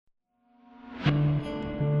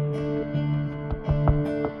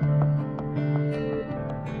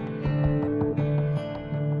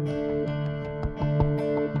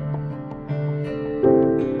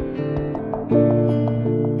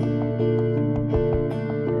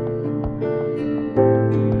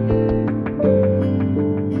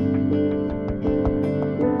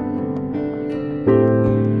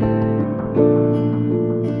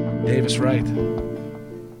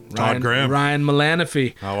Ryan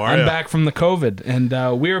Malanaphy. How are I'm you? back from the COVID,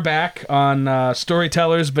 and we're back on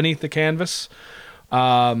Storytellers Beneath the Canvas.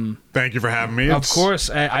 Thank you for having me. Of course,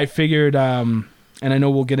 I figured, and I know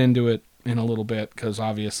we'll get into it in a little bit because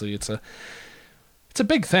obviously it's a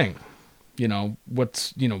big thing.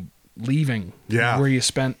 Leaving where you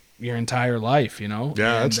spent your entire life.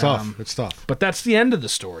 Yeah, it's tough. It's tough. But that's the end of the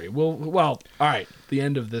story. Well, all right. The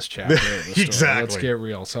end of this chapter. Of the story. Exactly. Let's get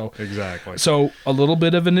real. Exactly. So a little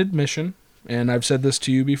bit of an admission, and I've said this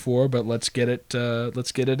to you before, but let's get it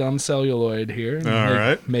on celluloid here.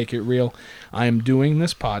 And make it real. I am doing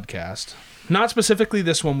this podcast, not specifically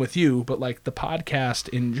this one with you, but like the podcast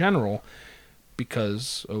in general,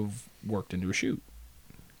 because of worked into a shoot.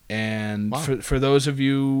 And for those of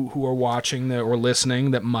you who are watching or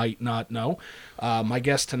listening that might not know, my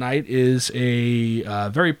guest tonight is a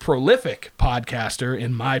very prolific podcaster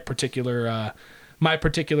in my particular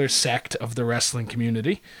sect of the wrestling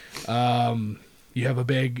community. You had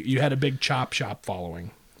a big Chop Shop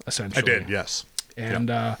following, essentially. I did, yes. And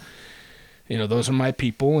those are my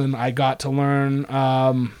people, and I got to learn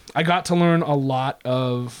a lot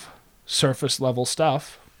of surface level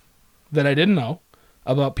stuff that I didn't know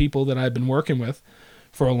about people that I've been working with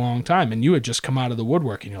for a long time. And you had just come out of the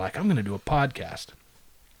woodwork and you're like, I'm going to do a podcast.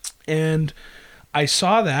 And I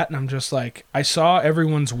saw that and I'm just like, I saw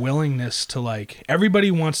everyone's willingness to everybody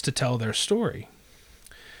wants to tell their story.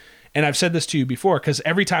 And I've said this to you before, because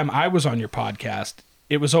every time I was on your podcast,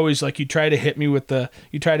 it was always like you try to hit me with the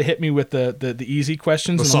easy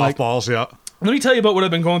questions. The and softballs, yeah. Let me tell you about what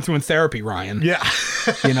I've been going through in therapy, Ryan. Yeah.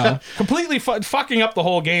 Completely fucking up the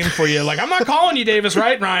whole game for you. I'm not calling you Davis,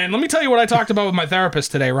 right, Ryan? Let me tell you what I talked about with my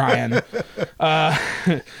therapist today, Ryan. I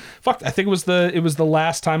think it was the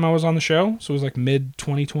last time I was on the show, so it was mid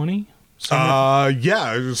 2020.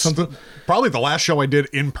 Yeah, it was probably the last show I did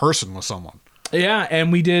in person with someone. Yeah,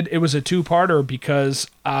 and it was a two-parter because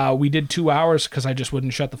we did 2 hours because I just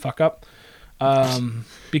wouldn't shut the fuck up.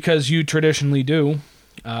 Because you traditionally do.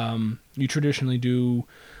 An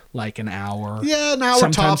hour. Yeah, an hour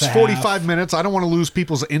tops, 45 minutes. I don't want to lose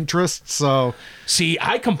people's interest, so... See,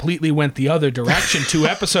 I completely went the other direction 2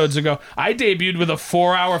 episodes ago. I debuted with a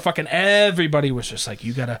 4-hour fucking... Everybody was just like,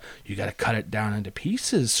 you gotta cut it down into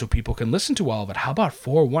pieces so people can listen to all of it. How about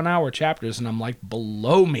 4 1-hour chapters? And I'm like,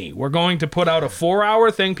 below me. We're going to put out a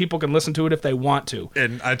 4-hour thing. People can listen to it if they want to.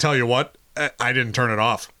 And I tell you what, I didn't turn it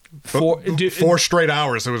off. 4 straight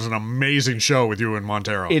hours. It was an amazing show with you and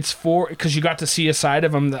Montero. It's 4 because you got to see a side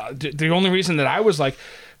of him. The only reason that I was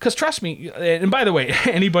because trust me, and by the way,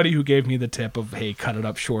 anybody who gave me the tip of, hey, cut it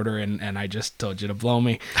up shorter, and I just told you to blow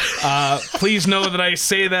me, please know that I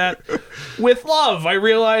say that with love. I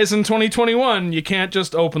realize in 2021, you can't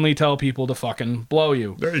just openly tell people to fucking blow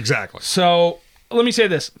you. Exactly. So let me say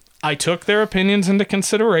this. I took their opinions into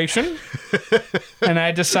consideration, and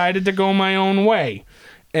I decided to go my own way.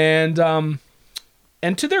 And to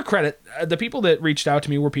their credit, the people that reached out to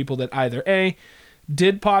me were people that either A,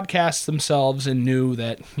 did podcasts themselves and knew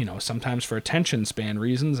that, sometimes for attention span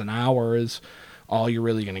reasons, an hour is all you're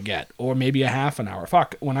really going to get, or maybe a half an hour.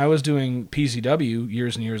 Fuck, when I was doing PCW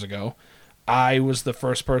years and years ago, I was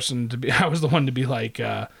the one to be like,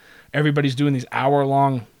 everybody's doing these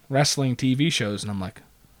hour-long wrestling TV shows, and I'm like,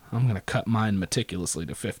 I'm going to cut mine meticulously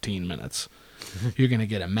to 15 minutes. You're going to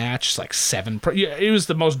get a match. It's 7. It was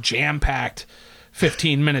the most jam-packed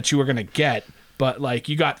 15 minutes you were going to get. But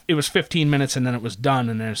it was 15 minutes and then it was done.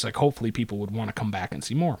 And then it's hopefully people would want to come back and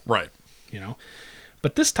see more. Right.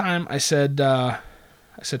 But this time I said,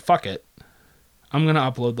 fuck it. I'm going to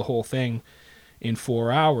upload the whole thing in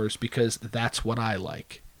 4 hours because that's what I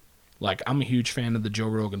like. I'm a huge fan of the Joe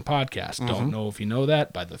Rogan podcast. Mm-hmm. Don't know if you know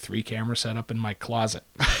that by the 3-camera setup in my closet.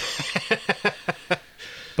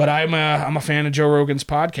 But I'm a fan of Joe Rogan's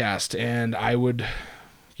podcast, and I would,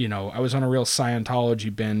 I was on a real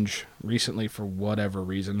Scientology binge recently for whatever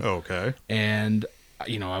reason. Okay. And,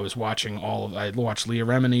 I was watching I watched Leah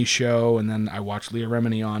Remini's show, and then I watched Leah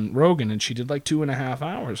Remini on Rogan, and she did 2.5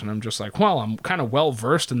 hours, and I'm just like, well, I'm kind of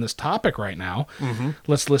well-versed in this topic right now. Mm-hmm.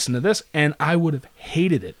 Let's listen to this. And I would have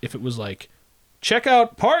hated it if it was check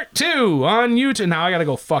out part 2 on YouTube. Now I got to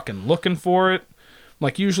go fucking looking for it.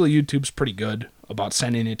 Usually YouTube's pretty good about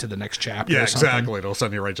sending it to the next chapter. Yeah, or something. Exactly. It'll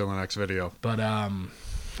send you right to the next video. But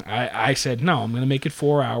I said, no, I'm going to make it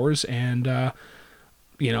 4 hours. And,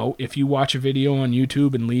 if you watch a video on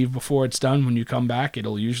YouTube and leave before it's done, when you come back,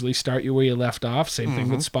 it'll usually start you where you left off. Same thing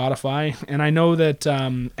with Spotify. And I know that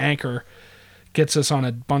Anchor gets us on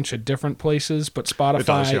a bunch of different places, but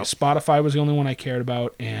Spotify was the only one I cared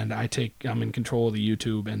about. And I'm in control of the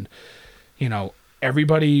YouTube. And,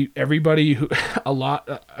 everybody who,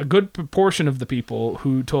 a good proportion of the people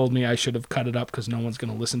who told me I should have cut it up because no one's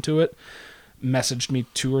going to listen to it, messaged me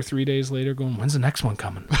 2 or 3 days later going, when's the next one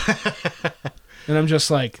coming? And I'm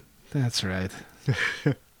just like, that's right.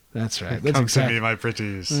 That's right. That's Come exactly, to me, my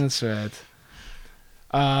pretties. That's right.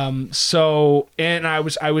 So, and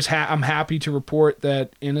I'm happy to report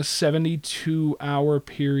that in a 72-hour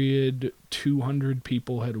period, 200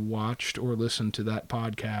 people had watched or listened to that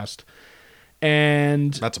podcast.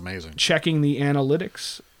 And that's amazing. Checking the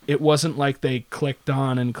analytics, it wasn't like they clicked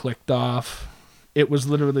on and clicked off. It was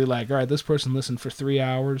literally like, all right, this person listened for 3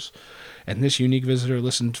 hours, and this unique visitor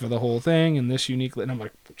listened for the whole thing, and this unique... And I'm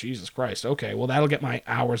like, Jesus Christ, okay, well, that'll get my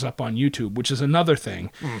hours up on YouTube, which is another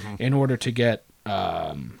thing. In order to get...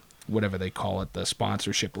 whatever they call it, the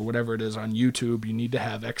sponsorship or whatever it is on YouTube, you need to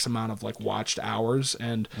have X amount of like watched hours,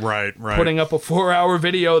 and right. putting up a 4-hour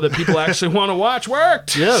video that people actually want to watch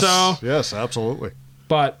worked. Yes, absolutely.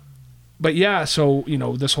 But yeah, so, you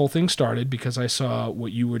know, this whole thing started because I saw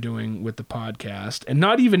what you were doing with the podcast, and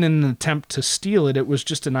not even in an attempt to steal it. It was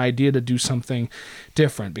just an idea to do something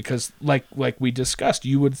different because like we discussed,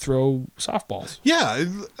 you would throw softballs. Yeah.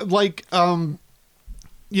 Like,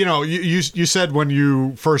 you know, you said when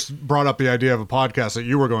you first brought up the idea of a podcast that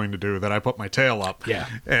you were going to do that I put my tail up. Yeah.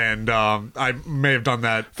 And I may have done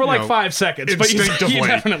that for like 5 seconds, but you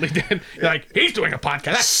definitely did. You're like, he's doing a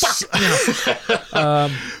podcast.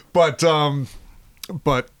 Fuck.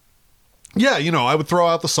 But yeah, you know, I would throw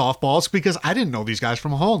out the softballs because I didn't know these guys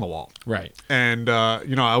from a hole in the wall. Right. And,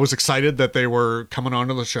 you know, I was excited that they were coming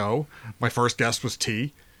onto the show. My first guest was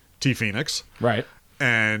T Phoenix. Right.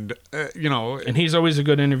 And, you know... And he's always a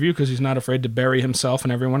good interview because he's not afraid to bury himself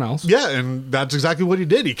and everyone else. Yeah, and that's exactly what he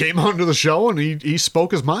did. He came onto the show and he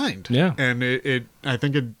spoke his mind. Yeah. And I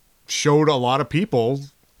think it showed a lot of people,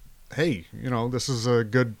 hey, you know, this is a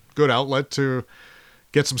good outlet to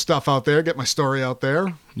get some stuff out there, get my story out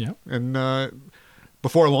there. Yeah. And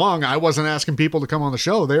before long, I wasn't asking people to come on the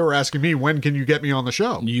show. They were asking me, when can you get me on the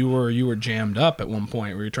show? You were jammed up at one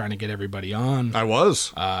point where you were trying to get everybody on. I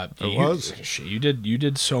was. You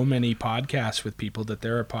did so many podcasts with people that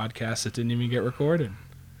there are podcasts that didn't even get recorded.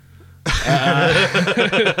 Was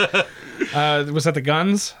that the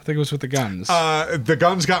Guns? I think it was with the Guns. The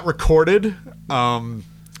Guns got recorded.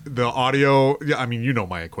 The audio, I mean, you know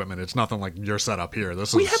my equipment. It's nothing like your setup here.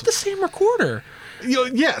 We have the same recorder.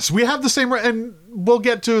 Yes, we have the same, and we'll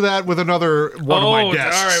get to that with another one of my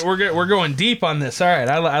guests. All right, we're going deep on this. All right,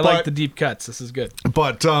 I like the deep cuts. This is good.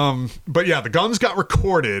 But yeah, the Guns got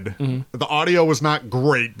recorded. Mm-hmm. The audio was not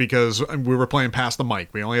great because we were playing past the mic.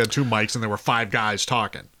 We only had 2 mics, and there were 5 guys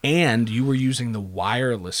talking. And you were using the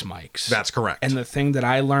wireless mics. That's correct. And the thing that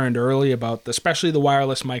I learned early about, especially the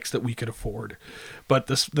wireless mics that we could afford, but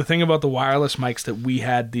the thing about the wireless mics that we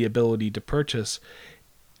had the ability to purchase.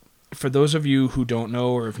 For those of you who don't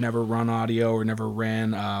know or have never run audio or never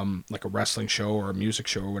ran like a wrestling show or a music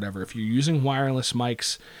show or whatever, if you're using wireless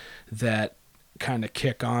mics that kind of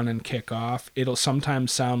kick on and kick off, it'll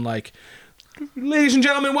sometimes sound like, ladies and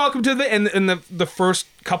gentlemen, welcome to the... And the first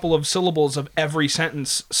couple of syllables of every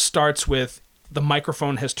sentence starts with, the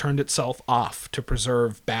microphone has turned itself off to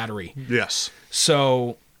preserve battery. Yes.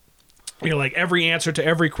 So... You know, like every answer to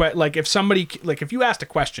every question, like if you asked a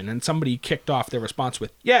question and somebody kicked off their response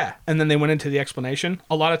with yeah, and then they went into the explanation,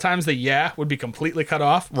 a lot of times the yeah would be completely cut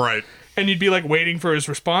off. Right. And you'd be like waiting for his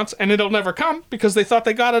response, and it'll never come because they thought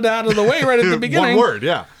they got it out of the way right at the beginning. One word,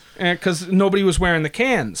 yeah. Because nobody was wearing the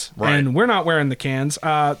cans, right. And we're not wearing the cans.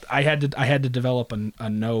 I had to develop a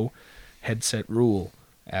no headset rule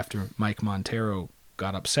after Mike Montero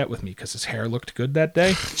got upset with me because his hair looked good that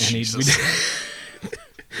day, and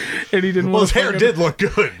and he didn't. Well, his hair did look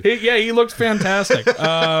good. He looked fantastic.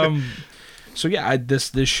 So yeah,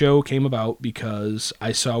 this show came about because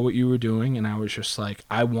I saw what you were doing, and I was just like,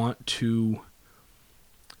 I want to.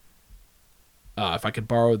 If I could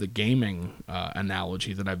borrow the gaming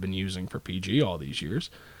analogy that I've been using for PG all these years,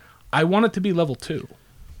 I want it to be level 2.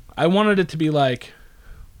 I wanted it to be like,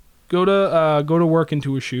 go to work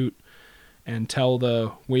into a shoot. And tell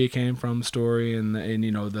the where you came from story and you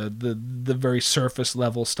know the very surface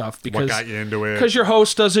level stuff because what got you into it, because your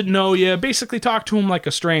host doesn't know you. Basically, talk to him like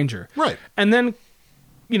a stranger, right? And then,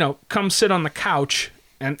 you know, come sit on the couch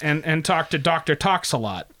and talk to Dr. Talks a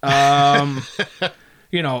lot.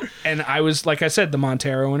 You know, and I was, like I said, the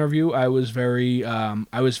Montero interview, I was very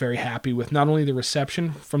happy with not only the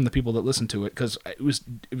reception from the people that listened to it, because it was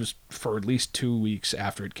for at least 2 weeks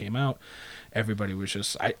after it came out. Everybody was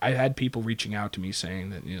just, I had people reaching out to me saying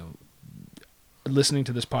that, you know, listening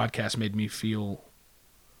to this podcast made me feel,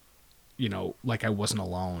 you know, like I wasn't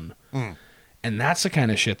alone. Mm. And that's the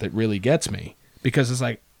kind of shit that really gets me, because it's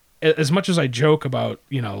like, as much as I joke about,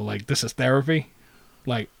 like, this is therapy,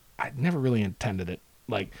 like, I never really intended it.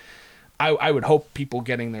 Like, I would hope people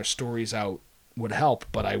getting their stories out would help,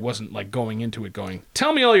 but I wasn't like going into it going,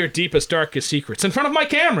 tell me all your deepest, darkest secrets in front of my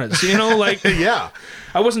cameras, like, Yeah.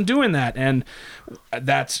 I wasn't doing that. And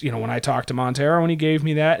that's, when I talked to Montero and he gave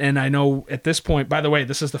me that, and I know at this point, by the way,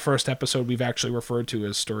 this is the first episode we've actually referred to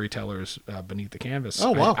as Storytellers Beneath the Canvas.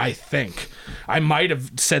 Oh, wow. I think I might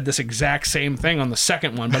have said this exact same thing on the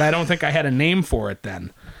second one, but I don't think I had a name for it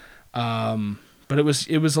then. But it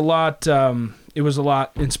was a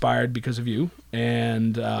lot inspired because of you,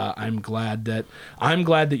 and I'm glad that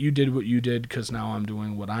you did what you did, because now I'm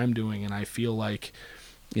doing what I'm doing, and I feel like,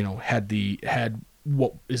 had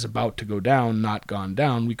what is about to go down not gone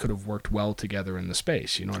down, we could have worked well together in the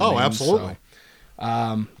space. You know what I mean? Absolutely.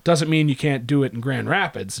 So, doesn't mean you can't do it in Grand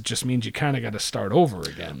Rapids. It just means you kind of got to start over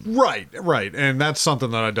again. Right. And that's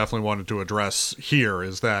something that I definitely wanted to address here,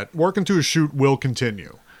 is that Working to a Shoot will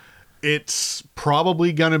continue. It's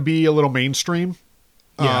probably going to be a little mainstream.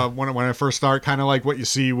 Yeah. When I first start, kind of like what you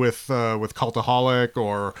see with Cultaholic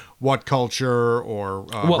or What Culture or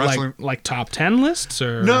wrestling. Like top 10 lists,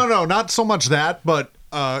 or No, not so much that, but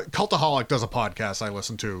Cultaholic does a podcast I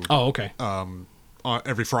listen to. Oh, okay.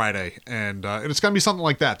 Every Friday, and it's going to be something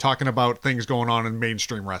like that, talking about things going on in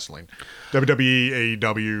mainstream wrestling, WWE,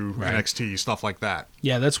 AEW, Right. NXT, stuff like that.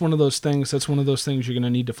 Yeah, that's one of those things. You're going to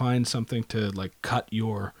need to find something to like cut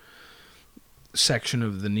your section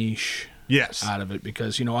of the niche Yes. out of it,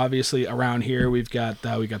 because obviously around here we've got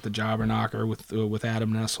the Jobber Knocker with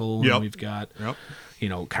Adam Nessel, Yep. and we've got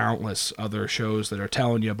Yep. countless other shows that are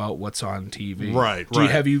telling you about what's on TV. Right.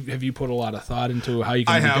 Have you put a lot of thought into how you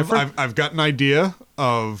can I be have. different? I've got an idea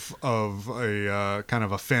of a kind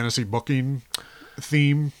of a fantasy booking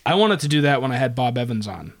theme, I wanted to do that when I had Bob Evans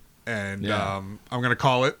on. and Yeah. I'm going to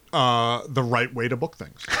call it the right way to book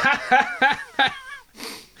things.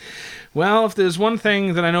 Well, if there's one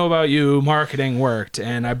thing that I know about you, marketing worked,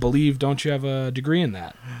 and I believe, don't you have a degree in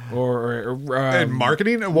that, or And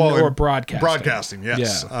marketing, well, or broadcasting? Broadcasting,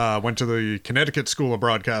 yes. Yeah. Went to the Connecticut School of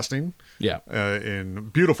Broadcasting. Yeah. In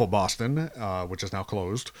beautiful Boston, which is now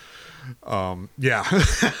closed. Yeah.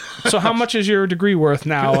 So how much is your degree worth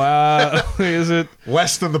now? Is it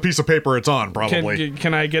Less than the piece of paper it's on, probably.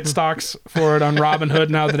 can I get stocks for it on Robinhood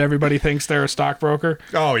now that everybody thinks they're a stockbroker?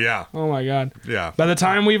 Oh, yeah. Oh my God. Yeah. By the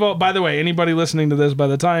time by the way, anybody listening to this, by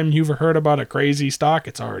the time you've heard about a crazy stock,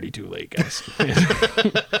 it's already too late, guys.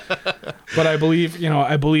 But I believe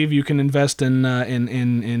you can invest in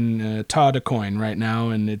Todd coin right now,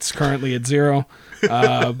 and it's currently at 0.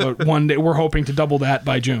 But one day we're hoping to double that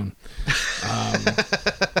by June.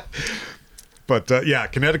 But yeah,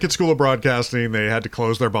 Connecticut School of Broadcasting, they had to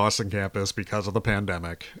close their Boston campus because of the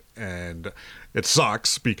pandemic. And it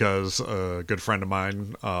sucks because a good friend of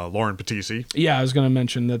mine, Lauren Patisi. Yeah, I was going to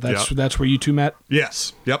mention that's where you two met.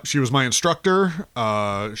 Yes. Yep. She was my instructor.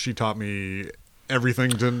 She taught me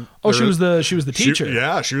everything. She was the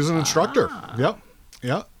teacher. She was an instructor. Yep.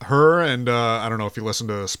 Yeah. Her, and I don't know if you listen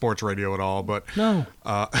to sports radio at all, but No.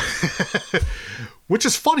 which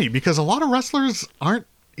is funny because a lot of wrestlers aren't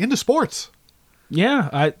into sports.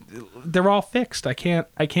 Yeah, they're all fixed. I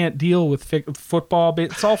can't deal with football. But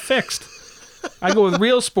it's all fixed. I go with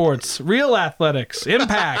real sports, real athletics,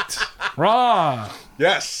 Impact, Raw.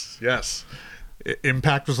 Yes.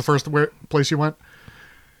 Impact was the first place you went?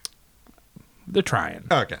 They're trying.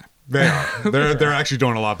 Okay. They are. They're actually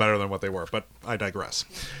doing a lot better than what they were, but I digress.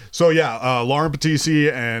 So yeah, Lauren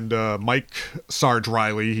Patisi and Mike Sarge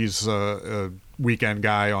Riley, he's a weekend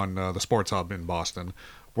guy on the Sports Hub in Boston,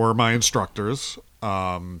 were my instructors.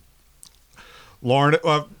 Sarge,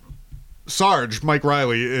 Mike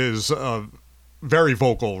Riley, is a very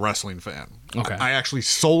vocal wrestling fan. Okay. I actually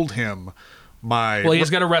sold him my... Well, he's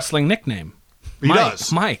got a wrestling nickname. He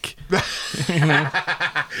does. Mike.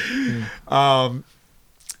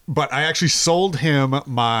 But I actually sold him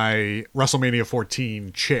my WrestleMania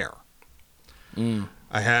 14 chair.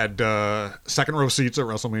 I had second row seats at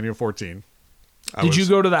WrestleMania 14. Did you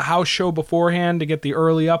go to the house show beforehand to get the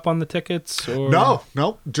early up on the tickets? Or?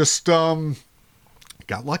 No, just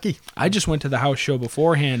got lucky. I just went to the house show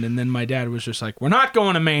beforehand, and then my dad was just like, "We're not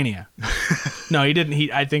going to Mania." No, he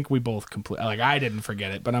didn't. I think we both I didn't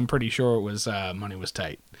forget it, but I'm pretty sure it was money was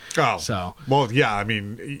tight. Oh, so well, yeah. I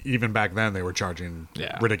mean, even back then they were charging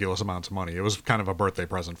Yeah. ridiculous amounts of money. It was kind of a birthday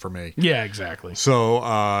present for me. yeah, exactly. So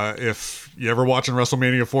if you ever watching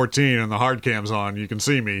WrestleMania 14 and the hard cam's on, you can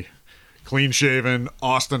see me. Clean shaven,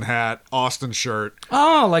 Austin hat, Austin shirt.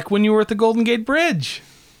 Oh, like when you were at the Golden Gate Bridge.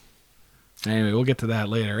 Anyway, we'll get to that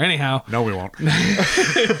later. Anyhow, No, we won't.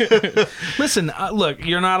 listen, look,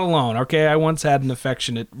 you're not alone, okay? I once had an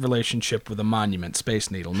affectionate relationship with a monument, Space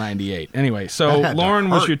Needle, 98. Anyway, so That had to Lauren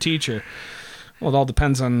was hurt. your teacher. Well, it all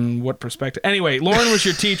depends on what perspective. Anyway, Lauren was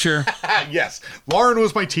your teacher. Yes, Lauren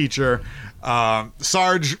was my teacher.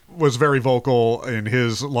 Sarge was very vocal in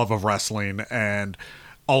his love of wrestling, and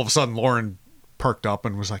all of a sudden Lauren perked up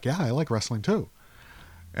and was like, "Yeah, I like wrestling too."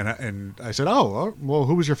 And I said, "Oh, well,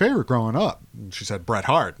 who was your favorite growing up?" And she said, "Bret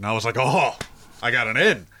Hart." And I was like, "Oh, I got an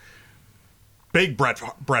in." Big Bret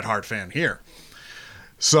Hart fan here.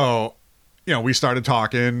 So, we started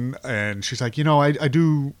talking, and she's like, I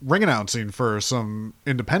do ring announcing for some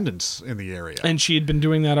independents in the area. And she had been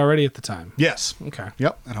doing that already at the time. Yes. Okay.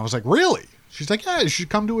 Yep. And I was like, "Really?" She's like, "Yeah, you should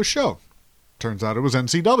come to a show." Turns out it was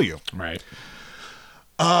NCW. Right.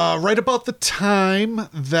 Right about the time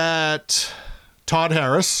that Todd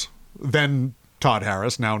Harris, then Todd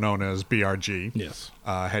Harris, now known as BRG, Yes.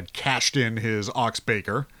 had cashed in his Ox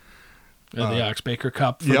Baker. The Ox Baker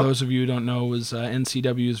Cup, for yep. those of you who don't know, was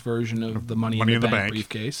NCW's version of the Money in the Bank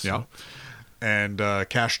briefcase. Yeah. And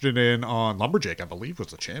cashed it in on Lumberjake, I believe, was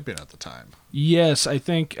the champion at the time. Yes, I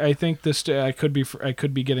think this. I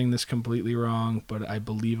could be getting this completely wrong, but I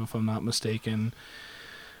believe, if I'm not mistaken,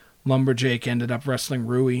 Lumberjake ended up wrestling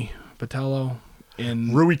Rui Patello.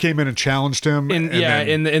 Rui came in and challenged him, and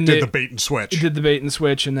then did the bait and switch. He did the bait and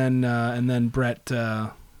switch, and then Brett.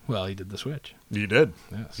 He did the switch. He did.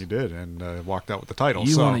 Yes. He did, and walked out with the title.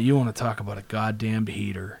 You want to talk about a goddamn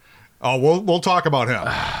heater? Oh, we'll talk about him.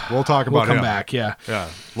 We'll talk about him. We'll come back, yeah. Yeah,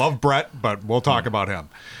 love Brett, but we'll talk about him.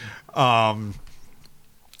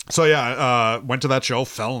 Went to that show,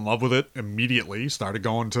 fell in love with it immediately. Started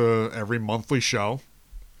going to every monthly show.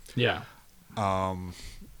 Yeah.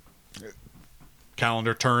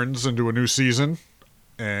 Calendar turns into a new season,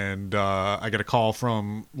 and I get a call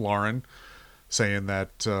from Lauren saying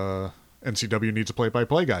that NCW needs a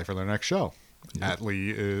play-by-play guy for their next show. Yeah.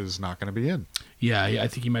 Atlee is not going to be in. Yeah, I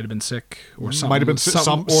think he might have been sick or something. Might have been or maybe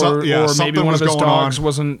something one was of his going dogs on.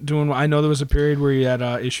 wasn't doing well. I know there was a period where he had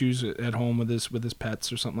issues at home with his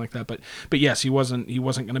pets or something like that. But yes, he wasn't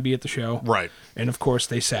going to be at the show. Right. And of course,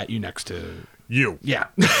 they sat you next to You. Yeah.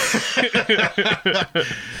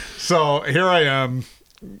 So here I am,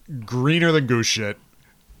 greener than goose shit,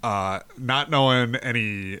 not knowing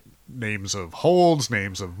any names of holds,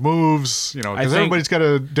 names of moves, because everybody's got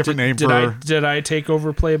a different name for. Did I take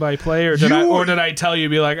over play by play, or did I tell you,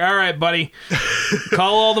 be like, all right, buddy,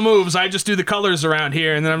 call all the moves. I just do the colors around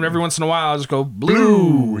here, and then every once in a while I'll just go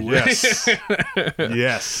blue. Yes.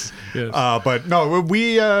 Yes. But no,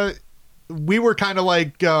 we were kind of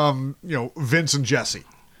like Vince and Jesse.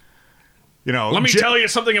 Let me tell you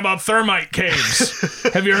something about thermite caves.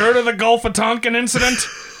 Have you heard of the Gulf of Tonkin incident?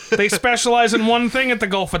 They specialize in one thing at the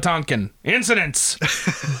Gulf of Tonkin: incidents.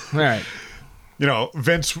 All right.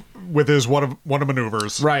 Vince with his what a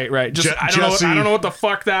maneuvers. Right. I Jesse, don't know what the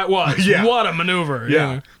fuck that was. Yeah. What a maneuver.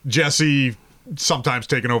 Yeah. Jesse sometimes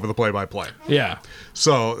taking over the play-by-play. Yeah.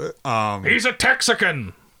 So he's a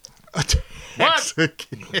Texican. What?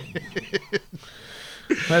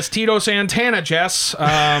 That's Tito Santana, Jess. Chico.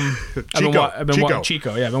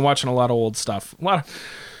 Yeah, I've been watching a lot of old stuff.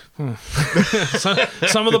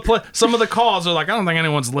 Some of the calls are like, I don't think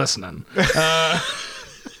anyone's listening.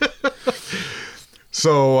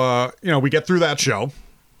 So we get through that show.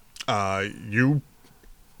 You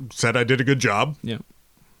said I did a good job. Yeah.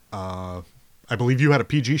 I believe you had a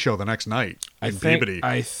PG show the next night in Peabody.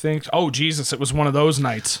 I think. Oh Jesus! It was one of those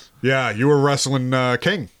nights. Yeah, you were wrestling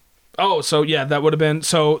King. Oh, so yeah, that would have been.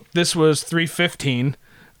 So this was 315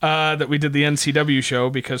 that we did the NCW show,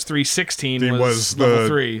 because 316 was level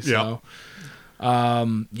 3. So,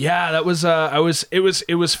 that was.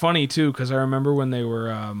 It was funny too, because I remember when they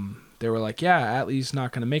were like, yeah, Atlee's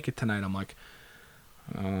not going to make it tonight. I'm like,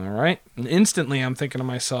 all right. And instantly, I'm thinking to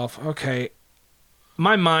myself, okay,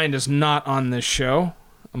 my mind is not on this show.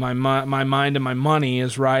 My mind and my money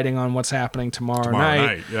is riding on what's happening tomorrow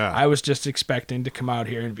night. Yeah. I was just expecting to come out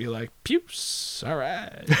here and be like, Puce, all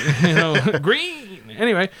right, green.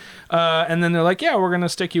 Anyway, and then they're like, yeah, we're going to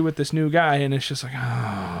stick you with this new guy. And it's just like,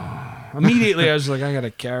 oh. Immediately I was like, I got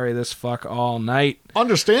to carry this fuck all night.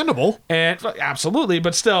 Understandable. And absolutely,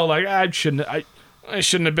 but still, like, I shouldn't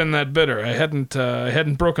have been that bitter. I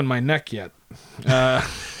hadn't broken my neck yet,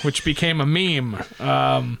 which became a meme.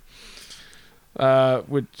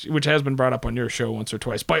 Which has been brought up on your show once or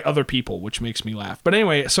twice by other people, which makes me laugh. But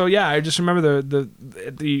anyway, so yeah, I just remember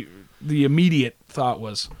the immediate thought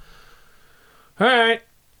was, all right.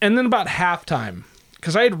 And then about halftime,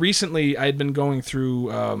 because I had been going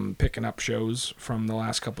through picking up shows from the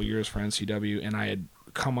last couple years for NCW, and I had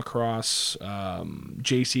come across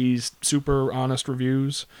JC's super honest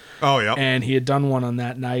reviews. Oh, yeah. And he had done one on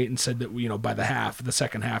that night and said that, by the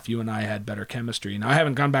second half, you and I had better chemistry. Now, I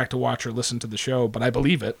haven't gone back to watch or listen to the show, but I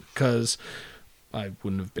believe it because I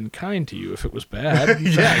wouldn't have been kind to you if it was bad.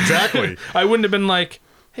 Yeah, exactly. I wouldn't have been like,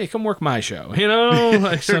 hey, come work my show,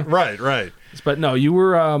 Like, so, Right. But no, you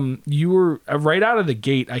were right out of the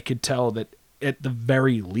gate. I could tell that at the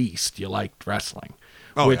very least you liked wrestling,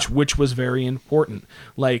 which was very important.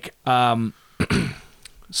 Like,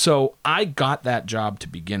 so I got that job to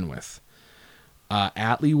begin with.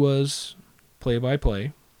 Atlee was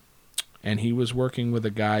play-by-play, and he was working with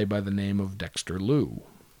a guy by the name of Dexter Lou.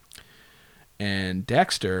 And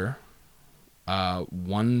Dexter,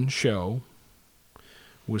 one show,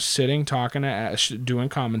 was sitting talking to doing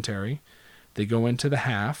commentary. They go into the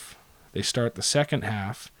half. They start the second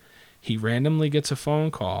half. He randomly gets a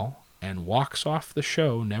phone call and walks off the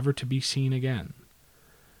show, never to be seen again.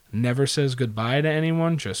 Never says goodbye to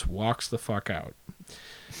anyone, just walks the fuck out.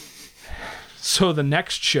 So the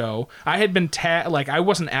next show, I had been I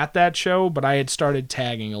wasn't at that show, but I had started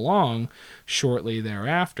tagging along shortly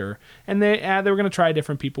thereafter. And they were going to try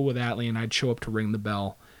different people with Atlee, and I'd show up to ring the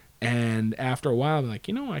bell. And after a while, I'm like,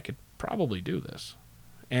 I could probably do this.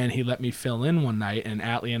 And he let me fill in one night, and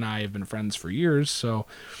Atlee and I have been friends for years, so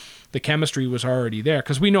the chemistry was already there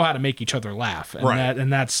because we know how to make each other laugh.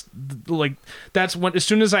 And that's when, as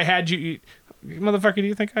soon as I had you, motherfucker, do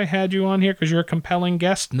you think I had you on here because you're a compelling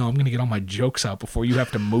guest? No, I'm going to get all my jokes out before you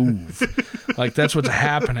have to move. Like, that's what's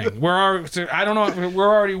happening. We're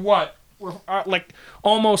already what? We're like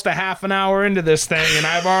almost a half an hour into this thing, and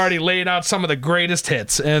I've already laid out some of the greatest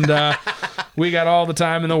hits, and we got all the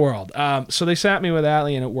time in the world. So they sat me with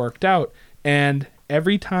Atlee, and it worked out. And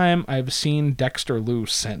every time I've seen Dexter Lou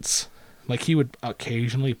since, like, he would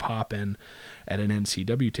occasionally pop in at an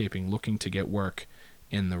NCW taping looking to get work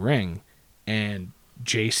in the ring, and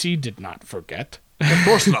JC did not forget. Of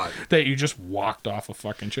course not. That you just walked off a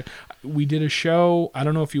fucking show. We did a show. I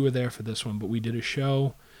don't know if you were there for this one, but we did a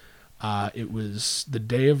show. It was the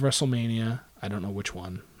day of WrestleMania. I don't know which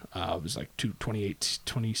one. It was like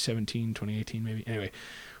 2017, 2018 maybe. Anyway,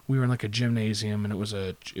 we were in like a gymnasium, and it was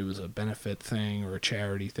a benefit thing or a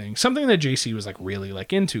charity thing. Something that JC was like really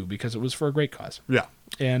like into because it was for a great cause. Yeah.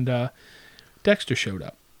 And Dexter showed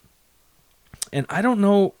up. And I don't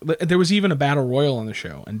know, there was even a battle royal on the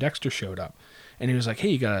show, and Dexter showed up. And he was like, hey,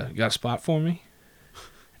 you got a spot for me?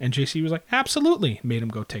 And JC was like, absolutely. Made him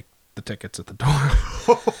go take the tickets at the door.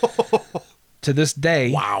 To this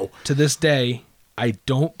day, I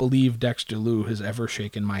don't believe Dexter Lou has ever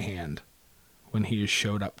shaken my hand when he has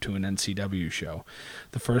showed up to an NCW show.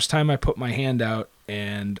 The first time I put my hand out,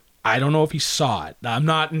 and I don't know if he saw it. I'm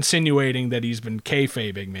not insinuating that he's been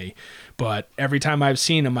kayfabing me, but every time I've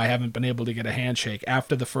seen him, I haven't been able to get a handshake.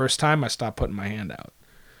 After the first time, I stopped putting my hand out.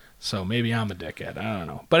 So maybe I'm a dickhead. I don't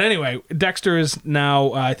know. But anyway, Dexter is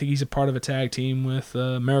now, I think he's a part of a tag team with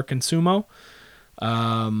American Sumo.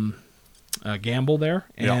 Gamble there.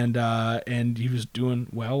 And he was doing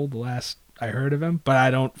well the last I heard of him. But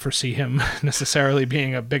I don't foresee him necessarily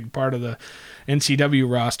being a big part of the NCW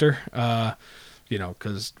roster.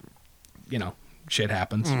 Because, shit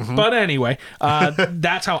happens. Mm-hmm. But anyway,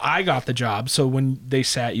 that's how I got the job. So when they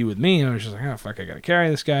sat you with me, I was just like, oh, fuck, I got to carry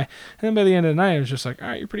this guy. And then by the end of the night, I was just like, all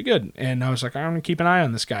right, you're pretty good. And I was like, I'm going to keep an eye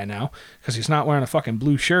on this guy now because he's not wearing a fucking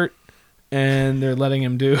blue shirt. And they're letting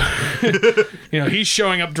him do, he's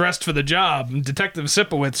showing up dressed for the job. And Detective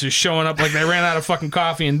Sipowicz is showing up like they ran out of fucking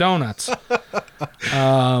coffee and donuts.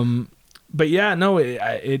 But yeah, no,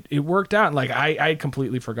 it worked out. Like I'd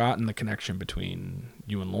completely forgotten the connection between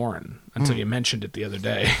you and Lauren until you mentioned it the other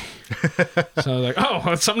day. So I was like,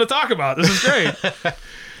 oh, it's something to talk about. This is great.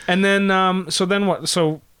 And then, so then what?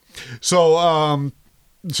 So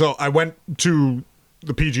I went to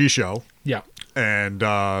the PG show. Yeah. And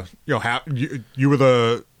you were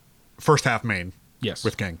the first half main. Yes.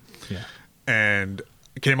 With King. Yeah. And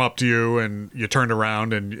came up to you and you turned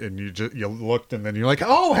around and you looked and then you're like,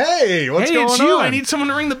 oh, hey, what's going on? Hey, it's you. I need someone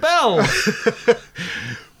to ring the bell.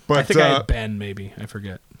 But I think I had Ben, maybe. I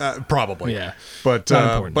forget. Probably. Yeah. But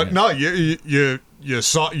no, you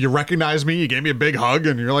recognized me. You gave me a big hug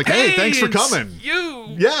and you're like, hey, thanks for coming. You.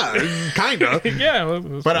 Yeah, kind of. Yeah.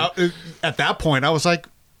 But at that point, I was like,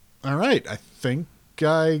 all right, I think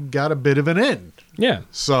I got a bit of an in. Yeah.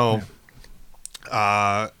 So,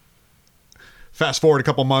 fast forward a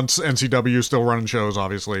couple months, NCW still running shows,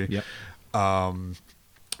 obviously. Yep.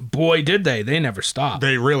 Boy, did they. They never stopped.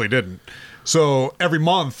 They really didn't. So every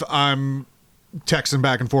month I'm texting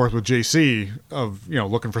back and forth with JC of,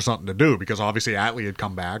 looking for something to do because obviously Atlee had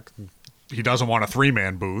come back. he doesn't want a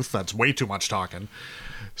 3-man booth. That's way too much talking.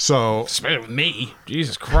 So Especially with me.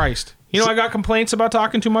 Jesus Christ. You know, I got complaints about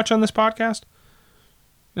talking too much on this podcast.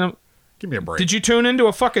 You know, give me a break. did you tune into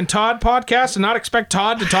a fucking Todd podcast and not expect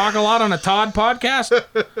Todd to talk a lot on a Todd podcast?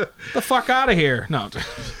 The fuck out of here. No.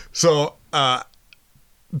 So,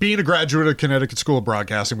 being a graduate of Connecticut School of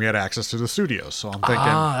Broadcasting, we had access to the studios. So I'm thinking,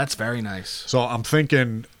 That's very nice. So I'm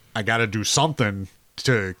thinking I got to do something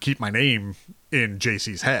to keep my name in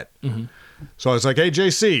JC's head. Mm-hmm. So I was like, hey,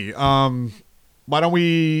 JC, why don't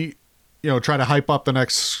we, try to hype up the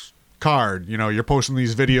next card? You're posting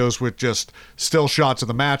these videos with just still shots of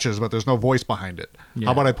the matches, but there's no voice behind it. Yeah.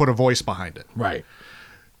 How about I put a voice behind it? Right.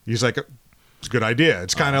 He's like, it's a good idea.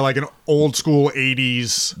 It's kind of like an old school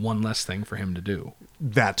 80s. One less thing for him to do.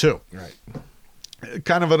 That too. Right.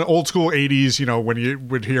 Kind of an old school 80s, when you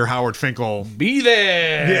would hear Howard Finkel. Be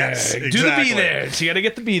there. Yes, exactly. Do the be theres. You got to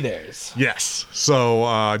get the be theres. Yes.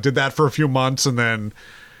 So did that for a few months, and then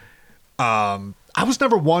I was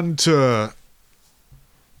never one to...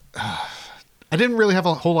 I didn't really have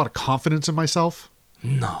a whole lot of confidence in myself.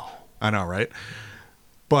 No. I know, right?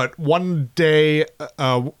 But one day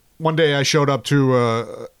I showed up to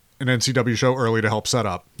an NCW show early to help set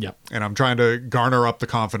up. Yep. And I'm trying to garner up the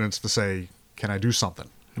confidence to say, can I do something?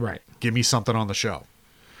 Right. Give me something on the show.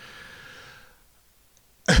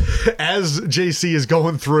 As JC is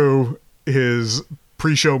going through his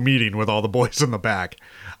pre-show meeting with all the boys in the back,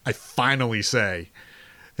 I finally say,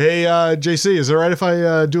 hey, JC, is it all right if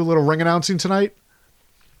I do a little ring announcing tonight?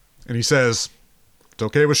 And he says, it's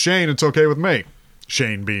okay with Shane, it's okay with me.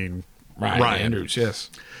 Shane being Ryan Andrews,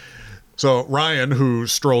 yes. So Ryan, who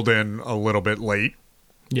strolled in a little bit late,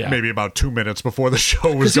 maybe about 2 minutes before the show was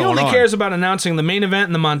going on. Because he only cares about announcing the main event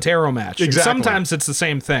and the Montero match. Exactly. And sometimes it's the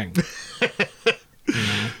same thing.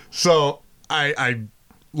 So I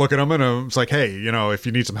look at him and I was like, hey, if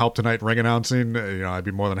you need some help tonight ring announcing, I'd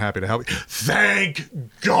be more than happy to help you. Thank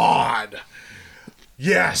God.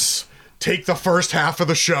 Yes. Take the first half of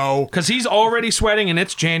the show. Because he's already sweating and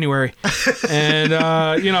it's January. And,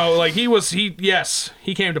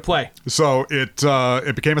 he came to play. So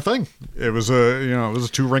it became a thing. It was a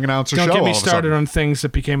 2 ring announcer show. Don't get me started on things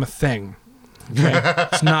that became a thing. Okay?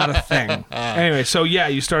 It's not a thing. Anyway, so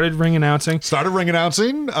you started ring announcing. Filling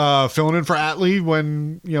in for Atlee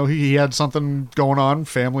when, he had something going on,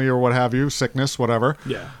 family or what have you, sickness, whatever.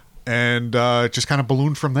 Yeah. And it just kind of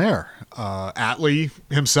ballooned from there. Atlee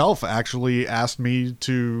himself actually asked me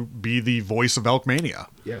to be the voice of Elkmania.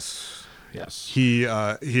 Yes. He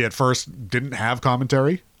at first didn't have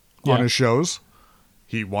commentary on his shows.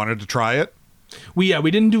 He wanted to try it. We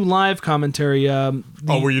didn't do live commentary.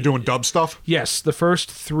 Were you doing dub stuff? Yes, the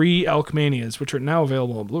first 3 Elkmanias, which are now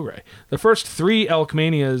available on Blu-ray. The first 3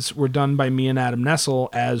 Elkmanias were done by me and Adam Nessel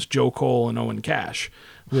as Joe Cole and Owen Cash,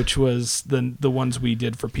 which was the ones we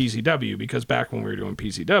did for PCW, because back when we were doing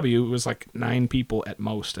PCW, it was like 9 people at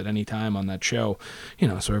most at any time on that show,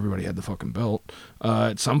 so everybody had the fucking belt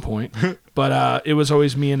at some point. But it was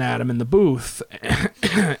always me and Adam in the booth,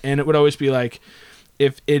 and it would always be like,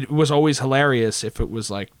 if it was always hilarious if it was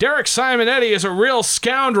like, Derek Simonetti is a real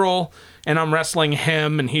scoundrel, and I'm wrestling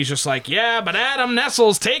him, and he's just like, yeah, but Adam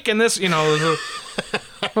Nessel's taking this, we're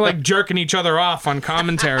like jerking each other off on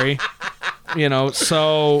commentary.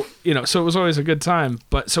 So it was always a good time.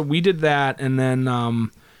 But so we did that, and then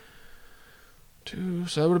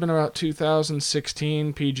so that would have been about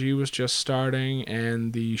 2016. PG was just starting,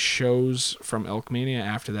 and the shows from Elkmania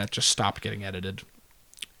after that just stopped getting edited.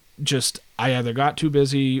 I either got too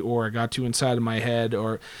busy or I got too inside of my head,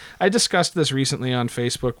 or I discussed this recently on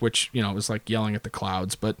Facebook, which, was like yelling at the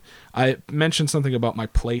clouds, but I mentioned something about my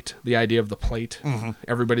plate, the idea of the plate. Mm-hmm.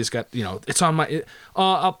 Everybody's got, it's on my,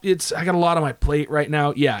 I got a lot on my plate right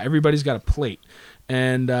now. Yeah, everybody's got a plate.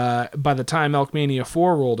 And by the time Elkmania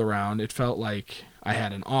 4 rolled around, it felt like I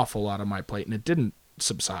had an awful lot on my plate, and it didn't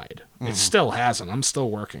subside. Mm-hmm. It still hasn't. I'm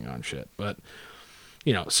still working on shit, but...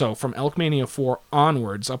 so from Elkmania 4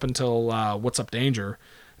 onwards up until What's Up Danger,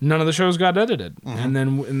 none of the shows got edited. Mm-hmm. And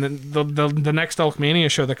then the next Elkmania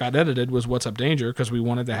show that got edited was What's Up Danger, because we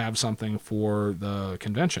wanted to have something for the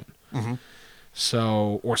convention. Mm-hmm.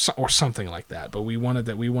 So or something like that. But we wanted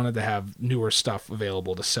to have newer stuff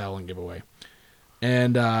available to sell and give away.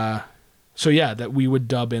 And that we would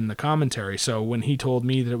dub in the commentary. So when he told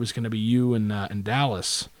me that it was going to be you and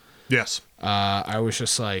Dallas, yes, I was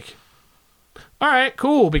just like, all right,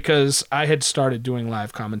 cool, because I had started doing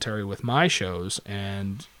live commentary with my shows,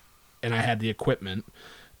 and I had the equipment,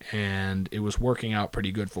 and it was working out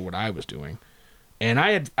pretty good for what I was doing. And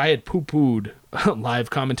I had poo-pooed live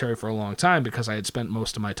commentary for a long time because I had spent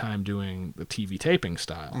most of my time doing the TV taping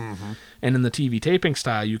style. Mm-hmm. And in the TV taping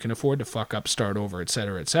style, you can afford to fuck up, start over, et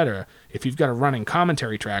cetera, et cetera. If you've got a running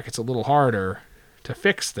commentary track, it's a little harder to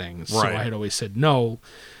fix things. Right. So I had always said no.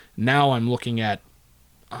 Now I'm looking at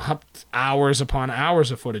hours upon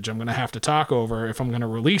hours of footage I'm going to have to talk over if I'm going to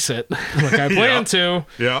release it like I plan to.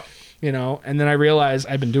 Yeah. You know, and then I realized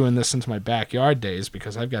I've been doing this since my backyard days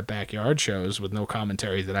because I've got backyard shows with no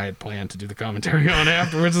commentary that I had planned to do the commentary on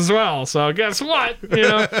afterwards as well. So guess what? You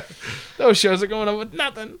know, those shows are going on with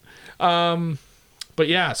nothing. But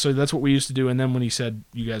yeah, so that's what we used to do. And then when he said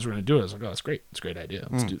you guys were going to do it, I was like, oh, that's great. It's a great idea.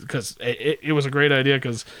 Let's do it. Because it was a great idea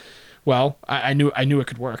because, well, I knew it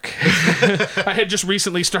could work. I had just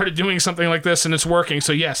recently started doing something like this, and it's working.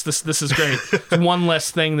 So yes, this is great. It's one less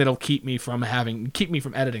thing that'll keep me from editing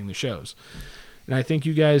the shows. And I think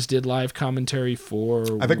you guys did live commentary for.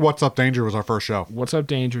 I think What's Up Danger was our first show. What's Up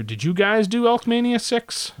Danger? Did you guys do Elkmania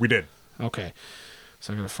 6? We did. Okay,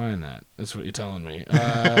 so I gotta find that. That's what you're telling me.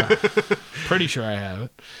 Pretty sure I have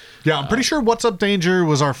it. Yeah, I'm pretty sure What's Up Danger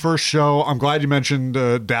was our first show. I'm glad you mentioned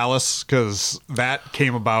Dallas because that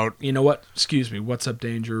came about. You know what? Excuse me. What's Up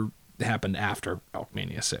Danger happened after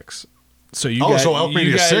Elkmania 6. So you guys, so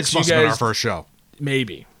Elkmania 6 must have been our first show.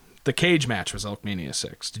 Maybe. The cage match was Elkmania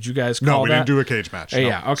 6. Did you guys call that? No, we didn't do a cage match. No.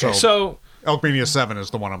 Yeah, okay. So Elkmania 7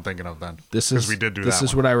 is the one I'm thinking of then. This is we did do this that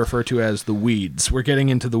is one. what I refer to as the weeds. We're getting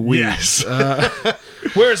into the weeds. Yes.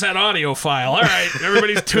 Where's that audio file? All right,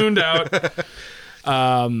 everybody's tuned out.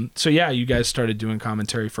 So yeah, you guys started doing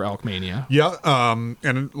commentary for Elkmania. Yeah,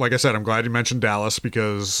 and like I said, I'm glad you mentioned Dallas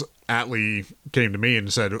because Atlee came to me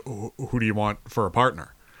and said, who do you want for a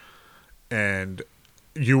partner? And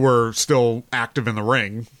you were still active in the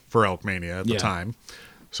ring for Elkmania at the time.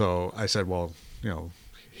 So I said, well, you know,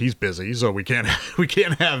 he's busy, so we can't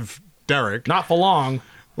have Derek. Not for long.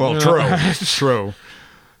 Well, true.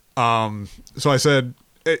 So I said,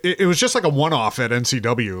 it was just like a one-off at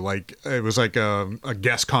NCW. Like it was like a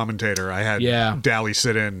guest commentator. I had Dally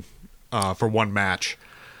sit in for one match,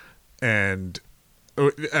 and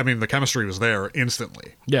I mean the chemistry was there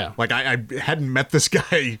instantly. Yeah, like I hadn't met this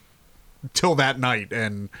guy till that night,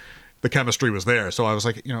 and the chemistry was there. So I was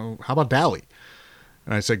like, you know, how about Dally?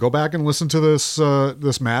 And I said, go back and listen to this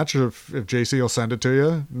match if JC will send it to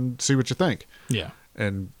you and see what you think. Yeah,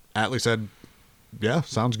 and Atlee said, yeah,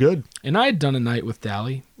 sounds good. And I had done a night with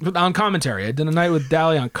Dally on commentary. I'd done a night with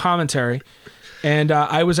Dally on commentary, and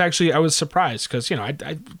I was surprised because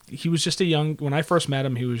he was just when I first met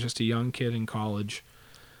him, he was just a young kid in college,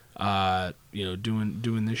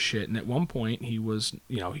 doing this shit. And at one point, I think he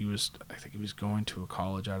was going to a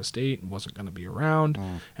college out of state and wasn't going to be around,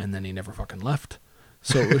 and then he never fucking left.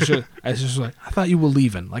 So it was just, I was just like, I thought you were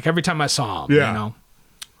leaving. Like every time I saw him,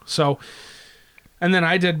 So. And then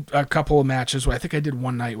I did a couple of matches. I think I did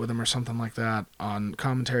one night with him or something like that on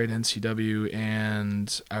commentary at NCW,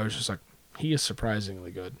 and I was just like, he is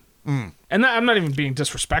surprisingly good. And I'm not even being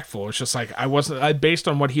disrespectful. It's just like based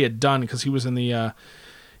on what he had done, because he was in the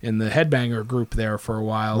Headbanger group there for a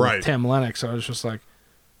while with Tim Lennox. I was just like,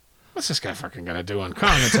 what's this guy fucking gonna do on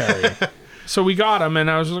commentary? So we got him, and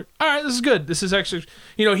I was like, all right, this is good. This is actually,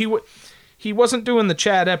 he wasn't doing the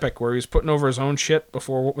Chad Epic where he was putting over his own shit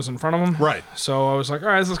before what was in front of him. Right. So I was like, all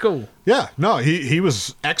right, this is cool. Yeah. No, he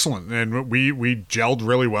was excellent. And we gelled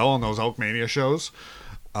really well on those Elkmania shows.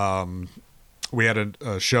 We had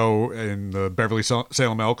a show in the Beverly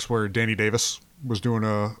Salem Elks where Danny Davis was doing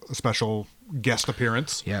a special guest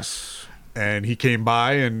appearance. Yes. And he came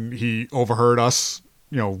by and he overheard us,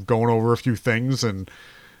 going over a few things and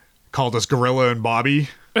called us Gorilla and Bobby.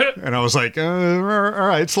 And I was like, all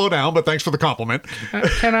right, slow down, but thanks for the compliment.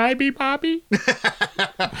 Can I be Bobby?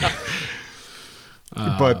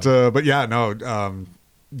 But yeah, no,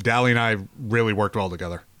 Dally and I really worked well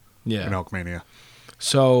together. Yeah. In Elkmania.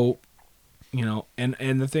 So,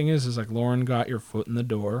 and the thing is like Lauren got your foot in the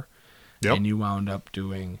door. Yep. And you wound up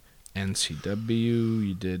doing NCW,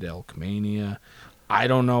 you did Elkmania. I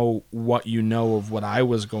don't know what you know of what I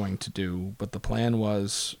was going to do, but the plan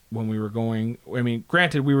was when we were going. I mean,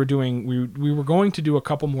 granted, we were going to do a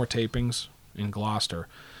couple more tapings in Gloucester,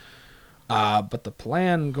 but the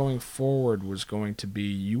plan going forward was going to be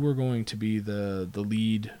you were going to be the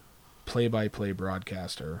lead play-by-play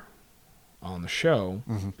broadcaster on the show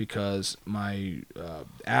because my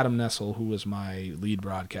Adam Nessel, who was my lead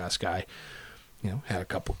broadcast guy, had a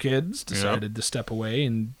couple kids, decided to step away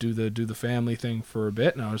and do the family thing for a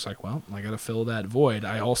bit. And I was like, well, I got to fill that void.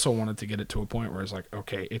 I also wanted to get it to a point where it's like,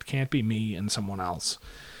 okay, it can't be me and someone else.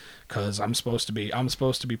 because I'm supposed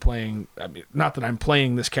to be playing. I mean, not that I'm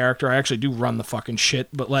playing this character. I actually do run the fucking shit,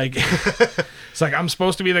 but like, it's like I'm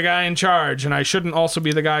supposed to be the guy in charge, and I shouldn't also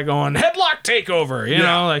be the guy going headlock takeover. You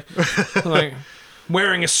know, like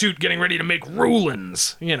wearing a suit, getting ready to make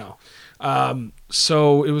rulings. You know.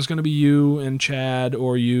 So it was going to be you and Chad,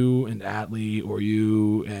 or you and Atlee, or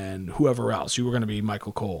you and whoever else. You were going to be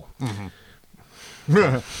Michael Cole.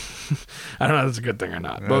 I don't know if that's a good thing or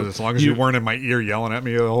not. But as long as you weren't in my ear yelling at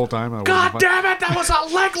me the whole time. God damn it, that was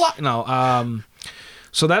a leg lock. No,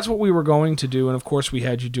 so that's what we were going to do, and of course we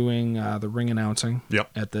had you doing the ring announcing.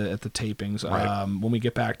 Yep. At the tapings. Right. When we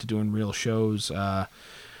get back to doing real shows,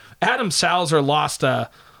 Adam Salzer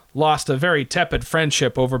lost a very tepid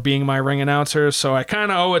friendship over being my ring announcer, so I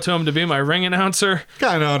kind of owe it to him to be my ring announcer.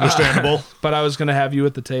 Kind of understandable. But I was going to have you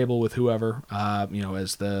at the table with whoever,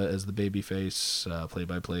 as the babyface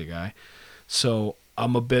play-by-play guy. So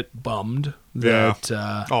I'm a bit bummed that...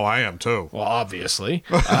 I am too. Well, obviously.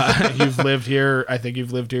 You've lived here. I think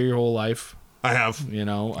you've lived here your whole life. I have. You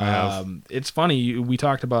know, I have. It's funny. We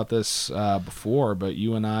talked about this before, but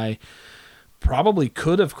you and I probably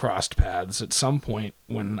could have crossed paths at some point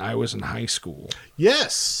when I was in high school.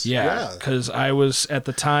 Yes. Yeah, because I was, at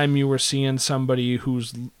the time, you were seeing somebody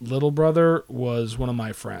whose little brother was one of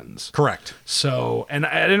my friends. Correct. So, and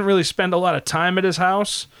I didn't really spend a lot of time at his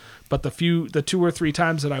house, but the 2 or 3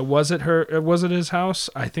 times that I was at his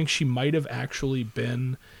house, I think she might have actually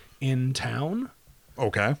been in town.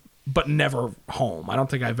 Okay. But never home. I don't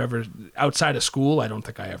think I've ever, outside of school, I don't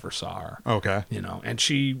think I ever saw her. Okay. You know, and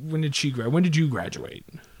when did you graduate?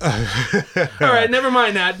 All right, never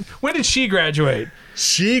mind that. When did she graduate?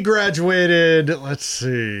 She graduated, let's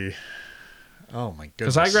see. Oh my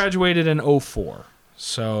goodness. Because I graduated in 2004.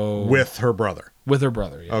 So with her brother. With her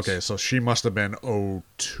brother, yes. Okay, so she must have been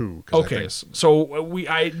 2002. Okay, so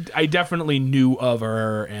I definitely knew of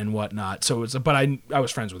her and whatnot. So but I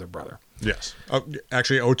was friends with her brother. Yes,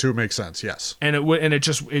 actually, 2002 makes sense. Yes, and it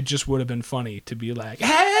just would have been funny to be like,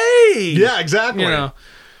 hey, yeah, exactly.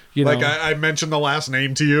 You know, I mentioned the last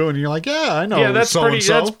name to you, and you're like, yeah, I know. Yeah, that's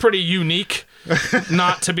so-and-so. That's pretty unique.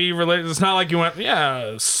 Not to be related. It's not like you went,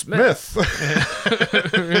 yeah, Smith.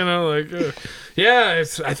 Yeah,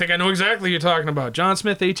 I think I know exactly who you're talking about. John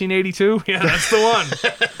Smith, 1882. Yeah, that's the one.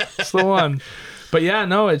 That's the one. But yeah,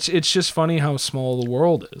 no, it's just funny how small the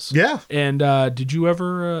world is. Yeah. And did you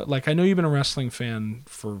ever I know you've been a wrestling fan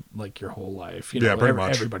for like your whole life. You know, yeah, pretty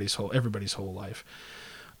much. Everybody's whole life.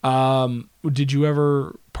 Did you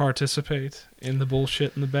ever participate in the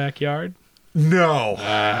bullshit in the backyard? No.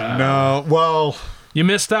 No. Well, you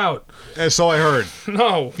missed out. So I heard.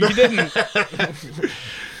 No, you didn't.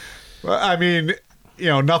 I mean,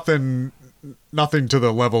 nothing to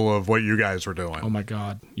the level of what you guys were doing. Oh my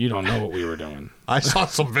God, you don't know what we were doing. I saw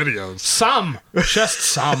some videos. Just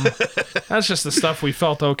some. That's just the stuff we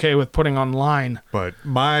felt okay with putting online. But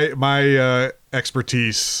my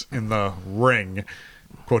expertise in the ring,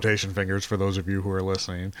 quotation fingers for those of you who are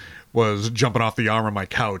listening, was jumping off the arm of my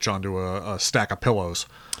couch onto a stack of pillows.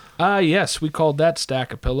 Yes, we called that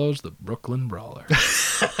stack of pillows the Brooklyn Brawler.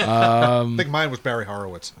 I think mine was Barry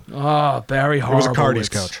Horowitz. Oh, Barry Horowitz. It was a Cardi's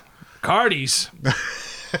couch. Cardi's.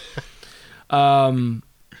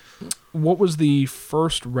 What was the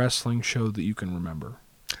first wrestling show that you can remember?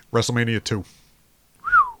 WrestleMania 2.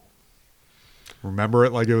 Remember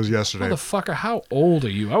it like it was yesterday. Motherfucker, how old are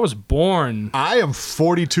you? I was born. I am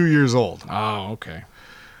 42 years old. Oh, okay.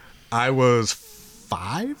 I was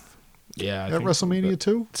 5? Yeah. At WrestleMania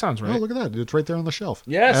 2? Sounds right. Oh, look at that. It's right there on the shelf.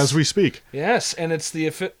 Yes. As we speak. Yes, and it's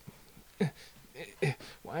the...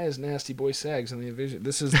 Why is Nasty Boy Sags in the Envision?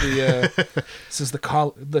 This is the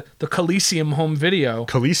Coliseum home video.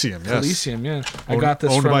 Coliseum, yes. Coliseum, yeah. I got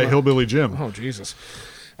this owned from by Hillbilly Jim. Oh Jesus!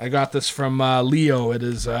 I got this from Leo at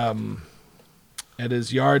his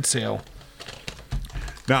yard sale.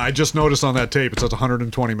 Now I just noticed on that tape it says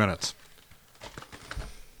 120 minutes.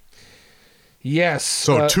 Yes.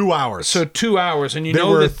 So 2 hours. So 2 hours, and there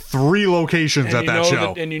were 3 locations at that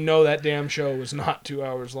show. And that damn show was not 2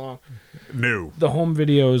 hours long. No. The home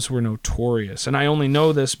videos were notorious, and I only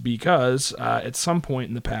know this because at some point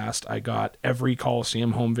in the past I got every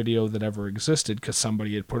Coliseum home video that ever existed because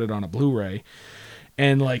somebody had put it on a Blu-ray.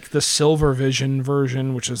 And like the Silver Vision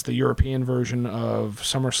version, which is the European version of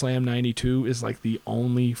SummerSlam 92, is like the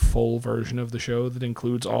only full version of the show that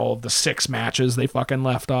includes all of the 6 matches they fucking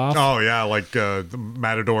left off. Oh yeah, like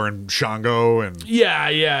Matador and Shango and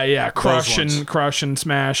Crush and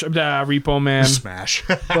Smash, Repo Man, Smash.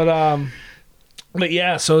 But But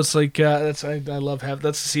yeah, so it's like that's I love having.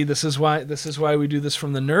 Let's see. This is why we do this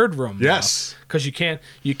from the nerd room. Yes, because you can't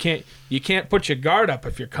put your guard up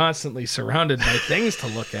if you're constantly surrounded by things to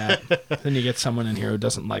look at. Then you get someone in here who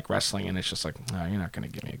doesn't like wrestling, and it's just like, no, you're not going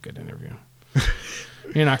to give me a good interview.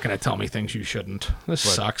 You're not going to tell me things you shouldn't. This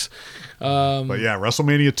sucks. But yeah,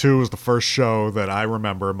 WrestleMania 2 was the first show that I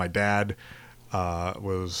remember. My dad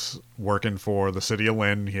was working for the city of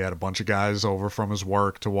Lynn. He had a bunch of guys over from his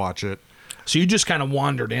work to watch it. So you just kind of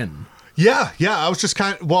wandered in. Yeah. I was just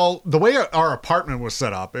the way our apartment was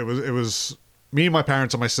set up, it was me, my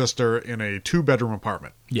parents, and my sister in a 2-bedroom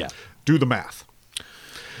apartment. Yeah. Do the math.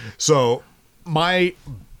 So my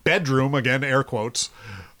bedroom, again, air quotes,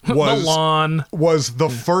 was the lawn. Was the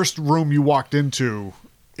first room you walked into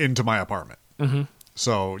my apartment. Mm-hmm.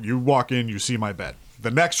 So you walk in, you see my bed. The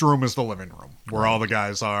next room is the living room, where all the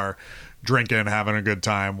guys are drinking, having a good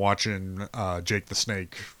time, watching Jake the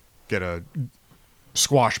Snake get a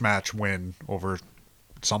squash match win over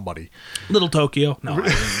somebody. Little Tokyo. No.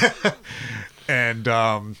 And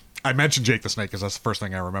I mentioned Jake the Snake because that's the first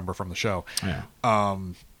thing I remember from the show. Yeah.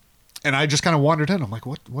 And I just kind of wandered in. I'm like,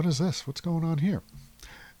 what is this? What's going on here?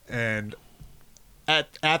 And at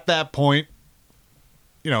that point,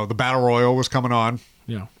 the Battle Royal was coming on.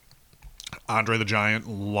 Yeah. Andre the Giant,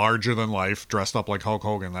 larger than life, dressed up like Hulk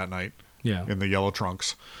Hogan that night. Yeah. In the yellow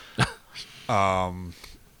trunks.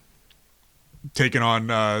 Taking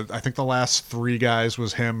on, I think the last 3 guys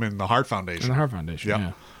was him and the Hart Foundation. And the Hart Foundation, Yep.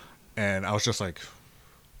 yeah. And I was just like,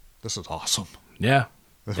 this is awesome. Yeah.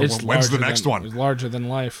 When's the next one? It's larger than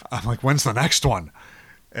life. I'm like, when's the next one?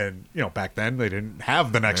 And, back then they didn't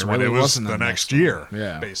have the next one. Really It was wasn't the the next next year,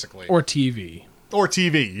 Yeah. basically. Or TV. Or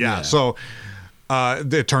TV, yeah. So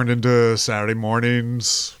it turned into Saturday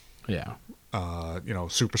mornings. Yeah.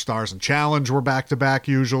 Superstars and Challenge were back-to-back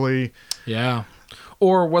usually. Yeah.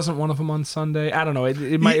 Or wasn't one of them on Sunday? I don't know.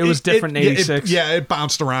 It was different in 86. It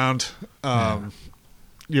bounced around. But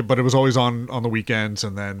it was always on the weekends.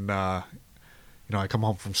 And then, I come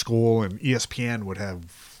home from school and ESPN would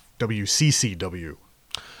have WCCW.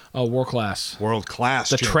 Oh, World Class. World Class.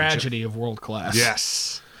 The tragedy of World Class.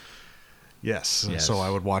 Yes. So I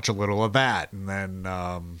would watch a little of that. And then,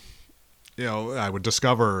 I would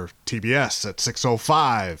discover TBS at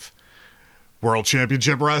 6:05. World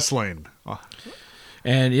Championship Wrestling.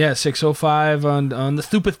 And 6:05 on the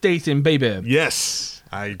Stupid Station, baby. Yes.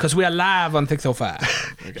 Because we are live on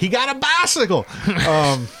 6:05. He got a bicycle.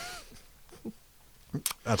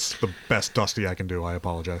 That's the best Dusty I can do. I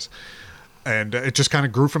apologize. And it just kind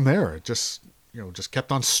of grew from there. It just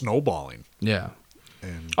kept on snowballing. Yeah.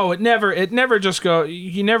 And it never just go.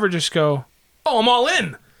 You never just go, oh, I'm all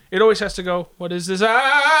in. It always has to go, what is this?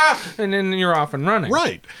 And then you're off and running.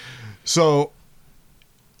 Right. So,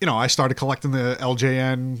 I started collecting the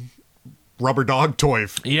LJN rubber dog toy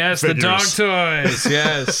Yes, figures. the dog toys.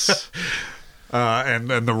 Yes. And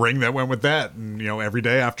the ring that went with that. And, every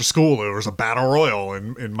day after school, there was a battle royal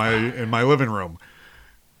in my living room.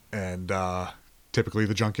 And typically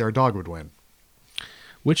the Junkyard Dog would win.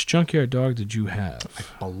 Which Junkyard Dog did you have? I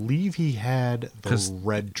believe he had the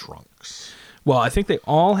red trunks. Well, I think they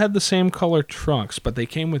all had the same color trunks, but they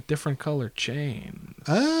came with different color chains.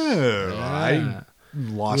 Oh, Yeah. I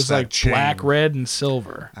lost It was that like chain. black, red, and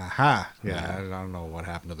silver. Aha. Yeah, I don't know what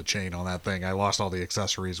happened to the chain on that thing. I lost all the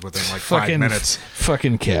accessories within like 5 minutes.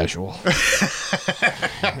 Fucking casual.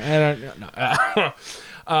 I don't know.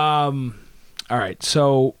 All right,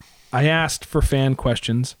 so I asked for fan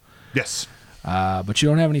questions. Yes. But you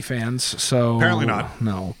don't have any fans, so... Apparently not.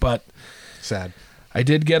 No, but... Sad. I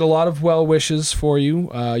did get a lot of well wishes for you.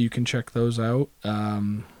 You can check those out. I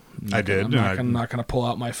did. I'm not going to pull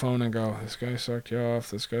out my phone and go, this guy sucked you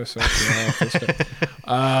off, this guy sucked you off, this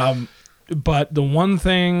guy... But the one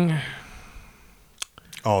thing...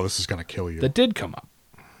 Oh, this is going to kill you. That did come up.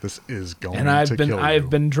 This is going and to kill you. I've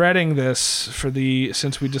been dreading this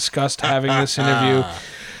since we discussed having this interview.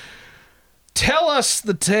 Tell us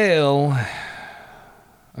the tale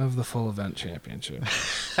of the Full Event Championship.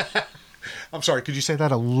 I'm sorry, could you say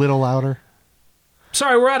that a little louder?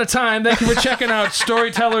 Sorry, we're out of time. Thank you for checking out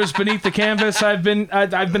Storytellers Beneath the Canvas. I've been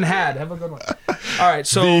had. Have a good one. All right,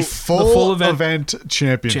 so the Full Event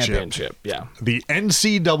Championship. Yeah. The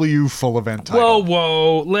NCW Full Event title.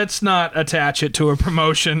 Whoa. Let's not attach it to a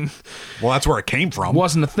promotion. Well, that's where it came from. It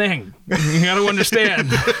wasn't a thing. You got to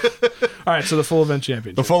understand. All right, so the Full Event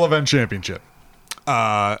Championship. The Full Event Championship.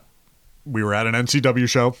 We were at an NCW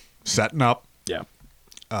show, setting up. Yeah.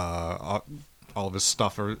 All of his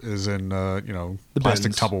stuff is in the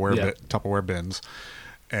plastic bins. Tupperware bins,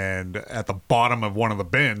 and at the bottom of one of the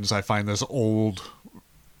bins, I find this old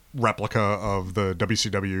replica of the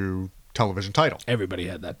WCW television title. Everybody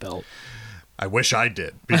had that belt. I wish I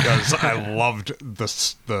did, because I loved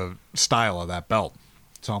the style of that belt.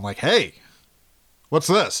 So I'm like, hey, what's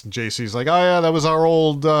this? And JC's like, oh yeah, that was our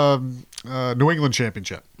old New England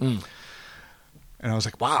championship. And I was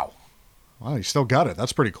like, wow, you still got it.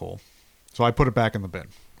 That's pretty cool. So I put it back in the bin.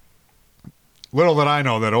 Little did I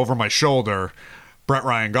know that over my shoulder, Brett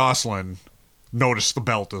Ryan Gosselin noticed the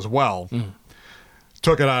belt as well.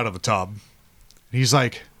 Took it out of the tub. He's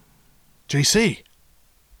like, JC,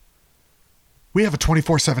 we have a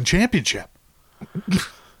 24/7 championship.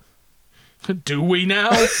 Do we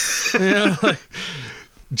now? Yeah, like,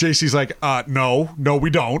 JC's like, no, we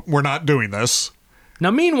don't. We're not doing this.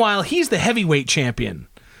 now, meanwhile, he's the heavyweight champion.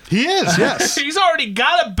 He is, yes. He's already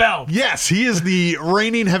got a belt. Yes, he is the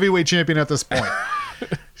reigning heavyweight champion at this point.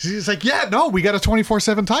 He's like, yeah, no, we got a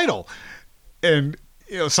 24/7 title. And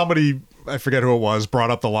somebody, I forget who it was, brought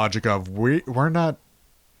up the logic of we're not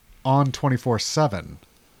on 24/7.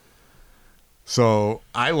 So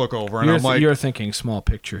I look over and I'm like, you're thinking small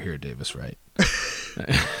picture here, Davis, right?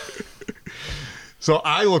 So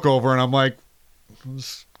I look over and I'm like,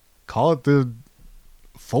 let's call it the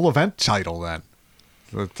full event title then.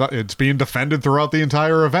 It's being defended throughout the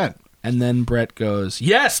entire event. And then Brett goes,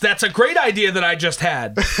 yes, that's a great idea that I just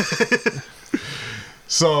had.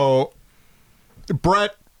 So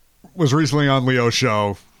Brett was recently on Leo's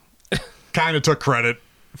show, kind of took credit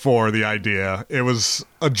for the idea. It was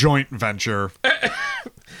a joint venture.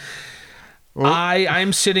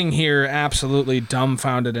 I'm sitting here absolutely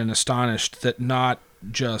dumbfounded and astonished that not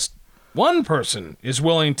just one person is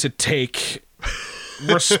willing to take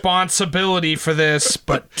responsibility for this,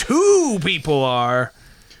 but two people are.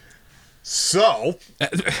 So,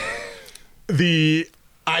 the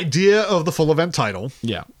idea of the full event title,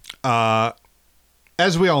 Yeah.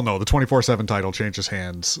 as we all know, the 24/7 title changes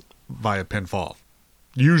hands via pinfall,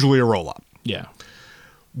 usually a roll-up. Yeah.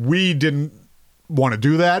 We didn't want to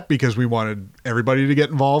do that because we wanted everybody to get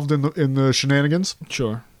involved in the shenanigans.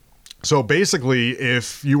 Sure. So basically,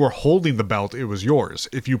 if you were holding the belt, it was yours.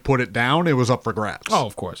 If you put it down, it was up for grabs. Oh,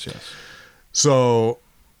 of course, yes. So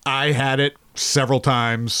I had it several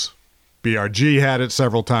times. BRG had it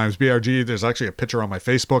several times. BRG, there's actually a picture on my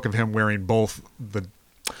Facebook of him wearing both the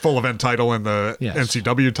full event title and the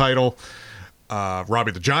NCW title.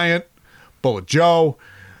 Robbie the Giant, Bullet Joe.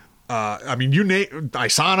 I mean, you name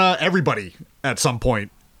Isana, everybody at some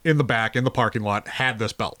point in the back, in the parking lot, had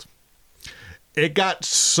this belt. It got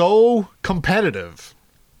so competitive.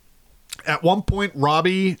 At one point,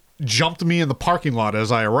 Robbie jumped me in the parking lot as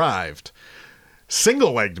I arrived,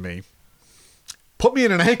 single-legged me, put me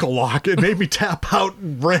in an ankle lock, and made me tap out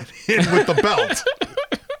and ran in with the belt.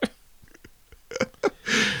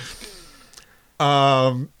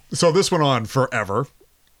 So this went on forever.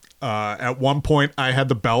 At one point, I had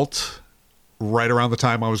the belt right around the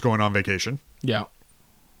time I was going on vacation. Yeah.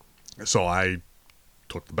 So I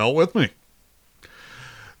took the belt with me.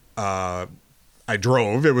 I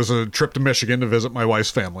drove. It was a trip to Michigan to visit my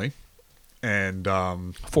wife's family. And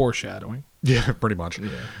Foreshadowing. yeah, pretty much. Yeah.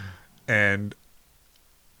 And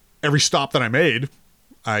every stop that I made,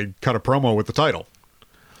 I cut a promo with the title.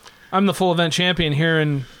 I'm the full event champion here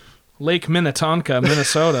in Lake Minnetonka,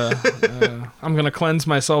 Minnesota. I'm going to cleanse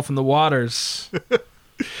myself in the waters.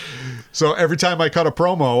 So every time I cut a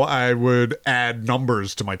promo, I would add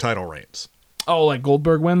numbers to my title reigns. Oh, like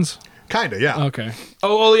Goldberg wins? Kind of, yeah. Okay.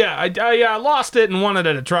 Oh, yeah. I lost it and won it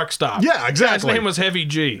at a truck stop. Yeah, exactly. His name was Heavy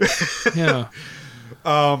G. Yeah.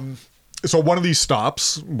 So one of these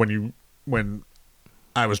stops, when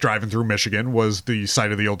I was driving through Michigan, was the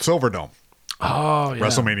site of the old Silverdome. Oh, yeah.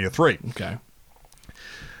 WrestleMania 3. Okay.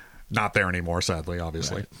 Not there anymore, sadly,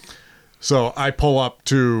 obviously. Right. So I pull up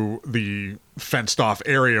to the fenced off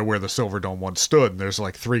area where the Silverdome once stood, and there's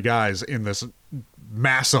like three guys in this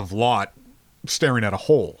massive lot staring at a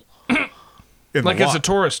hole. Like as a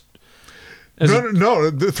tourist. No,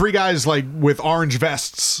 the three guys like with orange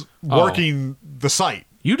vests working the site.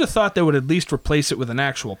 You'd have thought they would at least replace it with an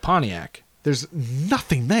actual Pontiac. There's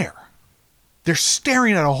nothing there. They're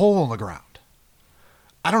staring at a hole in the ground.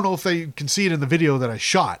 I don't know if they can see it in the video that I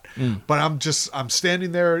shot, but I'm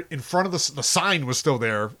standing there in front of the sign was still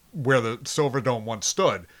there where the Silverdome once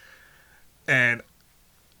stood. And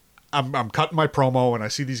I'm cutting my promo and I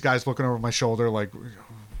see these guys looking over my shoulder like,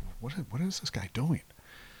 what is this guy doing?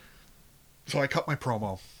 So I cut my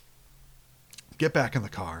promo, get back in the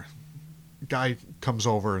car. Guy comes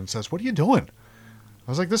over and says, "What are you doing?"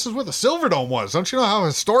 I was like, "This is where the Silverdome was. Don't you know how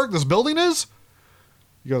historic this building is?"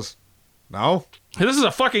 He goes, "No." This is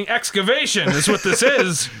a fucking excavation, is what this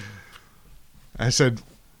is. I said,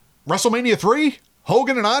 "WrestleMania 3?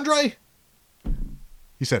 Hogan and Andre?"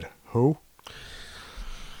 He said, Who?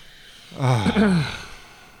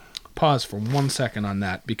 Pause for 1 second on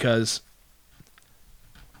that, because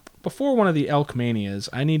before one of the Elk Manias,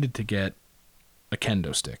 I needed to get a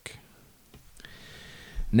kendo stick.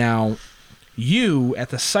 Now, you, at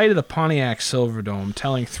the sight of the Pontiac Silverdome,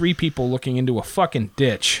 telling 3 people looking into a fucking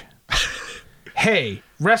ditch, hey,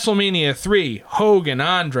 WrestleMania 3, Hogan,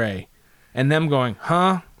 Andre, and them going,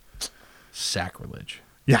 huh? Sacrilege.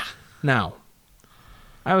 Yeah. Now,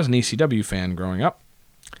 I was an ECW fan growing up.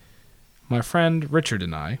 My friend Richard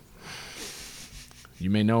and I, you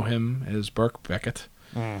may know him as Burke Beckett.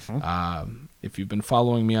 If you've been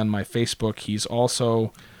following me on my Facebook, he's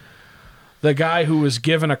also the guy who was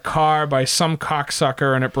given a car by some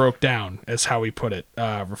cocksucker and it broke down, is how he put it,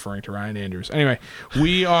 referring to Ryan Andrews. Anyway,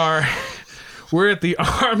 we're at the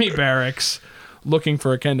Army Barracks looking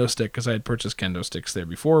for a kendo stick, because I had purchased kendo sticks there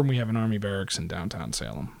before, and we have an Army Barracks in downtown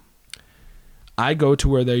Salem. I go to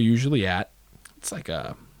where they're usually at. It's like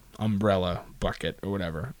a umbrella bucket or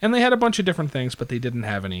whatever. And they had a bunch of different things, but they didn't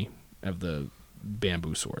have any of the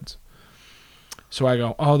bamboo swords. So I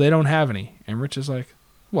go, oh, they don't have any. And Rich is like,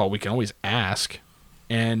 well, we can always ask.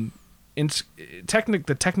 And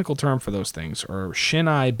the technical term for those things are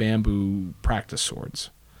Shinai bamboo practice swords.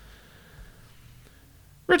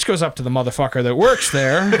 Rich goes up to the motherfucker that works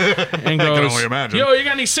there and goes, I can only imagine. Yo, you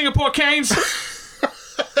got any Singapore canes?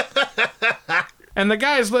 And the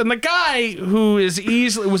guy who was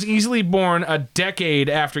easily born a decade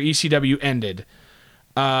after ECW ended,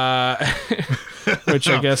 which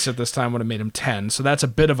I guess at this time would have made him 10, so that's a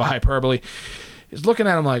bit of a hyperbole. He's looking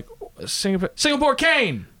at him like, Singapore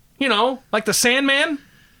cane, you know, like the Sandman.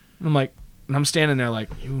 And I'm standing there like,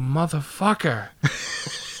 you motherfucker,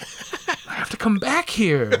 I have to come back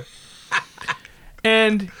here.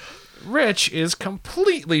 And Rich is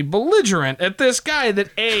completely belligerent at this guy that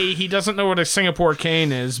A, he doesn't know what a Singapore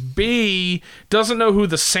cane is, B, doesn't know who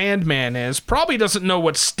the Sandman is, probably doesn't know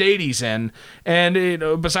what state he's in,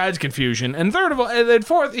 and besides confusion, and third of all, and then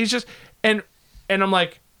fourth, he's just, and I'm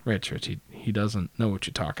like, Rich, he doesn't know what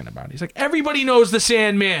you're talking about. He's like, everybody knows the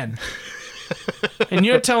Sandman. And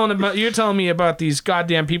you're telling me about these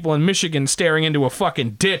goddamn people in Michigan staring into a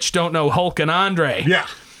fucking ditch don't know Hulk and Andre. Yeah.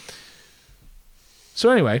 So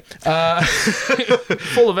anyway,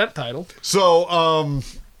 full event title. So,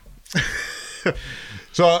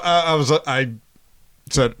 I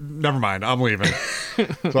said, never mind, I'm leaving.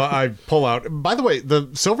 So I pull out. By the way, the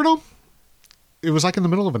Silverdome, it was like in the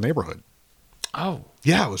middle of a neighborhood. Oh.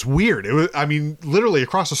 Yeah, it was weird. It was, literally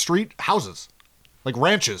across the street, houses, like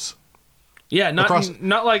ranches. Yeah,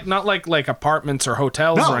 not like apartments or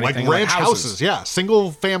hotels or anything. Like ranch houses. Yeah,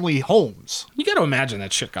 single family homes. You got to imagine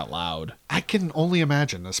that shit got loud. I can only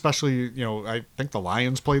imagine, especially, I think the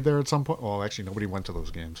Lions played there at some point. Well, actually, nobody went to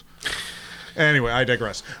those games. Anyway, I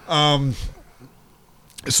digress.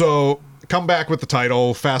 So come back with the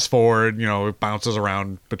title, fast forward, it bounces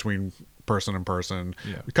around between person and person.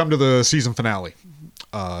 Yeah. We come to the season finale,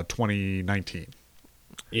 2019.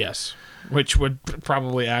 Yes. Which would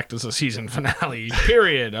probably act as a season finale,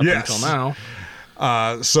 period, up until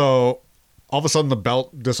now. So all of a sudden the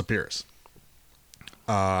belt disappears.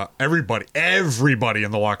 Everybody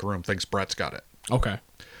in the locker room thinks Brett's got it. Okay.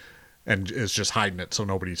 And is just hiding it so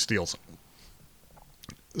nobody steals it.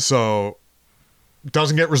 So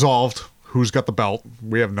doesn't get resolved. Who's got the belt?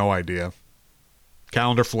 We have no idea.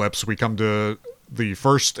 Calendar flips. We come to the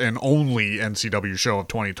first and only NCW show of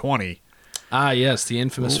 2020. Ah, yes, the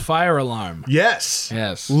infamous fire alarm. Yes.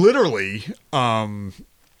 Yes. Literally, the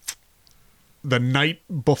night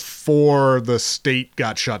before the state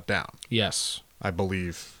got shut down. Yes. I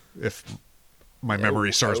believe, if my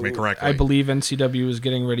memory serves me correctly. I believe NCW was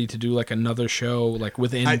getting ready to do like another show like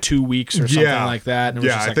within 2 weeks or something like that. And it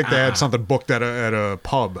was just I think they had something booked at a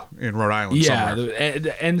pub in Rhode Island somewhere. The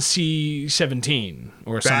NC-17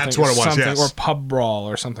 or something. That's what it was, yes. Or Pub Brawl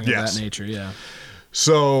or something of that nature, yeah.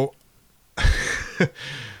 So...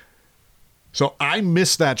 So I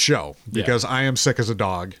missed that show because I am sick as a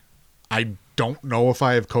dog. I don't know if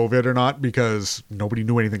I have COVID or not because nobody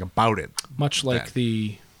knew anything about it. Much like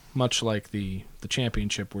the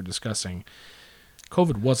championship we're discussing,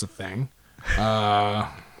 COVID was a thing.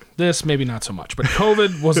 This maybe not so much, but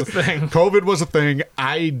COVID was a thing. COVID was a thing.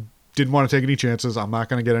 I didn't want to take any chances. I'm not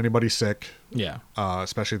going to get anybody sick. Yeah.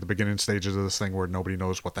 Especially at the beginning stages of this thing where nobody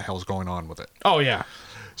knows what the hell's going on with it. Oh, yeah.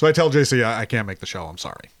 So I tell JC, I can't make the show. I'm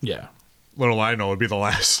sorry. Yeah. Little I know it'd be the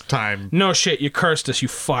last time. No shit, you cursed us, you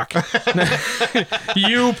fuck.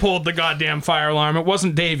 You pulled the goddamn fire alarm. It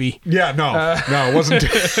wasn't Davey. Yeah, no, it wasn't.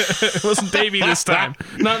 It wasn't Davey this time.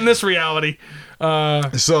 Not in this reality.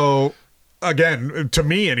 So, again, to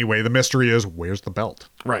me anyway, the mystery is where's the belt?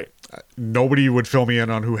 Right. Nobody would fill me in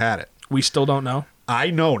on who had it. We still don't know? I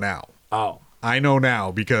know now. Oh. I know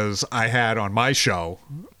now because I had on my show.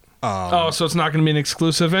 So it's not going to be an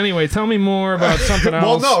exclusive anyway. Tell me more about something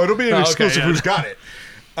Well, else. no, it'll be an exclusive. yeah. Who's got it?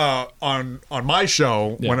 On my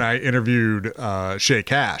show, when I interviewed Shay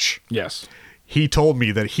Cash, Yes. he told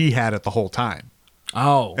me that he had it the whole time,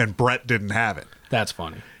 Oh. and Brett didn't have it. That's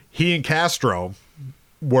funny. He and Castro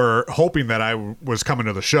were hoping that I was coming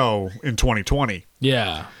to the show in 2020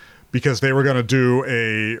 Yeah. because they were going to do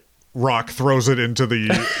a Rock throws it into the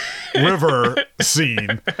river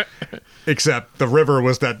scene, except the river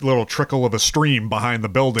was that little trickle of a stream behind the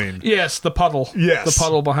building. Yes, the puddle. Yes. The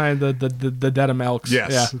puddle behind the Dedham Elks.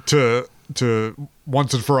 Yes, Yeah. to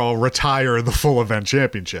once and for all retire the full event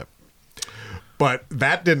championship. But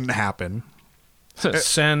that didn't happen.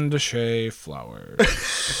 Send Shay flowers.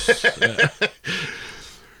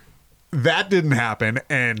 That didn't happen,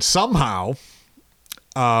 and somehow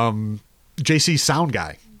JC sound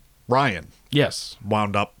guy, Ryan, Yes.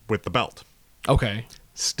 wound up with the belt. Okay.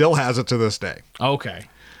 Still has it to this day. Okay.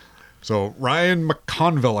 So Ryan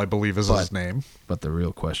McConville, I believe, is his name. But the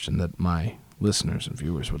real question that my listeners and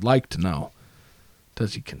viewers would like to know,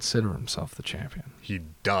 does he consider himself the champion? He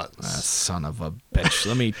does. Son of a bitch.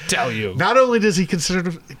 Let me tell you. Not only does he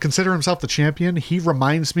consider himself the champion, he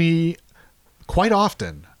reminds me quite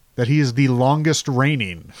often that he is the longest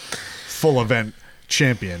reigning full event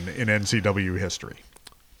champion in NCW history.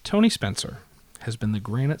 Tony Spencer has been the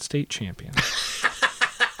Granite State champion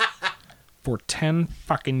for 10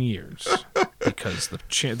 fucking years because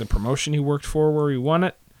the promotion he worked for where he won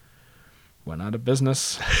it went out of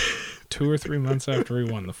business 2 or 3 months after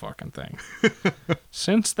he won the fucking thing.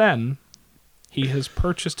 Since then, he has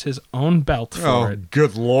purchased his own belt for it,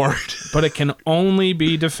 Good Lord. but it can only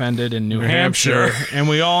be defended in New Hampshire, and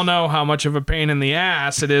we all know how much of a pain in the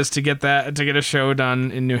ass it is to get a show done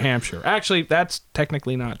in New Hampshire. Actually, that's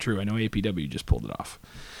technically not true. I know APW just pulled it off.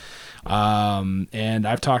 And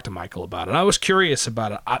I've talked to Michael about it. I was curious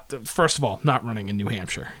about it. First of all, not running in New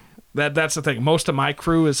Hampshire. That's the thing. Most of my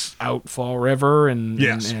crew is out Fall River and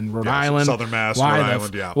Rhode Island. Southern Mass, Rhode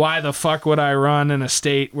Island, yeah. Why the fuck would I run in a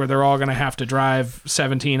state where they're all going to have to drive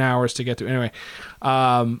 17 hours to get to? Anyway,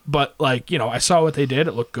 but I saw what they did.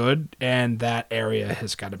 It looked good, and that area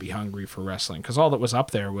has got to be hungry for wrestling because all that was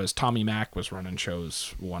up there was Tommy Mack was running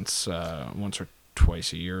shows once or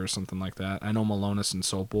twice a year or something like that. I know Malonis and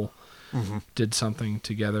Sopel did something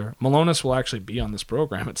together. Malonis will actually be on this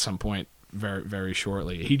program at some point very, very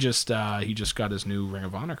shortly. He just got his new Ring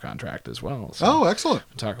of Honor contract as well. So Excellent.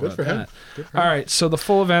 we'll talk Good about for him. that. Good for him. All right, so the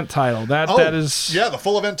full event title. That is the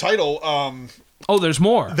full event title. Oh, there's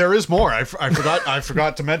more. There is more. I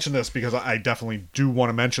forgot to mention this because I definitely do want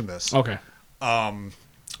to mention this. Okay.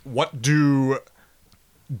 What do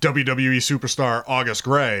WWE superstar August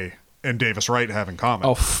Gray and Davis Wright have in common?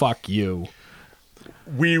 Oh, fuck you.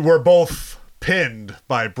 We were both pinned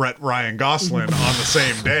by Brett Ryan Gosselin on the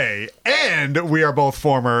same day, and we are both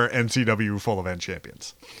former NCW full event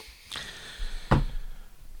champions.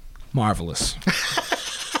 Marvelous.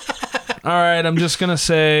 All right, I'm just going to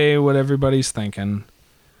say what everybody's thinking.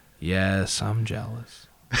 Yes, I'm jealous.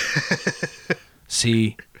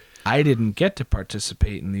 See, I didn't get to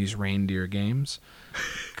participate in these reindeer games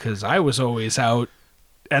because I was always out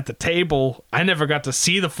at the table. I never got to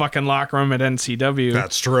see the fucking locker room at NCW.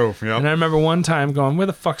 That's true. Yep. And I remember one time going, where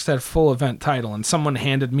the fuck's that full event title? And someone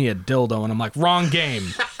handed me a dildo, and I'm like, wrong game.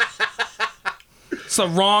 It's the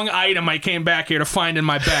wrong item I came back here to find in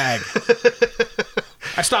my bag.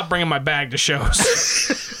 I stopped bringing my bag to shows.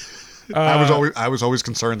 I was always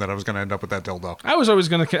concerned that I was going to end up with that dildo. I was always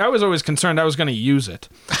concerned I was going to use it.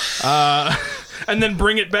 And then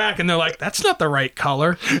bring it back, and they're like, that's not the right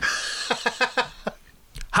color.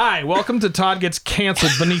 Hi, welcome to Todd Gets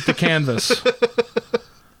Canceled Beneath the Canvas.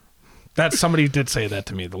 Somebody did say that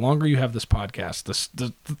to me. The longer you have this podcast,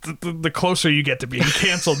 the closer you get to being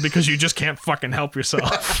canceled because you just can't fucking help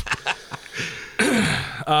yourself.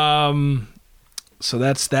 So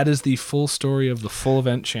that is the full story of the full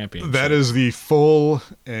event championship. That is the full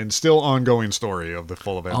and still ongoing story of the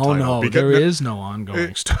full event title. Oh no, there is no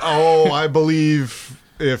ongoing story. I believe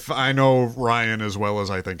if I know Ryan as well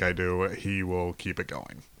as I think I do, he will keep it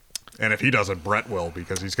going. And if he doesn't, Brett will,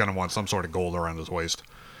 because he's going to want some sort of gold around his waist.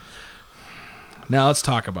 Now let's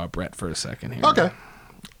talk about Brett for a second here. Okay.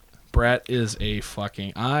 Brett is a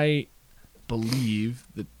fucking... I believe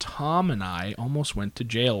that Tom and I almost went to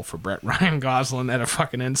jail for Brett Ryan Gosselin at a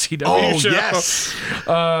fucking NCW show. Yes.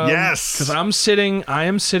 Yes. Because I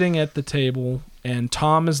am sitting at the table And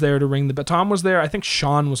Tom is there to ring the bell. Tom was there. I think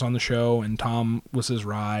Sean was on the show, and Tom was his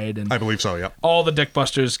ride. And I believe so, yep. all the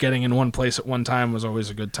Dickbusters getting in one place at one time was always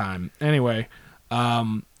a good time. Anyway,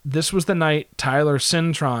 this was the night Tyler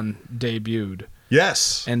Cintron debuted.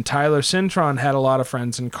 Yes. And Tyler Cintron had a lot of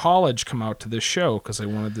friends in college come out to this show because they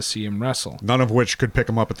wanted to see him wrestle. None of which could pick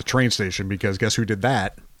him up at the train station because guess who did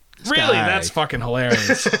that? Really? That's fucking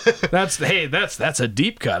hilarious. That's a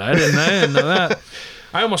deep cut. I didn't know that.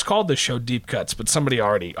 I almost called this show Deep Cuts, but somebody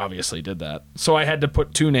already obviously did that. So I had to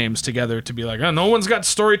put two names together to be like, oh, no one's got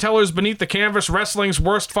Storytellers Beneath the Canvas, Wrestling's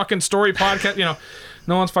Worst Fucking Story Podcast. You know,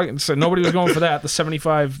 no one's fucking, so nobody was going for that. The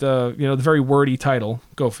 75, the very wordy title.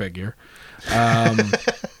 Go figure.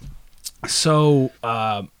 So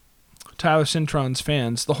Tyler Cintron's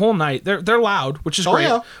fans, the whole night, they're loud, which is great.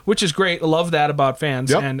 Yeah. Which is great. I love that about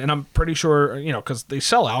fans. Yep. And I'm pretty sure, because they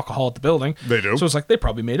sell alcohol at the building. They do. So it's like they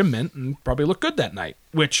probably made a mint and probably looked good that night.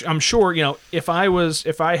 Which I'm sure, if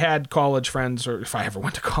I had college friends, or if I ever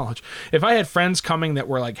went to college, if I had friends coming that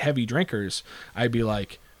were like heavy drinkers, I'd be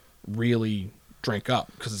like, really drink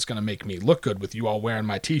up because it's going to make me look good with you all wearing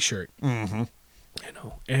my t-shirt. Mm-hmm.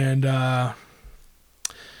 And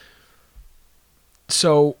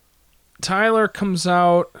so Tyler comes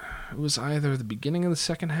out. It was either the beginning of the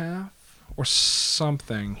second half or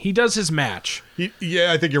something. He does his match.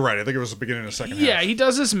 I think you're right. I think it was the beginning of the second half. Yeah, he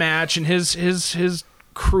does his match, and his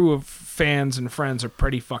crew of fans and friends are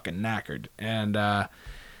pretty fucking knackered. And out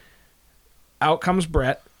comes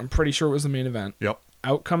Brett. I'm pretty sure it was the main event. Yep.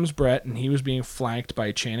 Out comes Brett, and he was being flanked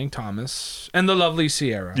by Channing Thomas and the lovely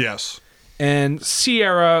Sierra. Yes. And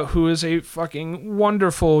Sierra, who is a fucking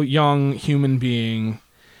wonderful young human being,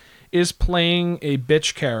 is playing a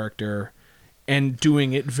bitch character and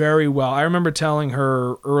doing it very well. I remember telling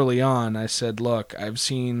her early on, I said, look, I've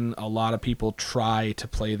seen a lot of people try to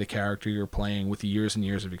play the character you're playing with years and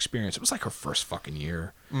years of experience. It was like her first fucking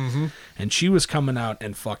year. Mm-hmm. And she was coming out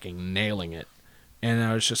and fucking nailing it. And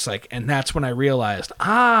I was just like, and that's when I realized,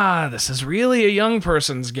 this is really a young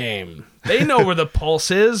person's game. They know where the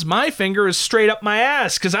pulse is. My finger is straight up my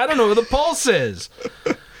ass because I don't know where the pulse is.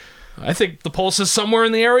 I think the pulse is somewhere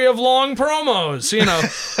in the area of long promos,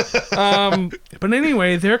 But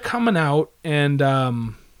anyway, they're coming out, and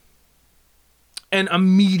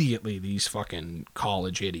immediately these fucking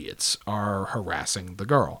college idiots are harassing the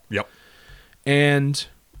girl. Yep. And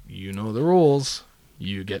you know the rules.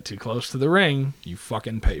 You get too close to the ring, you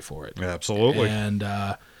fucking pay for it. Absolutely. And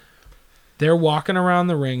they're walking around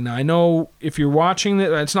the ring. Now, I know if you're watching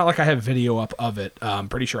it, it's not like I have video up of it. I'm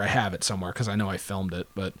pretty sure I have it somewhere because I know I filmed it.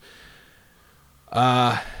 But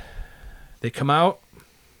they come out,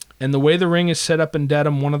 and the way the ring is set up in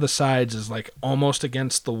Dedham, one of the sides is like almost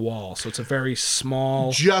against the wall. So it's a very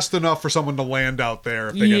small... Just enough for someone to land out there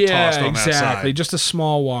if they get tossed on that side. Yeah, exactly. Just a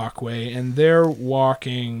small walkway. And they're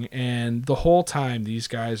walking, and the whole time these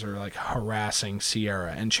guys are like harassing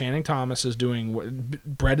Sierra. And Channing Thomas is doing what...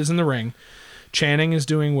 Brett is in the ring. Channing is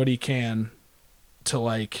doing what he can to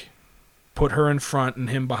like put her in front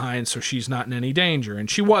and him behind so she's not in any danger. And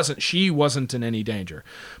she wasn't in any danger.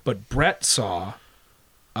 But Brett saw...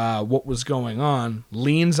 what was going on,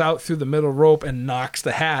 leans out through the middle rope and knocks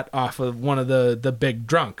the hat off of one of the big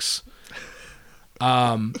drunks.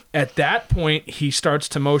 At that point, he starts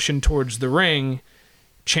to motion towards the ring.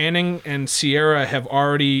 Channing and Sierra have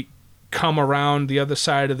already come around the other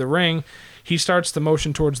side of the ring. He starts to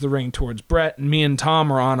motion towards the ring, towards Brett, and me and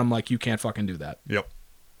Tom are on him like, you can't fucking do that. Yep.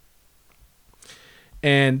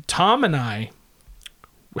 And Tom and I,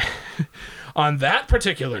 on that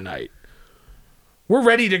particular night, we're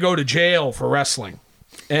ready to go to jail for wrestling.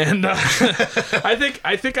 And I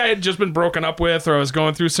think I had just been broken up with, or I was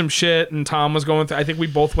going through some shit, and Tom was going through... I think we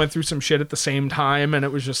both went through some shit at the same time, and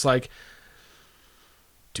it was just like,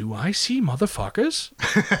 do I see motherfuckers?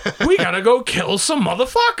 We gotta go kill some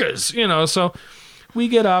motherfuckers, So we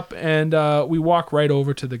get up, and we walk right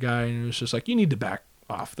over to the guy, and it was just like, you need to back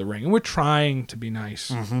off the ring. And we're trying to be nice.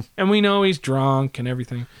 Mm-hmm. And we know he's drunk and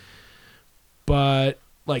everything. But...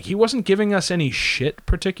 like, he wasn't giving us any shit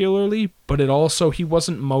particularly, but he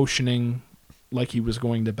wasn't motioning like he was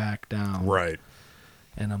going to back down. Right.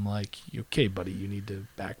 And I'm like, okay, buddy, you need to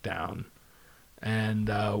back down. And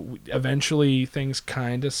eventually things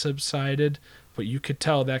kind of subsided, but you could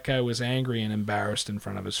tell that guy was angry and embarrassed in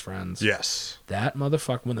front of his friends. Yes. That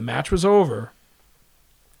motherfucker, when the match was over,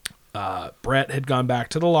 Brett had gone back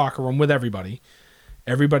to the locker room with everybody.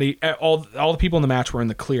 Everybody, all the people in the match were in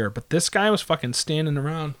the clear, but this guy was fucking standing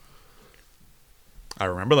around. I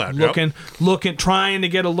remember that. Looking, trying to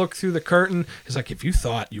get a look through the curtain. He's like, if you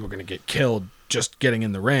thought you were going to get killed just getting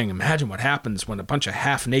in the ring. Imagine what happens when a bunch of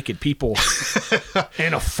half-naked people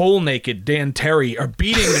and a full-naked Dan Terry are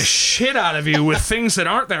beating the shit out of you with things that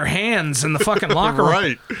aren't their hands in the fucking locker room.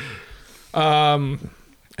 Right.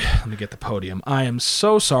 Let me get the podium. I am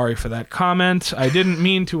so sorry for that comment. I didn't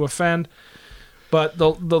mean to offend. But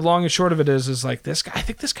the long and short of it is like this guy. I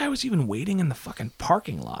think this guy was even waiting in the fucking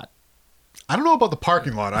parking lot. I don't know about the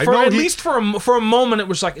parking lot. At least for a moment, it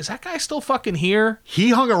was like, is that guy still fucking here? He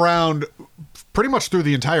hung around pretty much through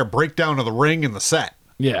the entire breakdown of the ring and the set.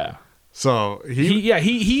 Yeah. So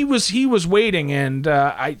he was waiting, and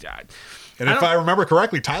if I remember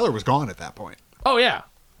correctly, Tyler was gone at that point. Oh yeah.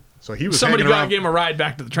 So he was somebody hanging around. gave him a ride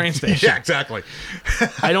back to the train station. Yeah, exactly.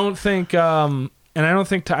 I don't think Tyler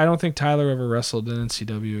ever wrestled in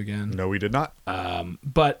NCW again. No, he did not.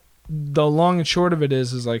 But the long and short of it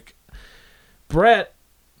is like Brett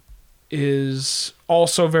is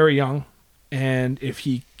also very young, and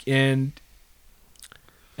and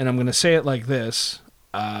I'm going to say it like this,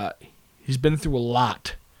 he's been through a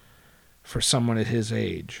lot for someone at his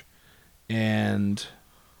age, and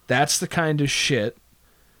that's the kind of shit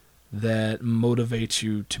that motivates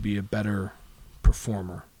you to be a better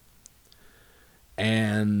performer.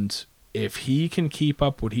 And if he can keep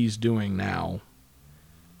up what he's doing now,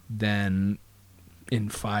 then in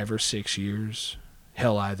 5 or 6 years,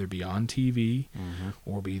 he'll either be on TV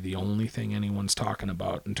or be the only thing anyone's talking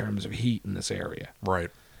about in terms of heat in this area. Right.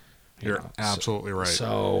 You're absolutely right.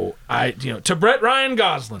 So to Brett Ryan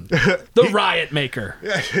Goslin, the Riot Maker.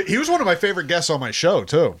 Yeah, he was one of my favorite guests on my show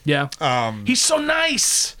too. Yeah. He's so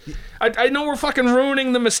nice. I know we're fucking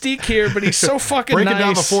ruining the mystique here, but he's so fucking breaking nice.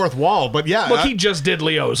 Down the fourth wall. But yeah, look, he just did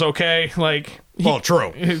Leo's, okay? Like,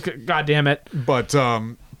 true. God damn it. But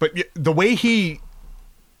the way he,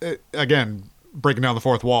 again, breaking down the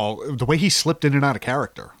fourth wall, the way he slipped in and out of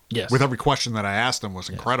character. Yes. With every question that I asked him was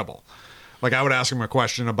incredible. Like, I would ask him a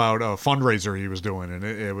question about a fundraiser he was doing, and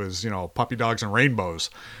it was, puppy dogs and rainbows.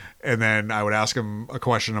 And then I would ask him a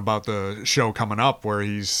question about the show coming up where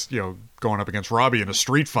he's, going up against Robbie in a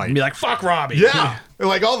street fight. And be like, fuck Robbie. Yeah.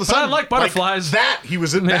 Like, all of a sudden, I like butterflies. Like he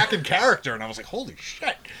was back in character, and I was like, holy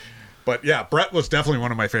shit. But yeah, Brett was definitely one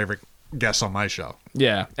of my favorite guests on my show.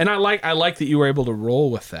 Yeah. And I like that you were able to roll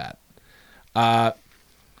with that.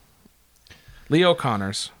 Leo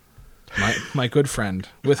Connors. My good friend,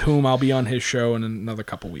 with whom I'll be on his show in another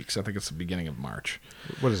couple weeks. I think it's the beginning of March.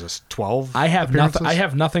 What is this, 12 I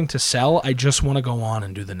have nothing to sell. I just want to go on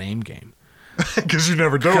and do the name game. Because you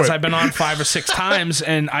never do it. Because I've been on 5 or 6 times,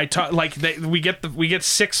 and I talk like we get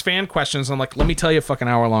 6 fan questions. And I'm like, let me tell you a fucking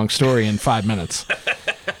hour-long story in 5 minutes.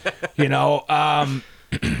 Leo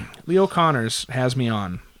Connors has me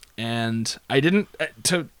on. And I don't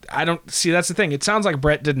see, that's the thing. It sounds like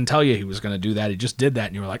Brett didn't tell you he was going to do that. He just did that.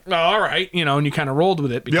 And you were like, oh, all right. And you kind of rolled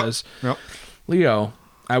with it because Leo,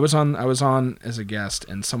 I was on as a guest,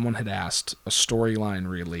 and someone had asked a storyline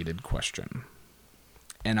related question.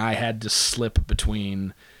 And I had to slip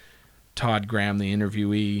between Todd Graham, the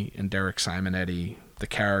interviewee, and Derek Simonetti, the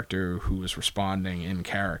character who was responding in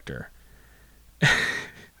character.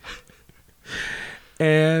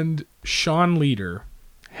 And Sean Leader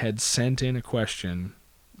had sent in a question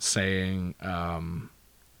saying,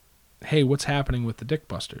 hey, what's happening with the Dick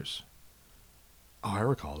Busters? Oh, I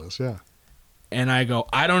recall this, yeah. And I go,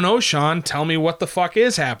 I don't know, Sean. Tell me what the fuck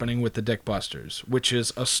is happening with the Dick Busters, which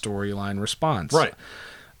is a storyline response. Right.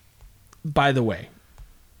 By the way,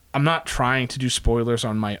 I'm not trying to do spoilers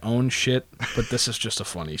on my own shit, but this is just a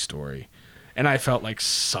funny story. And I felt like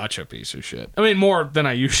such a piece of shit. I mean, more than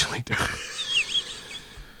I usually do.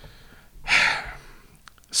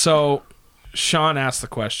 So Sean asked the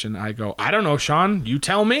question. I go, I don't know, Sean. You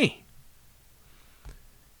tell me.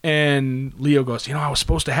 And Leo goes, I was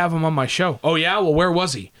supposed to have him on my show. Oh, yeah? Well, where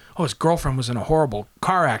was he? Oh, his girlfriend was in a horrible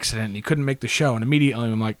car accident and he couldn't make the show. And immediately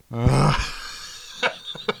I'm like,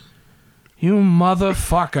 you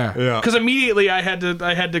motherfucker. Yeah. Because immediately I had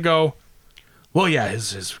to go, well, yeah,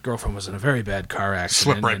 his girlfriend was in a very bad car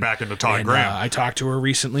accident. Slip right back into Todd Graham. I talked to her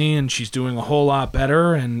recently, and she's doing a whole lot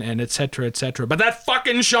better, and et cetera, et cetera. But that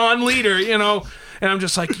fucking Sean Leader, and I'm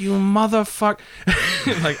just like, you motherfucker.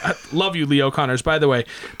 Like, I love you, Leo Connors. By the way,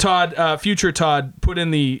 Todd, future Todd, put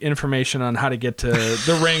in the information on how to get to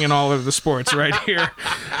the ring and all of the sports right here.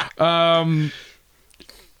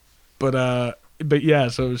 But yeah,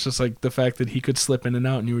 so it was just like the fact that he could slip in and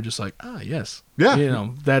out, and you were just like, yes. Yeah.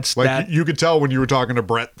 That's like that. You could tell when you were talking to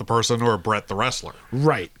Brett the person or Brett the wrestler.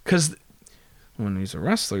 Right. Because when he's a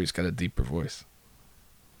wrestler, he's got a deeper voice.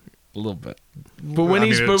 A little bit. But when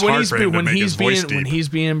he's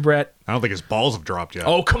being Brett. I don't think his balls have dropped yet.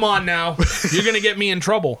 Oh, come on now. You're going to get me in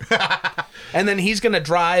trouble. And then he's going to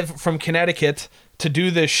drive from Connecticut to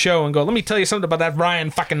do this show and go, let me tell you something about that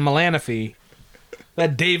Ryan fucking Malanaphy.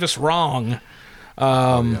 That Davis Wrong.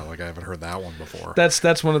 Like I haven't heard that one before.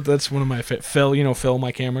 That's one of my Phil, Phil,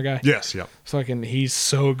 my camera guy. Yes, yep. Fucking, he's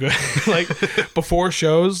so good. Like before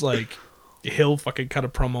shows, like he'll fucking cut a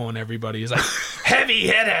promo on everybody. He's like, heavy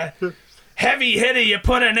hitter, you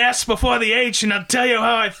put an S before the H, and I'll tell you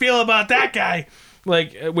how I feel about that guy.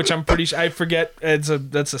 Like, which I'm pretty sure, I forget, that's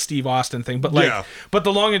a Steve Austin thing, but like, but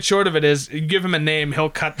the long and short of it is, you give him a name, he'll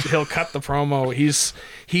cut the promo.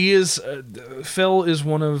 Phil is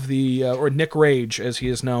one of the, or Nick Rage as he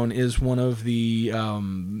is known, is one of the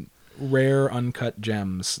rare uncut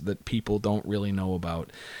gems that people don't really know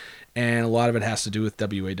about, and a lot of it has to do with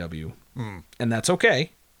WAW, and that's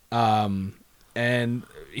okay. And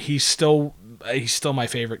he's still my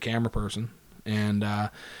favorite camera person, and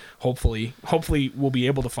hopefully we'll be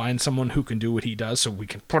able to find someone who can do what he does, so we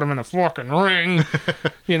can put him in a fucking ring.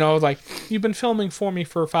 Like, you've been filming for me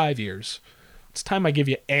for 5 years. It's time I give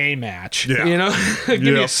you a match. Yeah. Give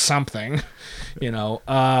you something. He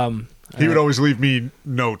would always leave me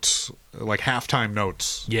notes, like halftime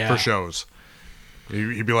notes for shows.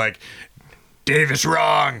 He'd be like, Davis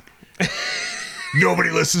Wrong.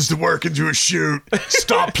 Nobody listens to work into a shoot.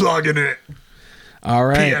 Stop plugging it. All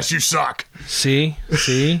right. P.S. You suck. See,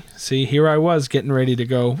 here I was getting ready to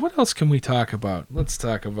go, what else can we talk about? Let's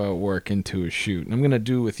talk about work into a shoot. And I'm going to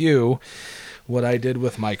do with you what I did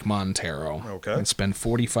with Mike Montero. Okay. And spend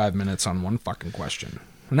 45 minutes on one fucking question.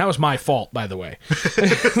 And that was my fault, by the way.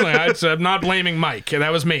 I'm not blaming Mike.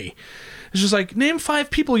 That was me. It's just like, name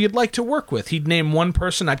 5 people you'd like to work with. He'd name one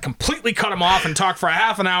person. I'd completely cut him off and talk for a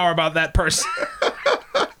half an hour about that person.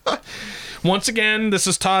 Once again, this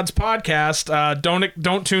is Todd's podcast.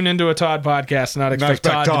 Don't tune into a Todd podcast and not expect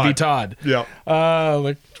Todd to be Todd. Yeah.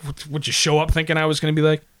 Would you show up thinking I was going to be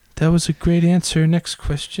like, that was a great answer. Next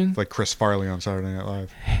question. Like Chris Farley on Saturday Night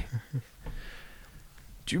Live.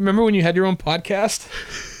 Do you remember when you had your own podcast?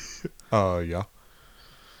 Yeah.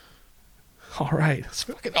 All right. That's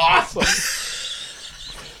fucking awesome.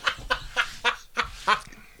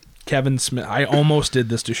 Kevin Smith. I almost did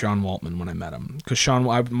this to Sean Waltman when I met him, because the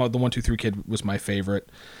 1-2-3 Kid was my favorite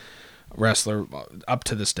wrestler up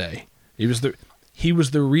to this day. He was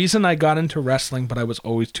the reason I got into wrestling, but I was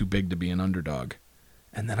always too big to be an underdog.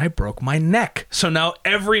 And then I broke my neck. So now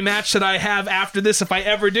every match that I have after this, if I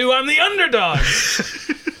ever do, I'm the underdog.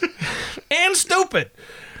 And stupid.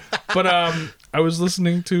 But I was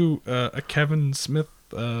listening to a Kevin Smith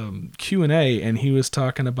Q&A, and he was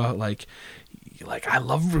talking about like I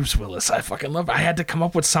love Bruce Willis. I fucking love. I had to come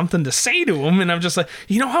up with something to say to him, and I'm just like,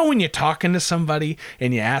 how when you're talking to somebody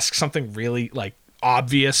and you ask something really like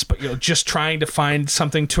obvious, but just trying to find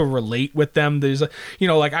something to relate with them. There's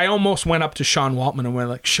like I almost went up to Sean Waltman and went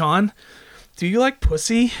like, Sean, do you like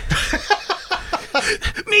pussy?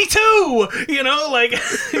 Me too.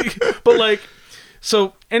 But like.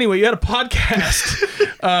 So anyway, you had a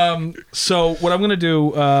podcast. So what I'm gonna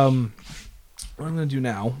do,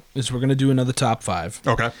 now is we're gonna do another top 5.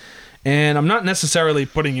 Okay. And I'm not necessarily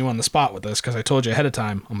putting you on the spot with this, because I told you ahead of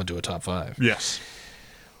time I'm gonna do a top 5. Yes.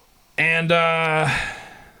 And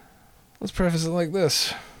let's preface it like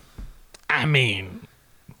this. I mean,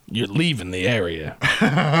 you're leaving the area.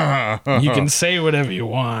 You can say whatever you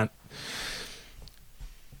want.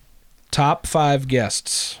 Top 5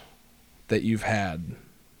 guests that you've had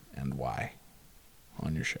and why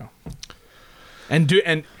on your show, and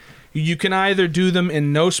you can either do them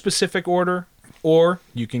in no specific order, or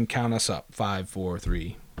you can count us up 5, 4,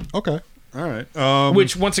 3. Okay. All right.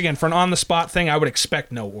 Which, once again, for an on the spot thing, I would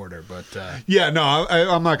expect no order, but yeah, no,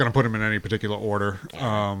 I'm not going to put them in any particular order.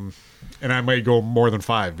 And I may go more than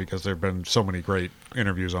 5 because there've been so many great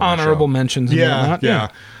interviews on honorable the show. mentions. And whatnot. Yeah.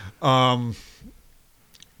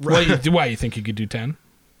 Why you think you could do 10?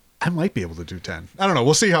 I might be able to do 10. I don't know.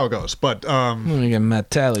 We'll see how it goes. But I'm gonna get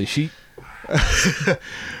Matt tally sheet.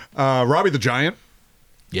 Robbie the Giant,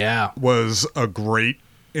 yeah, was a great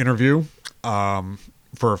interview for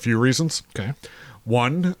a few reasons. Okay.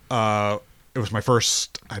 One, it was my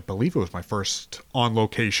first. I believe it was my first on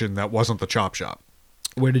location that wasn't the Chop Shop.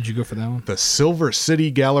 Where did you go for that one? The Silver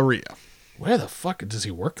City Galleria. Where the fuck does he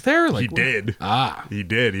work there? He did. Ah, he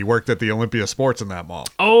did. He worked at the Olympia Sports in that mall.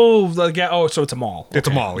 Oh, so it's a mall. It's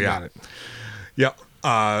a mall. Yeah. Yep.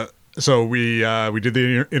 So we did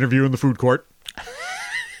the interview in the food court.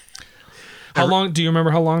 How long? Do you remember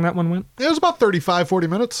how long that one went? It was about 35, 40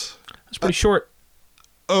 minutes. It's pretty short.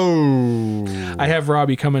 Oh. I have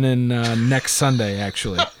Robbie coming in next Sunday,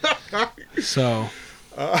 actually. So.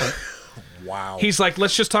 Wow. He's like,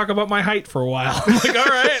 let's just talk about my height for a while. I'm like, all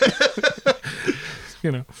right.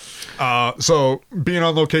 So being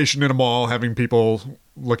on location in a mall, having people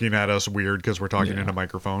looking at us weird because we're talking into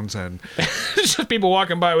microphones, and It's just people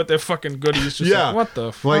walking by with their fucking goodies. Just like, what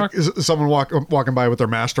the fuck? like someone walking by with their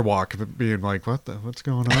master walk, being like, what's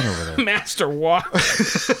going on over there? Master walk.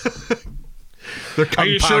 They're Are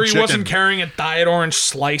you Kung Pao sure he chicken. wasn't carrying a Diet Orange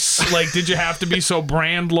Slice? Like, did you have to be so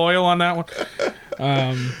brand loyal on that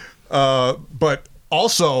one? But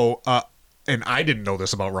also, and I didn't know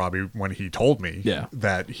this about Robbie when he told me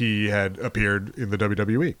that he had appeared in the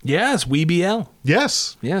WWE. Yes, WBL.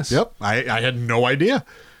 Yes. Yes. Yep. I had no idea.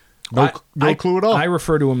 No clue at all. I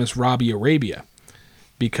refer to him as Robbie Arabia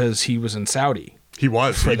because he was in Saudi. He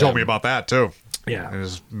was. He told them. me about that too. Yeah. And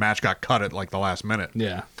his match got cut at like the last minute.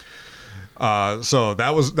 Yeah. So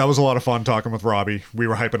that was a lot of fun talking with Robbie. We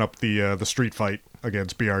were hyping up the street fight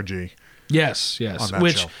against BRG. Yes. On that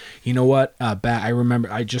Which, show. you know what? I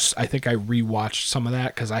remember. I think I rewatched some of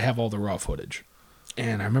that because I have all the raw footage,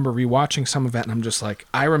 and I remember rewatching some of that, and I'm just like,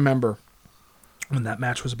 I remember when that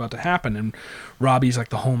match was about to happen, and Robbie's like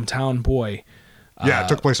the hometown boy. Yeah, it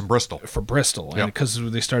took place in Bristol. For Bristol, and Yep.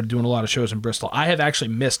 because they started doing a lot of shows in Bristol. I have actually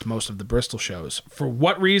missed most of the Bristol shows. For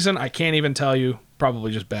what reason, I can't even tell you.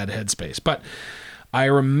 Probably just bad headspace. But I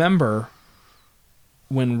remember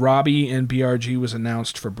when Robbie and BRG was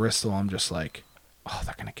announced for Bristol, I'm just like, oh,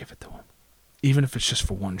 they're going to give it to him. Even if it's just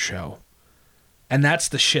for one show. And that's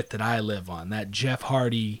the shit that I live on. That Jeff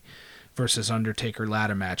Hardy versus Undertaker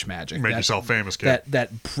ladder match magic. Make yourself famous, kid.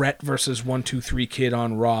 That Brett versus 1, 2, 3 kid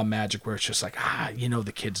on Raw magic, where it's just like,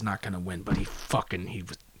 the kid's not gonna win, but he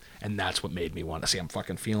was, and that's what made me want to see. I'm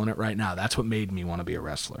fucking feeling it right now. That's what made me want to be a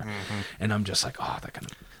wrestler. Mm-hmm. And I'm just like,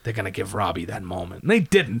 they're gonna give Robbie that moment. And they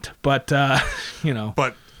didn't, but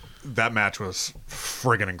But that match was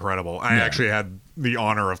friggin' incredible. I actually had the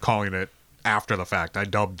honor of calling it after the fact. I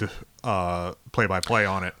dubbed play-by-play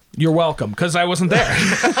on it. You're welcome, because I wasn't there.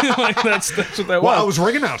 Like that's what that Well, I was. was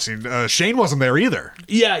ring announcing. Shane wasn't there either.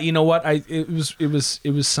 Yeah, you know what? It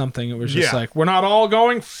was something. It was just Yeah. like, we're not all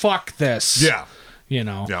going. Fuck this. Yeah. You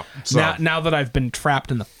know. Yeah. So- Now that I've been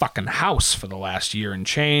trapped in the fucking house for the last year and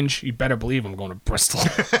change, you better believe I'm going to Bristol.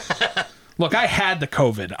 Look, I had the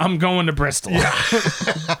COVID. I'm going to Bristol. Yeah.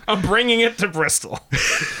 I'm bringing it to Bristol.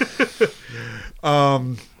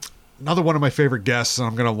 Another one of my favorite guests, and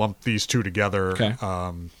I'm going to lump these two together. Okay.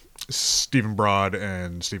 Stephen Broad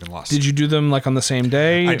and Stephen Lust. Did you do them like on the same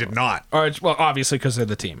day? I did not. Or well, obviously because they're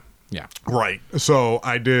the team. Yeah. Right. So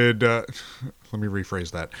I did. Let me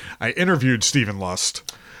rephrase that. I interviewed Stephen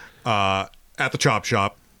Lust at the Chop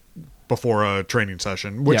Shop before a training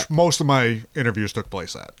session, which most of my interviews took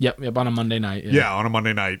place at. Yep. On a Monday night. Yeah, on a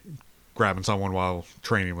Monday night, grabbing someone while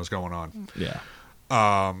training was going on. Yeah.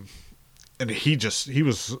 And he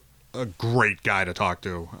was a great guy to talk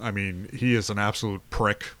to. I mean, he is an absolute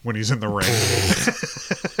prick when he's in the ring.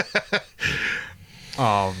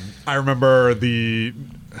 I remember the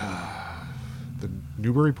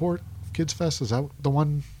Newburyport Kids Fest. Is that the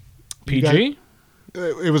one? PG?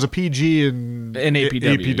 It was a PG and An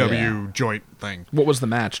APW, APW joint thing. What was the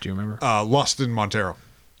match? Do you remember? Lust in Montero.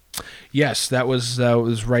 Yes, that was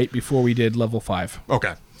right before we did level 5.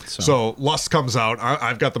 Okay. So Lust comes out.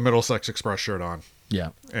 I've got the Middlesex Express shirt on.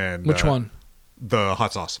 Yeah. And Which one? The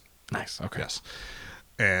hot sauce. Nice. Okay. Yes.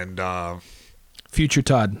 And Future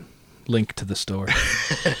Todd, link to the store.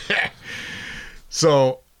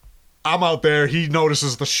 so I'm out there. He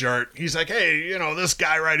notices the shirt. He's like, hey, this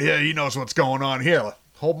guy right here, he knows what's going on here.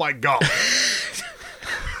 Hold my gum.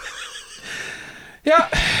 Yeah.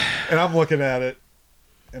 And I'm looking at it,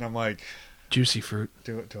 and I'm like, Juicy fruit.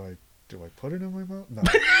 do I put it in my mouth? No.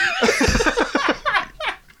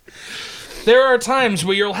 There are times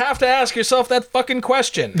where you'll have to ask yourself that fucking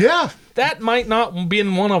question. Yeah. That might not be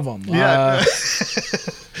in one of them. Yeah.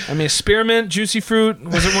 I mean, spearmint, juicy fruit.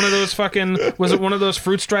 Was it one of those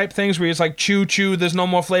fruit stripe things where it's like chew, there's no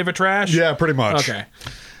more flavor trash? Yeah, pretty much. Okay.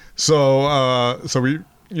 So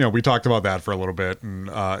we talked about that for a little bit, and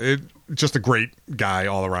just a great guy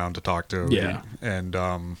all around to talk to. Yeah. And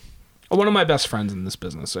One of my best friends in this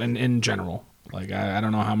business, and in general. Like, I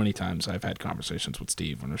don't know how many times I've had conversations with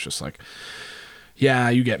Steve when it's just like, yeah,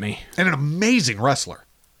 you get me. and an amazing wrestler.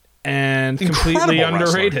 And completely Incredible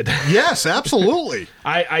wrestler. underrated. Yes, absolutely.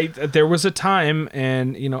 There was a time,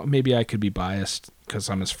 and maybe I could be biased because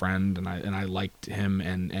I'm his friend, and I liked him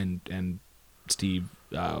and Steve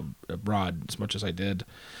Broad as much as I did.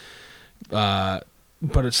 But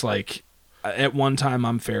it's like, at one time,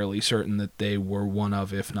 I'm fairly certain that they were one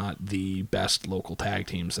of, if not the best local tag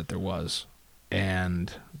teams that there was,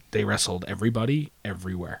 and they wrestled everybody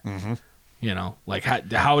everywhere. Mm-hmm. Like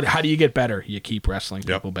how do you get better? You keep wrestling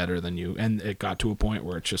people better than you, and it got to a point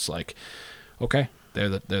where it's just like, okay, they're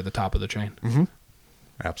the top of the chain. Mm-hmm.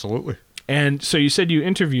 Absolutely. And so you said you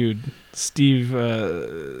interviewed Steve.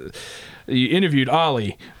 You interviewed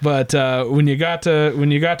Ollie, but when you got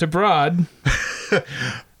to Broad,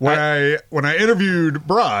 when I interviewed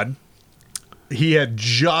Broad, he had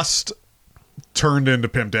just turned into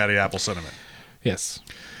Pimp Daddy Apple Cinnamon. yes,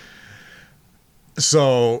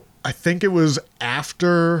 So I think it was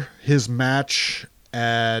after his match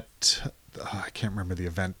at I can't remember the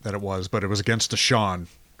event that it was, but it was against Deshaun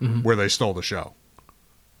where they stole the show.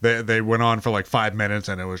 They went on for like 5 minutes,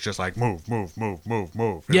 and it was just like move.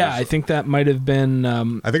 I think that might have been.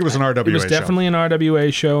 I think it was an RWA show. It was definitely an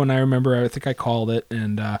RWA show, and I think I called it,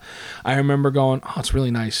 and I remember going, "Oh, it's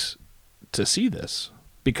really nice to see this,"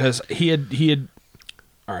 because he had.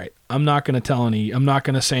 All right, I'm not going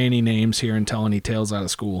to say any names here and tell any tales out of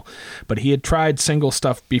school, but he had tried single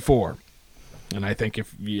stuff before, and I think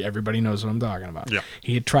everybody knows what I'm talking about. Yeah,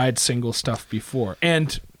 he had tried single stuff before,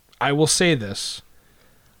 and I will say this.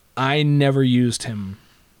 I never used him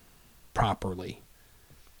properly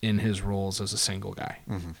in his roles as a single guy.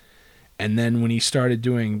 Mm-hmm. And then when he started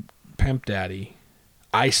doing Pimp Daddy,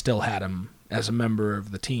 I still had him as a member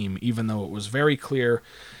of the team, even though it was very clear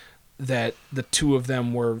that the two of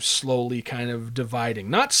them were slowly kind of dividing.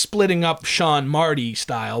 Not splitting up Sean Marty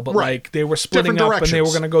style, but like they were splitting up and they were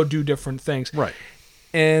going to go do different things. Right.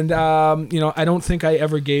 And, I don't think I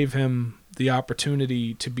ever gave him the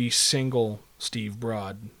opportunity to be single Steve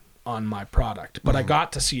Broad on my product, but I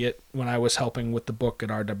got to see it when I was helping with the book at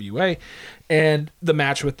RWA, and the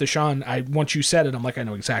match with Deshaun. Once you said it, I'm like, I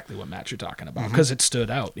know exactly what match you're talking about because it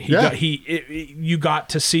stood out. You got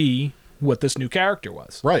to see what this new character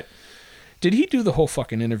was. Right. Did he do the whole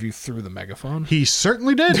fucking interview through the megaphone? He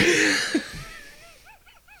certainly did.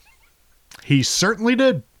 He certainly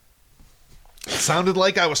did. It sounded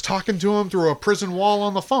like I was talking to him through a prison wall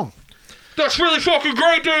on the phone. That's really fucking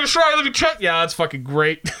great, dude. Sorry, let me check. Yeah, that's fucking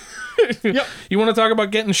great. Yep. You want to talk about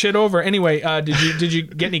getting shit over? Anyway, did you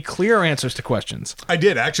get any clear answers to questions? I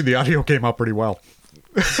did. Actually, the audio came out pretty well.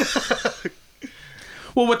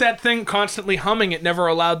 Well, with that thing constantly humming, it never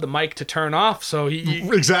allowed the mic to turn off. So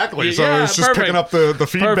exactly. So it was just picking up the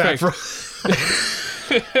feedback.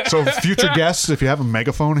 So future guests, if you have a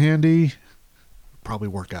megaphone handy, probably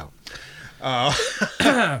work out.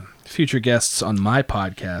 Future guests on my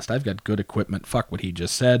podcast, I've got good equipment. Fuck what he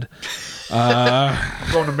just said.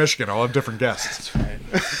 I'm going to Michigan. I'll have different guests.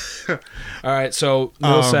 That's right. All right, so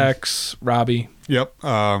Lil Sex, Robbie. Yep.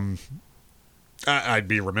 I'd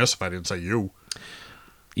be remiss if I didn't say you.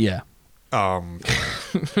 Yeah.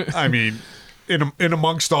 I mean, in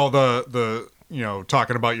amongst all the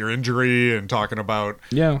talking about your injury and talking about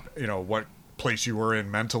what place you were in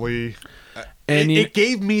mentally, and it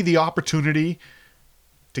gave me the opportunity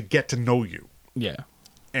to get to know you. Yeah.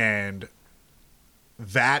 And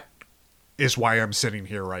that is why I'm sitting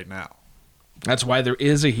here right now. That's why there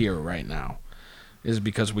is a here right now, is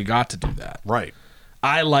because we got to do that. Right.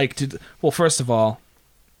 I like to... Well, first of all,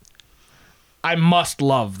 I must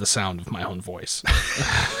love the sound of my own voice.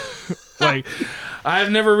 Like,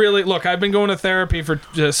 I've never really... Look, I've been going to therapy for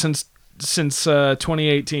since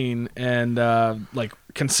 2018 and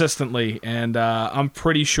consistently, and I'm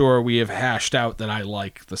pretty sure we have hashed out that I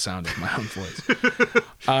like the sound of my own voice.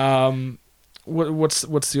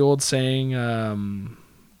 What's the old saying?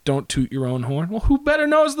 Don't toot your own horn. Well, who better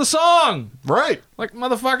knows the song? Right. Like,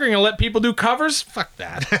 motherfucker, you're gonna let people do covers? Fuck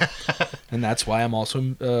that. And that's why I'm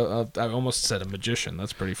also, I almost said a magician.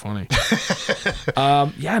 That's pretty funny.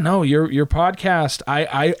 Your podcast,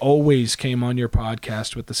 I always came on your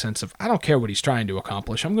podcast with the sense of, I don't care what he's trying to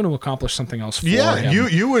accomplish. I'm going to accomplish something else for him.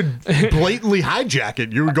 You would blatantly hijack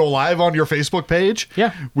it. You would go live on your Facebook page.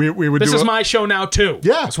 Yeah. We would This is my show now, too.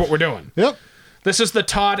 Yeah. That's what we're doing. Yep. This is the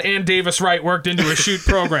Todd and Davis Wright worked into a shoot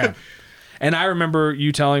program. And I remember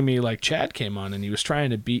you telling me, like, Chad came on and he was trying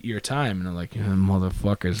to beat your time. And I'm like,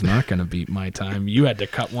 motherfucker's not going to beat my time. You had to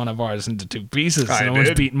cut one of ours into two pieces. No one's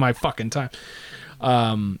beating my fucking time.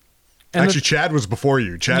 Actually, Chad was before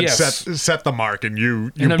you. Chad set the mark, and you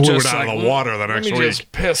blew it out of the water the next week. Let me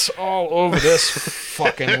just piss all over this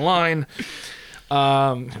fucking line.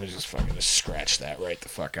 Let me just fucking scratch that right the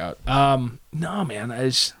fuck out. No,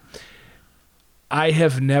 man, I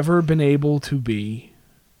have never been able to be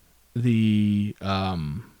the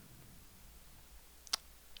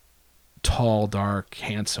tall, dark,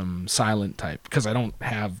 handsome, silent type, because I don't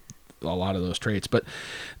have a lot of those traits. But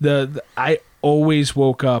I always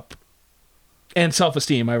woke up, and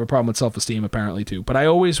self-esteem. I have a problem with self-esteem apparently too. But I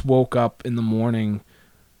always woke up in the morning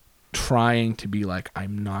trying to be like,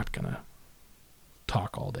 I'm not gonna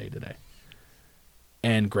talk all day today.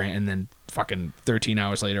 And then fucking 13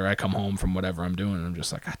 hours later, I come home from whatever I'm doing, and I'm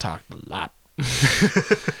just like, I talked a lot.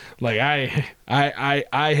 Like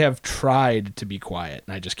I have tried to be quiet,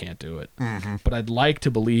 and I just can't do it. But I'd like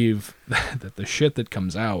to believe that the shit that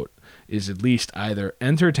comes out is at least either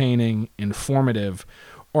entertaining, informative,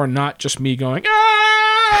 or not just me going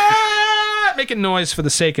making noise for the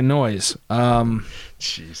sake of noise.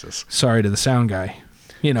 Jesus. Sorry to the sound guy.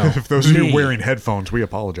 You know, If those of you wearing headphones, we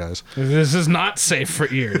apologize. this is not safe for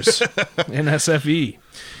ears. NSFE.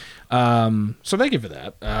 So thank you for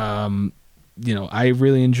that. You know, I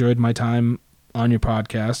really enjoyed my time on your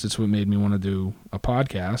podcast. It's what made me want to do a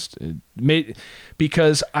podcast.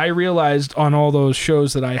 Because I realized on all those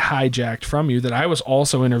shows that I hijacked from you that I was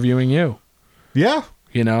also interviewing you. Yeah.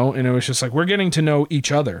 You know, and it was just like, we're getting to know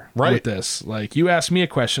each other Right. with this. Like, you asked me a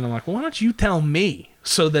question, I'm like, well, why don't you tell me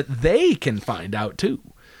so that they can find out too?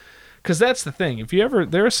 Because that's the thing.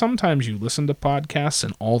 There are sometimes you listen to podcasts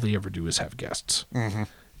and all they ever do is have guests.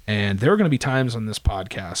 And there are going to be times on this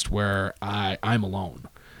podcast where I'm alone.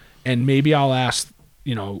 And maybe I'll ask,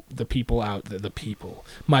 you know, the people out there,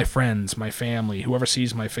 my friends, my family, whoever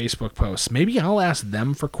sees my Facebook posts, maybe I'll ask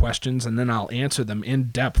them for questions and then I'll answer them in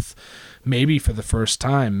depth. Maybe for the first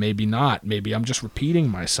time, maybe not. Maybe I'm just repeating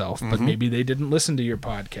myself, but maybe they didn't listen to your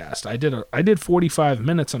podcast. I did 45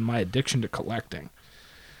 minutes on my addiction to collecting.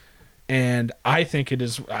 And I think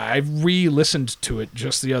I re-listened to it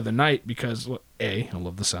just the other night because, A, I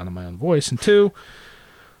love the sound of my own voice, and 2,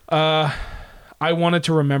 I wanted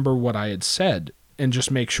to remember what I had said and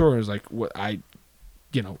just make sure it was like what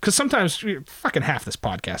because sometimes fucking half this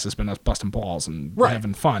podcast has been us busting balls and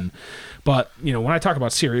having fun. But, you know, when I talk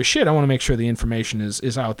about serious shit, I want to make sure the information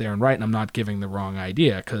is out there and right, and I'm not giving the wrong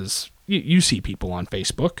idea because you see people on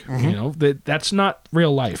Facebook, you know, that's not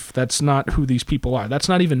real life. That's not who these people are. That's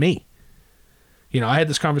not even me. You know, I had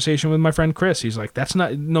this conversation with my friend Chris. He's like, that's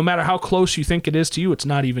not, no matter how close you think it is to you, it's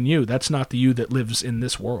not even you. That's not the you that lives in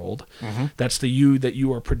this world. That's the you that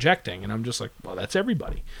you are projecting. And I'm just like, well, that's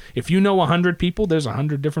everybody. If you know 100 people, there's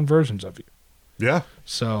 100 different versions of you. Yeah.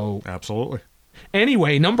 So. Absolutely.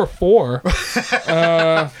 Anyway, number 4.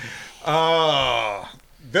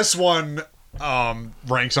 This one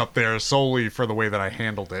ranks up there solely for the way that I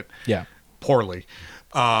handled it. Yeah. Poorly.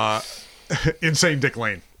 Insane Dick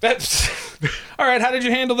Lane. That's all right. How did you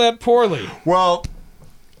handle that poorly? Well,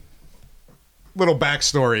 little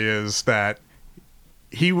backstory is that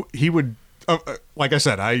he would, like I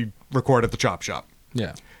said, I record at the Chop Shop.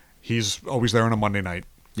 Yeah. He's always there on a Monday night.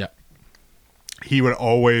 Yeah. He would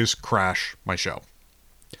always crash my show.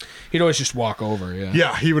 He'd always just walk over. Yeah.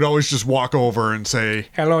 Yeah, he would always just walk over and say,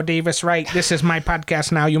 "Hello, Davis Wright. This is my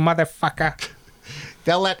podcast now, you motherfucker.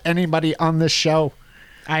 They'll let anybody on this show.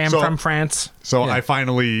 I am from France." So yeah. I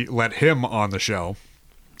finally let him on the show.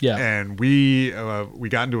 Yeah. And we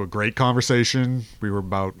got into a great conversation. We were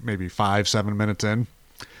about maybe 5-7 minutes in.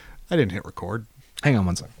 I didn't hit record. Hang on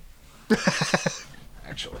one second.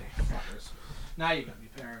 Actually, fuckers. Now you're going to be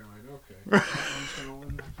paranoid. Okay. That one's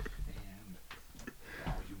going. And,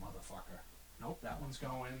 you motherfucker. Nope, that one's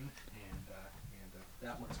going. And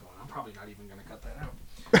that one's going. I'm probably not even going to cut that out.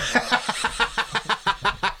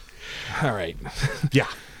 All right. Yeah.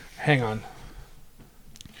 Hang on.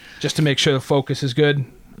 Just to make sure the focus is good.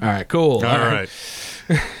 All right, cool. All right.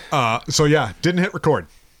 So yeah, didn't hit record.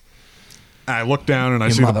 I look down and I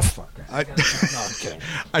see motherfucker. No, I'm kidding.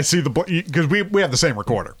 I see because we have the same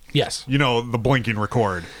recorder. Yes. You know, the blinking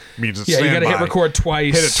record means it's Yeah, you got to standby. hit record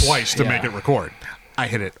twice. Hit it twice to make it record. I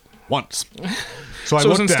hit it once. So I it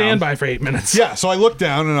was looked in down. standby for 8 minutes. Yeah, so I look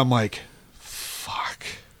down and I'm like, fuck.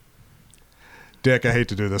 Dick, I hate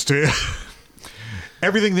to do this to you.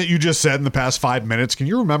 Everything that you just said in the past 5 minutes, can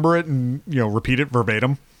you remember it and, repeat it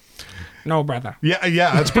verbatim? No, brother. Yeah,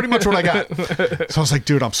 that's pretty much what I got. So I was like,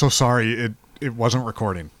 dude, I'm so sorry. It wasn't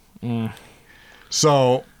recording.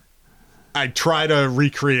 So I try to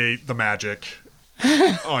recreate the magic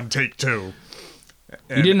on take 2.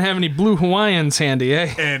 You didn't have any blue Hawaiians handy,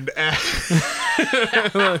 eh? And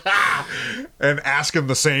ask him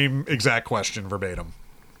the same exact question verbatim.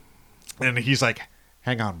 And he's like,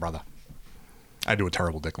 hang on, brother. I do a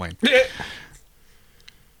terrible Dick Lane.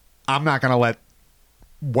 I'm not going to let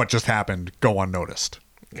what just happened go unnoticed.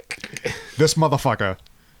 This motherfucker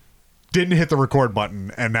didn't hit the record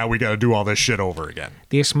button, and now we got to do all this shit over again.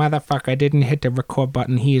 This motherfucker didn't hit the record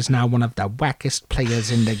button. He is now one of the wackest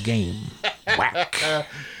players in the game. Whack.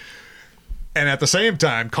 And at the same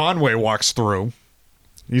time, Conway walks through.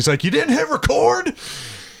 He's like, you didn't hit record?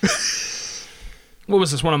 What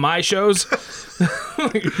was this, one of my shows?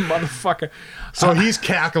 Motherfucker. So he's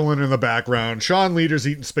cackling in the background. Sean Leader's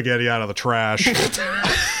eating spaghetti out of the trash.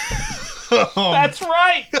 That's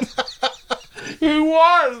right. He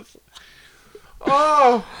was.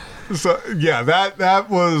 Oh. So yeah, that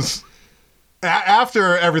was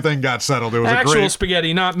after everything got settled. It was Actual a great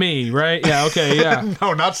spaghetti, not me, right? Yeah, okay, yeah.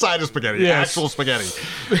 no, not side of spaghetti. Yes. Actual spaghetti.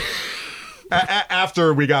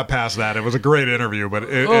 After we got past that, it was a great interview, but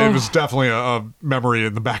it was definitely a memory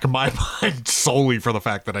in the back of my mind solely for the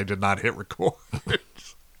fact that I did not hit record.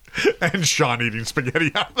 And Sean eating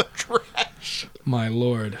spaghetti out of the trash. My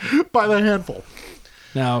lord. By the handful.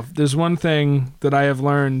 Now, there's one thing that I have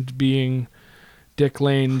learned being Dick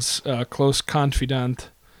Lane's close confidant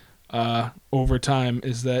over time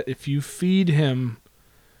is that if you feed him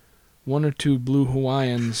one or two blue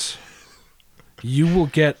Hawaiians, you will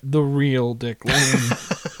get the real Dick Lane.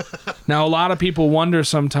 Now, a lot of people wonder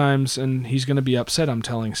sometimes, and he's going to be upset I'm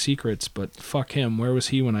telling secrets, but fuck him. Where was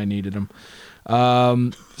he when I needed him?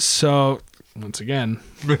 So, once again,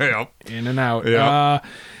 Yep. in and out. Yep.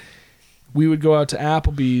 We would go out to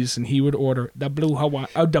Applebee's, and he would order the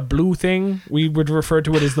blue thing. We would refer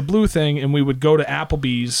to it as the blue thing, and we would go to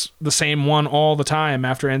Applebee's, the same one all the time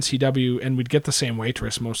after NCW, and we'd get the same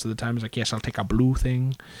waitress most of the time. He's like, yes, I'll take a blue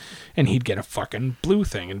thing. And he'd get a fucking blue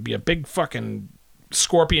thing. It'd be a big fucking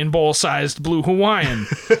scorpion bowl-sized blue Hawaiian.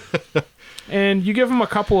 And you give him a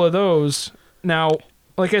couple of those. Now,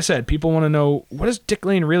 like I said, people want to know, what does Dick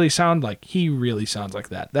Lane really sound like? He really sounds like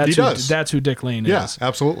that. He does. That's who Dick Lane Yeah, is.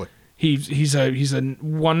 absolutely. He's a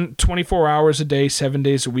 24 hours a day, 7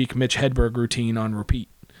 days a week Mitch Hedberg routine on repeat.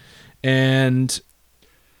 And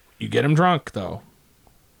you get him drunk, though.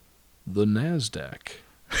 The NASDAQ.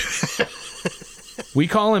 We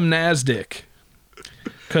call him NASDAQ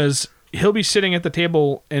because he'll be sitting at the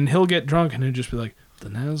table and he'll get drunk and he'll just be like, the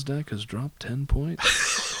NASDAQ has dropped 10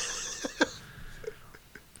 points.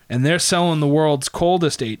 And they're selling the world's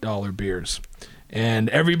coldest $8 beers. And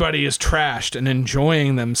everybody is trashed and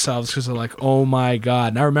enjoying themselves because they're like, oh my God.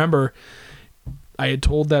 And I remember I had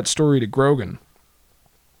told that story to Grogan.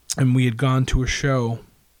 And we had gone to a show.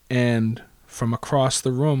 And from across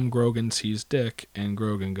the room, Grogan sees Dick. And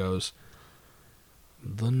Grogan goes,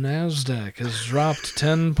 the NASDAQ has dropped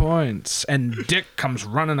 10 points. And Dick comes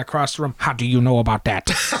running across the room. How do you know about that?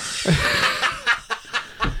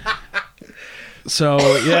 So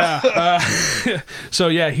yeah,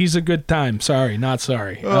 he's a good time. Sorry, not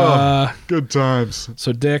sorry. Good times.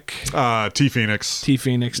 So Dick, T Phoenix.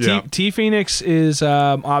 Yeah. T Phoenix is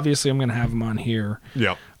obviously I'm going to have him on here.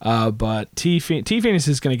 Yep. But T Phoenix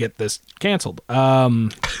is going to get this canceled.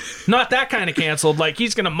 Not that kind of canceled. Like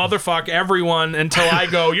he's going to motherfuck everyone until I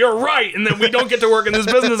go, you're right, and then we don't get to work in this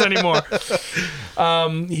business anymore.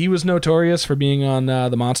 He was notorious for being on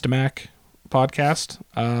the Monster Mac podcast.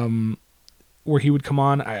 Where he would come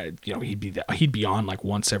on, he'd be on like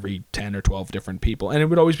once every 10 or 12 different people, and it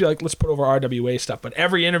would always be like, let's put over RWA stuff. But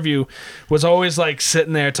every interview was always like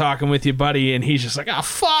sitting there talking with you, buddy, and he's just like, oh,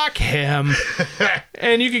 fuck him.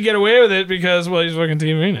 And you could get away with it because, well, he's fucking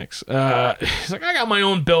Team Phoenix. He's like, I got my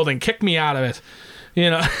own building, kick me out of it,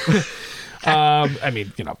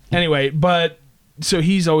 Anyway, but so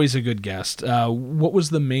he's always a good guest. What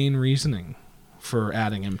was the main reasoning for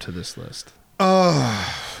adding him to this list?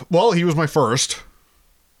 Well, he was my first.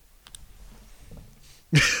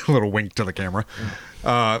 A little wink to the camera.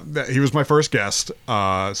 He was my first guest.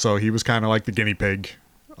 So he was kind of like the guinea pig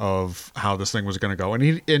of how this thing was going to go. And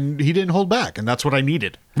he didn't hold back. And that's what I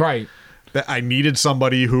needed. Right. I needed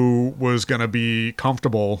somebody who was going to be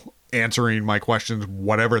comfortable answering my questions,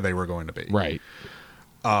 whatever they were going to be. Right.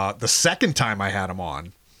 The second time I had him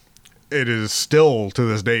on, it is still to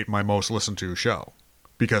this date my most listened to show.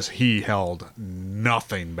 Because he held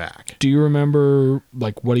nothing back. Do you remember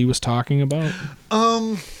like what he was talking about?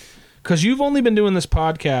 Because you've only been doing this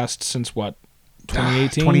podcast since what?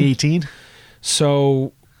 2018? 2018.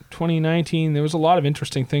 So 2019, there was a lot of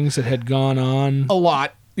interesting things that had gone on. A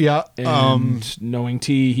lot. Yeah. And knowing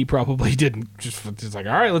T, he probably didn't just like,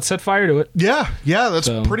 all right, let's set fire to it. Yeah. That's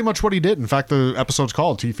pretty much what he did. In fact, the episode's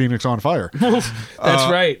called T Phoenix on Fire. That's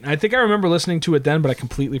right. I think I remember listening to it then, but I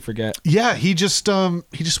completely forget. Yeah, he just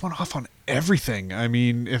went off on everything. I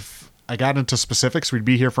mean, if I got into specifics, we'd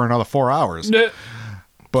be here for another 4 hours.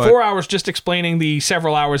 But 4 hours just explaining the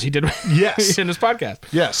several hours he did yes. in his podcast.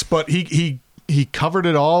 Yes, but he covered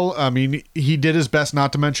it all. I mean, he did his best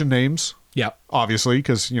not to mention names. Yeah, obviously,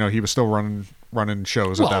 because he was still running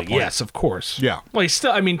shows at that point. Yes, of course. Yeah. Well,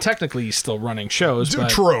 technically he's still running shows.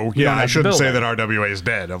 But true. Yeah, I shouldn't say that RWA is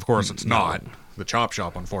dead. Of course, it's not. The Chop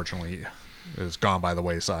Shop, unfortunately, is gone by the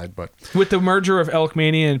wayside. But with the merger of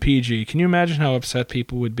Elkmania and PG, can you imagine how upset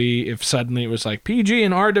people would be if suddenly it was like PG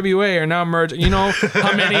and RWA are now merged? You know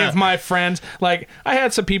how many of my friends, like I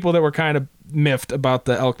had some people that were kind of miffed about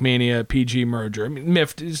the Elkmania PG merger. I mean,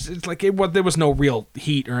 miffed it's like there was no real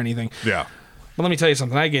heat or anything. yeah. But let me tell you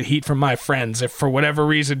something. I get heat from my friends if for whatever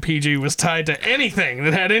reason PG was tied to anything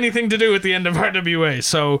that had anything to do with the end of RWA.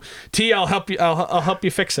 So T, I'll help you. I'll help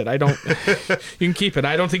you fix it. I don't. You can keep it.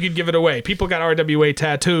 I don't think you'd give it away. People got RWA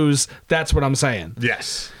tattoos. That's what I'm saying.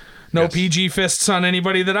 Yes. No Yes. PG fists on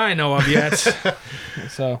anybody that I know of yet.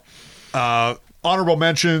 So Honorable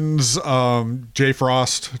mentions, Jay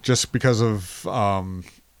Frost, just because of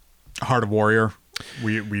Heart of Warrior.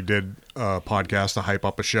 We did a podcast to hype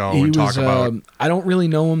up a show and talk about. I don't really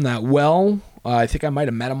know him that well. I think I might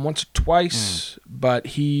have met him once or twice, but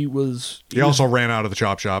he was. He also ran out of the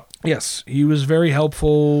chop shop. Yes, he was very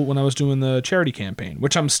helpful when I was doing the charity campaign,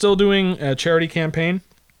 which I'm still doing a charity campaign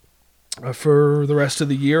for the rest of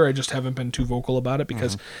the year. I just haven't been too vocal about it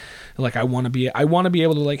because, like, I want to be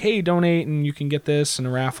able to like, hey, donate and you can get this and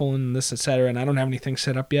a raffle and this, etc. And I don't have anything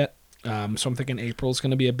set up yet, so I'm thinking April's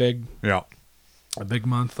going to be a big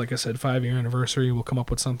month. Like I said, 5-year anniversary. We'll come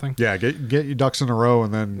up with something. Yeah, get your ducks in a row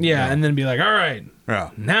and then And then be like, all right,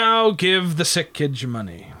 yeah. now give the sick kids your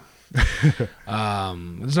money. None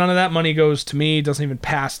of that money goes to me. It doesn't even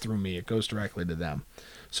pass through me. It goes directly to them.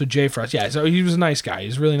 So Jay Frost, yeah, so he was a nice guy.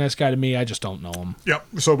 He's a really nice guy to me. I just don't know him. Yep.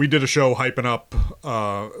 So we did a show hyping up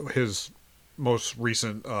his most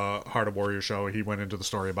recent Heart of Warrior show. He went into the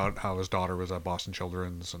story about how his daughter was at Boston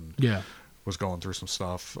Children's and was going through some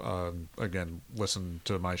stuff. Again, listen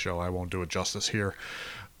to my show. I won't do it justice here.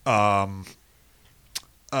 On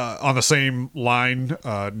the same line,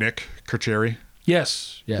 Nick Kercheri.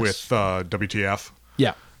 Yes. With WTF.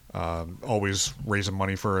 Yeah. Always raising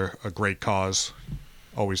money for a great cause.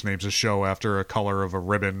 Always names his show after a color of a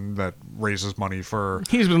ribbon that raises money for...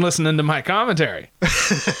 He's been listening to my commentary.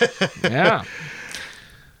 Yeah.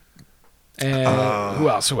 And who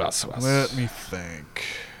else? Let me think.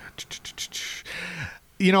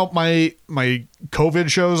 You know, my COVID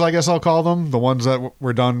shows, I guess I'll call them, the ones that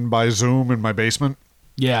were done by Zoom in my basement.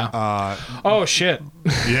 Yeah. Oh, shit.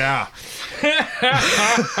 Yeah.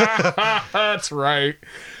 That's right.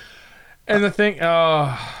 And the thing...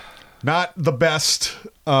 Not the best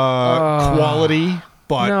quality,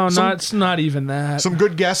 but... No, not even that. Some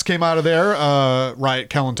good guests came out of there. Riot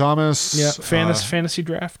Kellen Thomas. Yeah, fantasy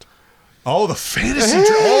draft. Oh, the fantasy draft.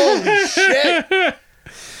 Holy shit.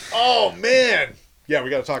 Oh, man. Yeah, we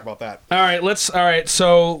got to talk about that. All right.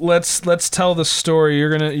 So let's tell the story.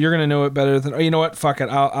 You're gonna know it better than. Oh, you know what? Fuck it.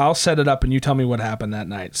 I'll set it up and you tell me what happened that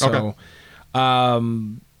night. So,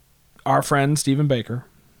 okay. Our friend Stephen Baker,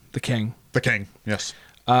 the King. The King. Yes.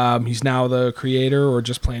 He's now the creator or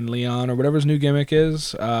just playing Leon or whatever his new gimmick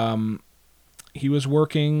is. He was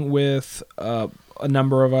working with a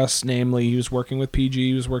number of us. Namely, he was working with PG.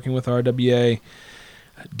 He was working with RWA.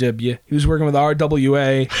 He was working with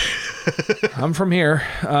RWA. I'm from here.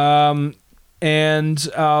 And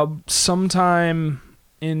sometime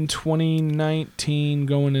in 2019,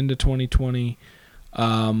 going into 2020,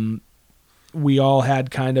 we all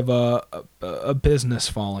had kind of a business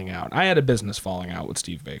falling out. I had a business falling out with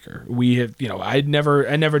Steve Baker. We have, I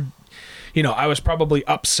was probably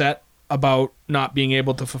upset about not being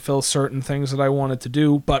able to fulfill certain things that I wanted to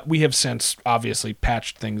do, but we have since obviously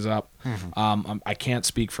patched things up. Mm-hmm. I can't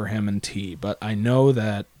speak for him and T, but I know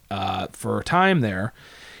that for a time there,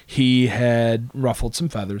 he had ruffled some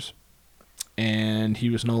feathers, and he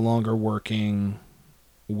was no longer working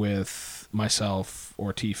with myself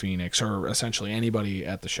or T Phoenix or essentially anybody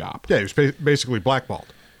at the shop. Yeah, he was basically blackballed.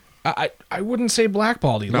 I wouldn't say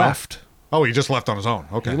blackballed. He left. Oh, he just left on his own.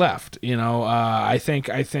 Okay. He left. I think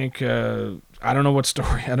I don't know what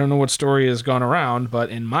story has gone around, but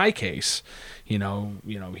in my case, he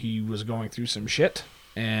was going through some shit,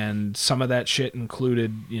 and some of that shit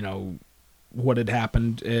included, what had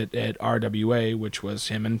happened at RWA, which was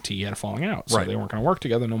him and T had a falling out. So they weren't going to work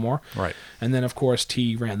together no more. Right. And then, of course,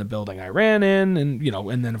 T ran the building I ran in, and,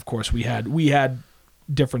 and then, of course, we had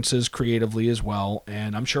differences creatively as well,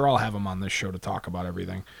 and I'm sure I'll have him on this show to talk about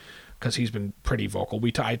everything, because he's been pretty vocal.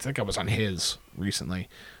 I think I was on his recently,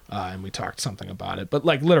 and we talked something about it. But,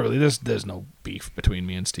 like, literally, there's no beef between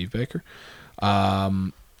me and Steve Baker.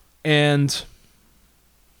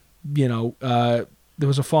 There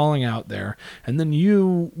was a falling out there. And then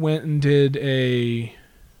you went and did it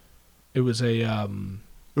was a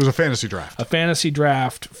fantasy draft. A fantasy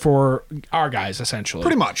draft for our guys, essentially.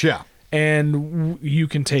 Pretty much, yeah. And you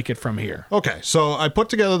can take it from here. Okay, so I put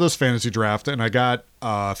together this fantasy draft, and I got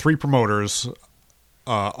 3 promoters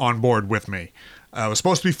on board with me. It was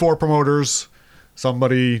supposed to be 4 promoters.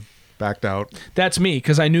 Somebody backed out. That's me,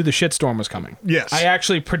 because I knew the shitstorm was coming. Yes. I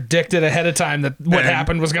actually predicted ahead of time that what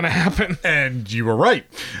happened was going to happen. And you were right.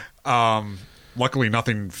 Luckily,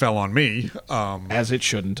 nothing fell on me. As it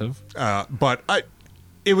shouldn't have. But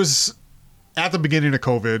it was at the beginning of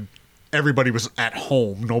COVID. Everybody was at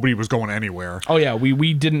home. Nobody was going anywhere. Oh, yeah.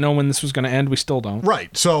 We didn't know when this was going to end. We still don't.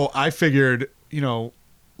 Right. So I figured,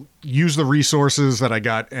 use the resources that I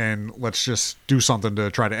got and let's just do something to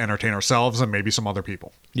try to entertain ourselves and maybe some other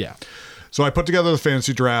people. Yeah. So I put together the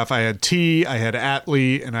fantasy draft. I had T, I had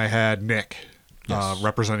Atlee, and I had Nick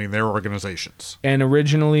representing their organizations. And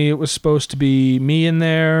originally it was supposed to be me in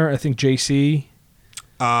there. I think JC.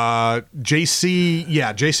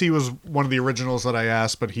 JC was one of the originals that I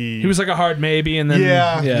asked, but he was like a hard maybe, and then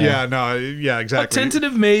exactly. A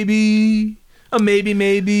tentative maybe. A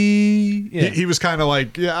maybe. Yeah. He was kind of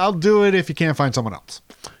like, yeah, I'll do it if you can't find someone else.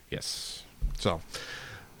 Yes. So,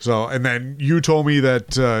 and then you told me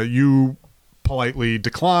that you politely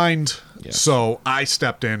declined. Yes. So I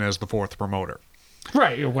stepped in as the 4th promoter.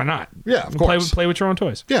 Right. Why not? Yeah, of course. Play with your own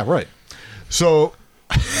toys. Yeah, right. So,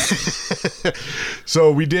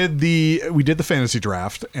 so we did the fantasy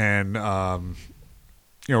draft, and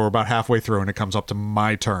we're about halfway through, and it comes up to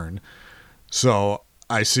my turn. So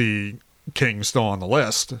I see King still on the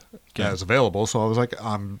list as available, so I was like,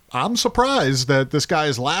 I'm surprised that this guy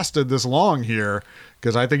has lasted this long here,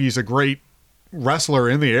 because I think he's a great wrestler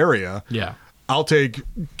in the area. Yeah, I'll take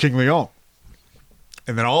King Leon.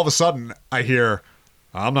 And then all of a sudden I hear,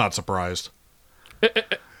 I'm not surprised.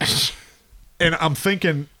 And I'm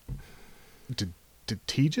thinking, did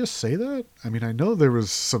T just say that? I mean, I know there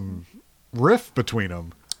was some riff between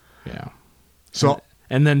them. Yeah. So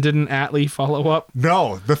and then didn't Atlee follow up?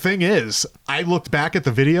 No, the thing is, I looked back at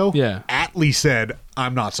the video. Yeah. Atlee said,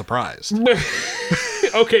 I'm not surprised.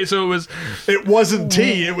 Okay, so it wasn't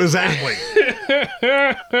T, it was Atlee.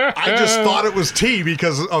 I just thought it was T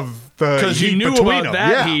because of the because you knew between about them.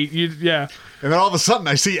 that Yeah. heat. Yeah. And then all of a sudden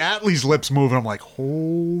I see Atlee's lips move and I'm like,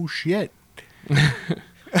 oh shit.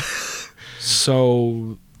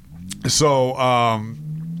 So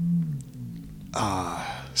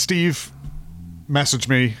Steve messaged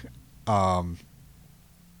me,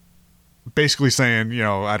 basically saying,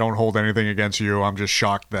 I don't hold anything against you. I'm just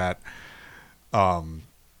shocked that, or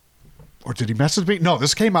did he message me? No,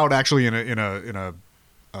 this came out actually in a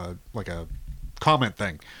like a comment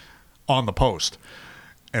thing on the post.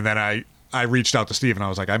 And then I reached out to Steve and I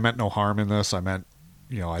was like, I meant no harm in this. I meant,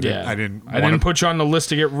 I didn't put you on the list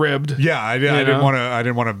to get ribbed. Yeah, I didn't want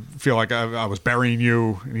to feel like I was burying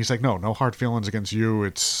you. And he's like, no hard feelings against you.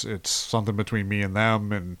 It's something between me and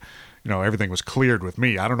them, and everything was cleared with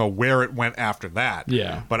me. I don't know where it went after that.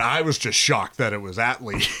 Yeah, but I was just shocked that it was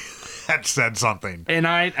Atlee that said something. And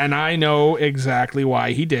I know exactly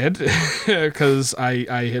why he did, because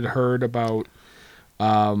I had heard about.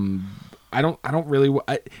 I don't really.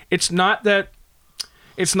 It's not that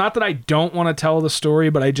I don't want to tell the story,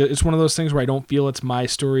 but it's one of those things where I don't feel it's my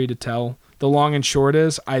story to tell. The long and short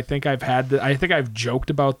is, I think I've joked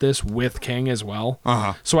about this with King as well.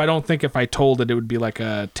 Uh-huh. So I don't think if I told it would be like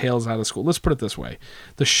a Tales Out of School. Let's put it this way: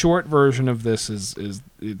 the short version of this is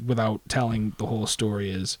without telling the whole story,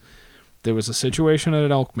 is there was a situation at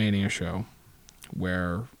an Elkmania show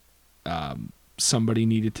where somebody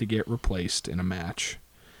needed to get replaced in a match.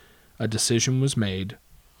 A decision was made.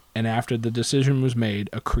 And after the decision was made,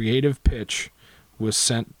 a creative pitch was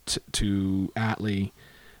sent to Atlee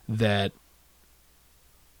that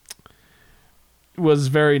was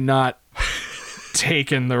very not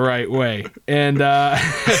taken the right way. And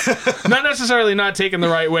not necessarily not taken the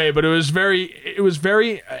right way, but it was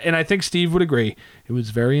very, and I think Steve would agree, it was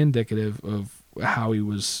very indicative of how he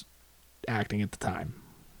was acting at the time.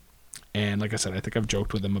 And like I said, I think I've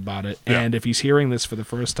joked with him about it. Yeah. And if he's hearing this for the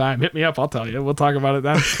first time, hit me up. I'll tell you. We'll talk about it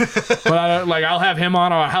then. But I'll have him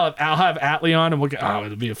on, or I'll have Atlee on, and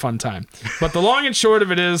it'll be a fun time. But the long and short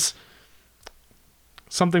of it is,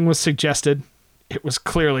 something was suggested. It was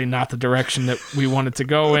clearly not the direction that we wanted to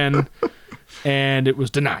go in, and it was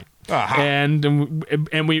denied. Uh-huh. And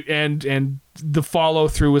the follow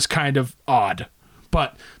through was kind of odd.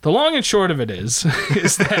 But the long and short of it is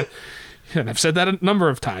that. And I've said that a number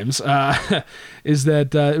of times, is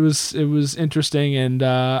that it was interesting, and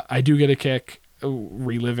I do get a kick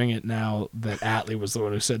reliving it now that Atlee was the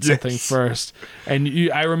one who said something first. And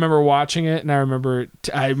I remember watching it, and I remember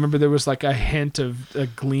there was like a hint of a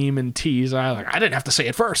gleam in T's eye, like I didn't have to say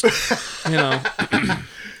it first,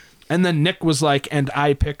 And then Nick was like, and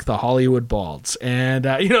I pick the Hollywood Balds. And,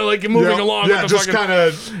 like moving along with the just fucking... kind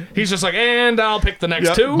of... He's just like, and I'll pick the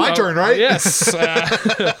next two. My turn, right? Yes.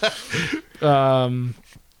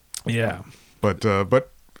 Yeah. But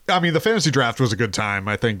I mean, the fantasy draft was a good time.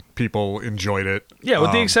 I think people enjoyed it. Yeah,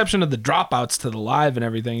 with the exception of the dropouts to the live and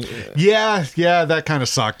everything. Yeah, that kind of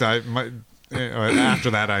sucked. After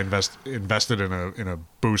that, I invested in a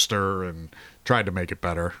booster and tried to make it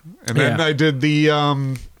better. And then I did the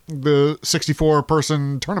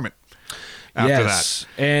 64-person tournament after that.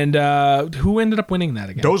 And who ended up winning that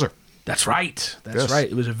again? Dozer. That's right. Yes.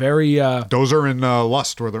 Right. It was a very Dozer and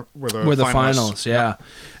Lust were the finals. Yeah.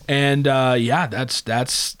 And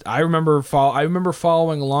that's I remember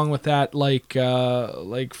following along with that like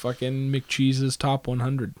fucking McCheese's top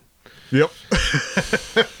 100. Yep.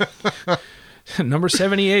 Number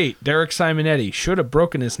 78, Derek Simonetti should have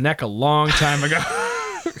broken his neck a long time ago.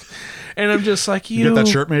 And I'm just like, you get that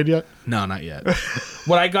shirt made yet? No, not yet.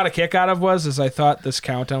 What I got a kick out of was I thought this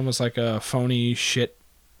countdown was like a phony shit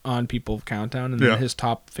on people countdown, and then his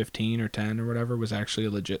top 15 or 10 or whatever was actually a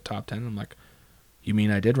legit top 10. I'm like, you mean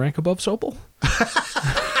I did rank above Sopel?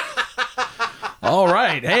 All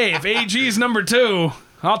right. Hey, if AG's number 2,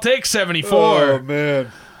 I'll take 74. Oh,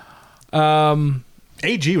 man.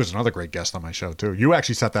 AG was another great guest on my show too. You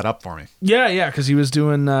actually set that up for me. Yeah, because he was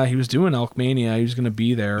doing Elk Mania. He was going to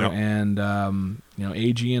be there, and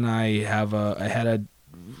AG and I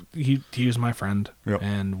he was my friend,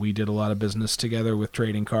 and we did a lot of business together with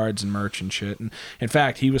trading cards and merch and shit. And in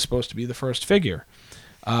fact, he was supposed to be the first figure.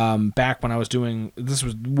 Back when I was doing this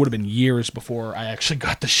would have been years before I actually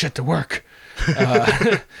got the shit to work.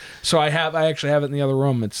 So I actually have it in the other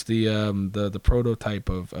room. It's the prototype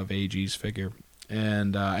of AG's figure.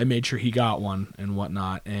 And I made sure he got one and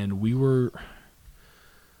whatnot. And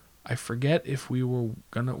I forget if he was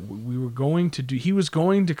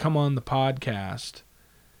going to come on the podcast,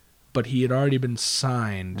 but he had already been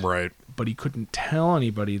signed. Right. But he couldn't tell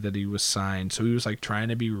anybody that he was signed. So he was like trying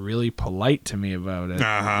to be really polite to me about it.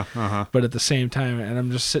 But at the same time, and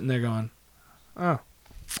I'm just sitting there going, oh,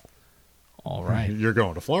 all right. You're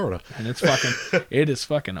going to Florida. And it is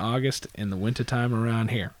fucking August in the wintertime around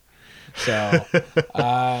here. So,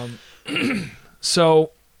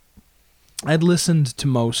 so I'd listened to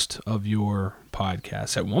most of your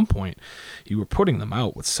podcasts. At one point, you were putting them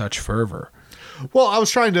out with such fervor. Well, I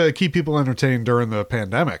was trying to keep people entertained during the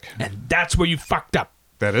pandemic. And that's where you fucked up.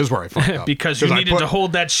 That is where I fucked up. Because you needed to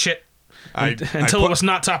hold that shit until it was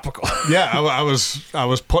not topical. Yeah, I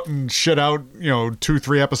was putting shit out,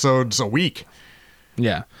 2-3 episodes a week.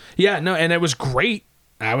 Yeah. Yeah, no, and it was great.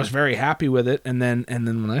 I was very happy with it, and then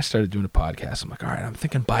when I started doing a podcast, I'm like, all right, I'm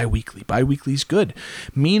thinking bi-weekly. Bi-weekly's good.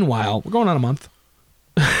 Meanwhile, we're going on a month.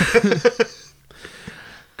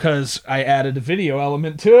 Because I added a video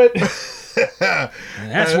element to it.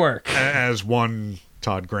 And that's work. As one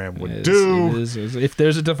Todd Graham would do. It is. If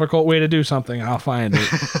there's a difficult way to do something, I'll find it.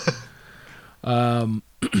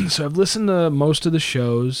 So I've listened to most of the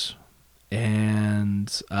shows. And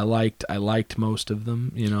I liked most of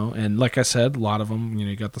them, and like I said, a lot of them,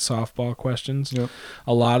 you got the softball questions. Yep.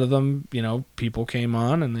 A lot of them, people came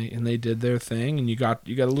on and they did their thing, and you got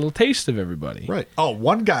a little taste of everybody. Right. Oh,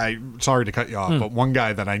 one guy, sorry to cut you off, but one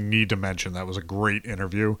guy that I need to mention that was a great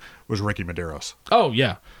interview was Ricky Medeiros. Oh,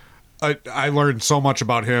 yeah. I learned so much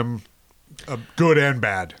about him, good and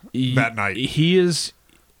bad, that night. He is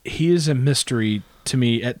a mystery to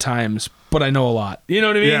me at times, but I know a lot. You know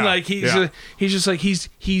what I mean? Yeah, like he's just like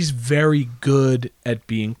he's very good at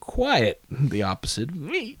being quiet, the opposite of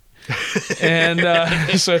me. And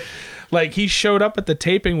so like he showed up at the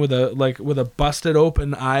taping with a busted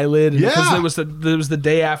open eyelid, and because it was the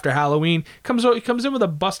day after Halloween. He comes in with a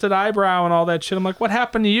busted eyebrow and all that shit. I'm like, what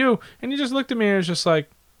happened to you? And he just looked at me and was just like,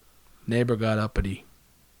 neighbor got uppity.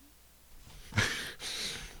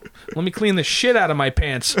 Let me clean the shit out of my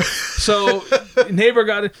pants. So neighbor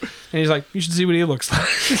got it, and he's like, you should see what he looks like.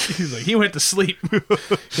 He's like, he went to sleep,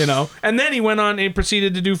 And then he went on and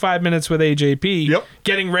proceeded to do 5 minutes with AJP,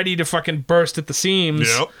 getting ready to fucking burst at the seams.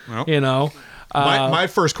 Yep. My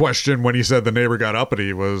first question when he said the neighbor got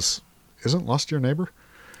uppity was, isn't Lust your neighbor?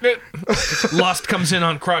 Lust comes in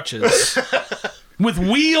on crutches with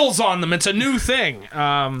wheels on them. It's a new thing.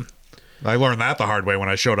 I learned that the hard way when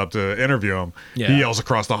I showed up to interview him. Yeah. He yells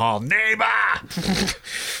across the hall, neighbor!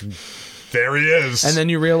 There he is. And then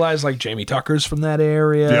you realize, like, Jamie Tucker's from that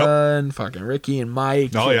area, and fucking Ricky and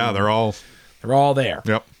Mike. Oh, yeah, they're all there.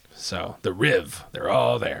 Yep. So, the Riv, they're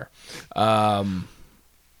all there.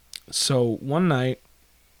 So, one night,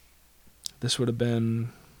 this would have been,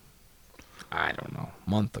 I don't know, a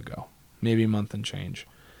month ago. Maybe a month and change.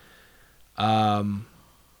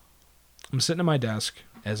 I'm sitting at my desk,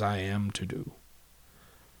 as I am to do,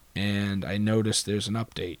 and I notice there's an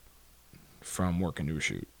update from Working to a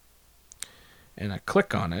Shoot. And I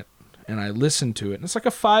click on it, and I listen to it, and it's like a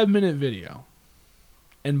 5-minute video.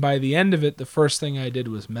 And by the end of it, the first thing I did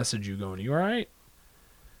was message you going, "You all right?"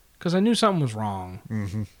 Because I knew something was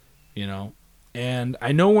wrong, you know? And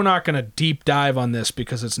I know we're not going to deep dive on this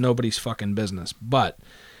because it's nobody's fucking business, but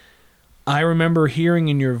I remember hearing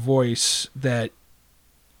in your voice that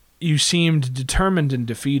you seemed determined and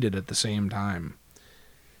defeated at the same time.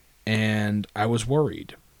 And I was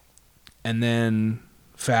worried. And then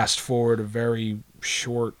fast forward a very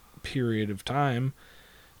short period of time,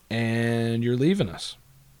 and you're leaving us.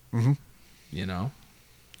 You know?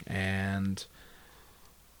 And,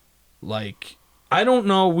 like, I don't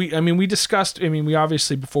know. We discussed, we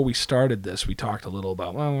obviously, before we started this, we talked a little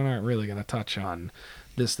about, well, we're not really going to touch on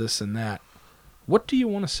this, and that. What do you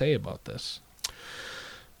want to say about this?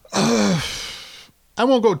 I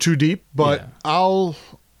won't go too deep, but Yeah. I'll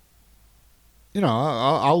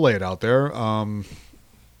lay it out there.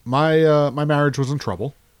 My marriage was in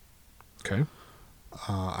trouble. Okay.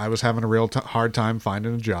 I was having a real hard time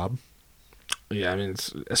finding a job. Yeah,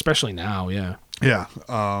 it's, especially now, yeah. Yeah.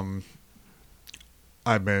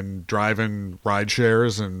 I've been driving ride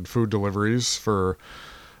shares and food deliveries for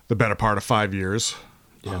the better part of 5 years.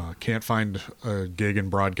 Yeah. Can't find a gig in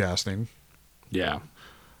broadcasting. Yeah.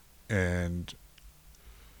 And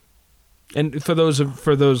for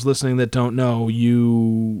those listening that don't know,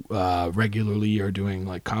 you regularly are doing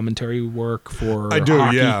like commentary work for I do,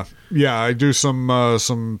 hockey. yeah. I do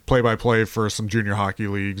some play-by-play for some junior hockey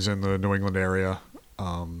leagues in the New England area.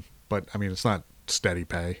 But I mean, it's not steady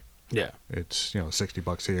pay. Yeah. It's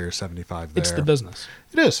 $60 here, $75 there. It's the business.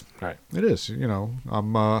 It is. Right. It is.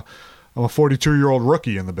 I'm a 42-year-old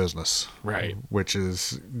rookie in the business. Right. Which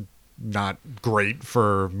is not great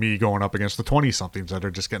for me going up against the 20-somethings that are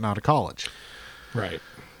just getting out of college. Right.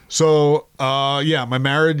 So, my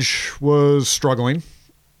marriage was struggling.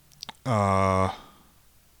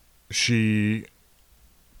 She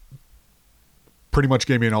pretty much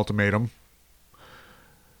gave me an ultimatum.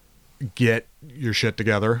 Get your shit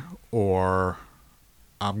together, or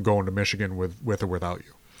I'm going to Michigan with or without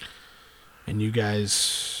you. And you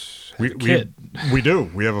guys have a kid. We do.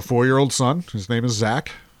 We have a 4-year-old son. His name is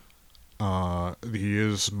Zach. He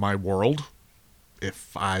is my world.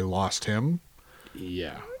 If I lost him,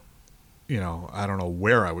 Yeah. I don't know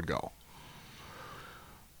where I would go.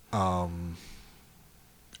 And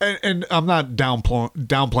I'm not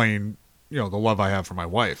downplaying, the love I have for my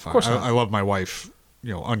wife. Of course not. I love my wife,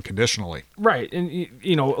 unconditionally. Right. And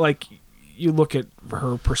like you look at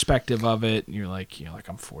her perspective of it, and you're like,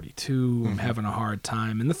 I'm 42, I'm having a hard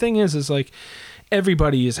time. And the thing is like,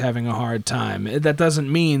 everybody is having a hard time. That doesn't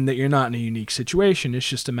mean that you're not in a unique situation. It's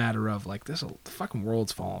just a matter of like, the fucking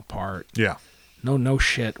world's falling apart. Yeah. No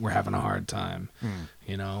shit, we're having a hard time.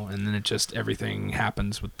 And then it just, everything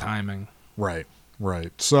happens with timing. Right.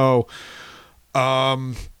 So,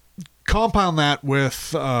 compound that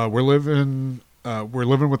with, we're living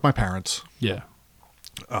with my parents. Yeah.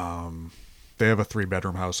 They have a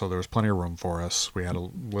 3-bedroom house, so there was plenty of room for us. We had a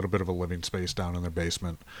little bit of a living space down in their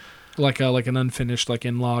basement. Like an unfinished, like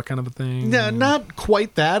in-law kind of a thing? Yeah, not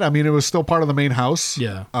quite that. I mean, it was still part of the main house.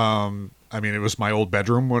 Yeah. It was my old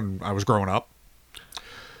bedroom when I was growing up.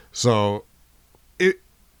 So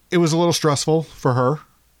it was a little stressful for her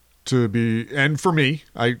to be, and for me,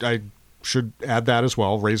 I should add that as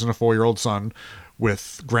well, raising a 4-year-old son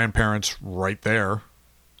with grandparents right there,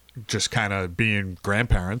 just kind of being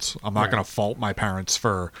grandparents. I'm not going to fault my parents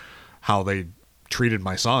for how they treated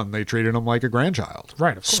my son. They treated him like a grandchild.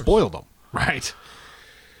 Right, of course. Spoiled him. Right.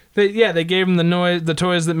 They gave him the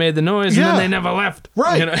toys that made the noise, and then they never left.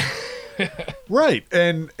 Right. Right.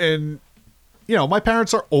 And my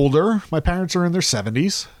parents are older. My parents are in their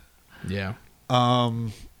 70s. Yeah.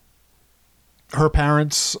 Her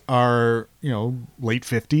parents are, late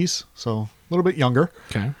 50s, so a little bit younger.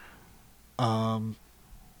 Okay.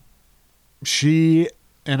 She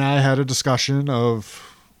and I had a discussion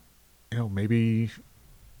of, maybe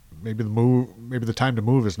the time to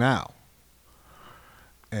move is now.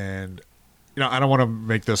 And, I don't want to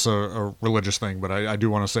make this a religious thing, but I do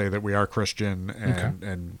want to say that we are Christian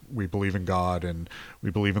and we believe in God and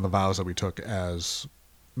we believe in the vows that we took as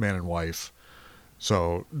man and wife.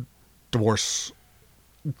 So divorce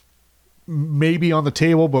may be on the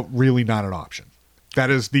table, but really not an option. That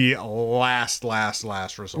is the last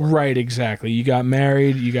resort. Right, exactly. You got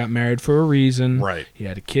married for a reason. Right. You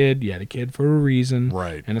had a kid for a reason.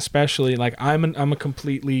 Right. And especially, like, I'm a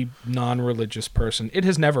completely non-religious person. It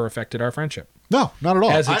has never affected our friendship. No, not at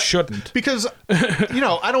all. As it shouldn't. Because,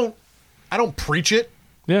 I I don't preach it.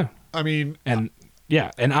 Yeah. I mean, And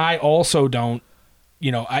and I also don't,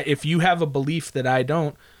 if you have a belief that I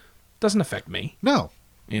don't, it doesn't affect me. no.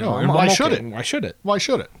 No, and why should it? Why should it? Why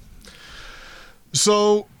should it?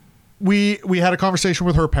 So we had a conversation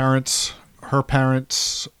with her parents. Her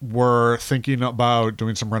parents were thinking about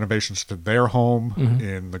doing some renovations to their home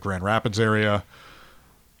in the Grand Rapids area.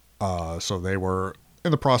 So they were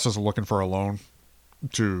in the process of looking for a loan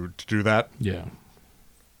to do that. Yeah.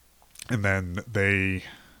 And then they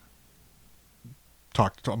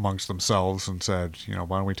talked amongst themselves and said,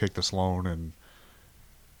 why don't we take this loan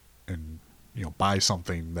and buy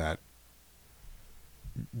something that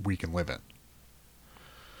we can live in.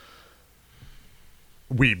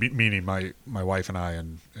 We, meaning my wife and I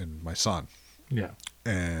and my son. Yeah.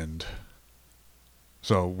 And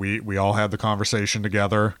so we all had the conversation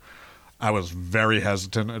together. I was very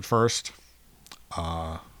hesitant at first.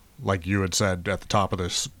 Like you had said at the top of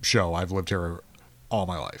this show, I've lived here all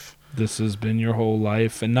my life. This has been your whole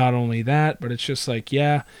life. And not only that, but it's just like,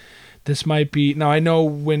 yeah, this might be. Now, I know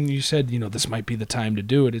when you said, this might be the time to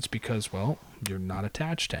do it, it's because, well, you're not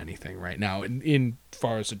attached to anything right now in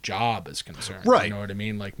far as a job is concerned. Right. You know what I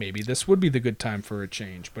mean? Like, maybe this would be the good time for a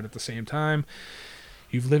change. But at the same time,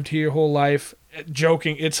 you've lived here your whole life.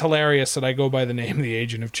 Joking, it's hilarious that I go by the name of the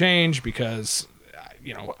Agent of Change because,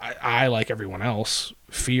 I like everyone else,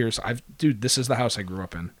 fears. Dude, this is the house I grew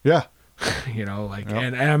up in. Yeah.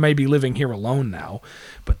 And I may be living here alone now,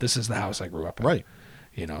 but this is the house I grew up in. Right.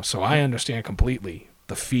 So I understand completely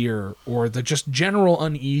the fear or the just general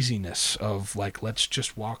uneasiness of like, let's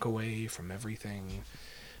just walk away from everything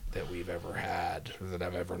that we've ever had or that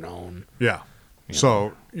I've ever known. Yeah.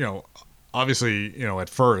 So, obviously, at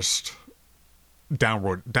first,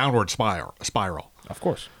 downward spiral. Of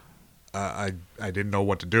course. I didn't know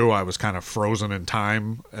what to do. I was kind of frozen in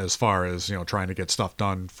time as far as, trying to get stuff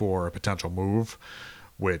done for a potential move,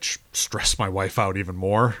 which stressed my wife out even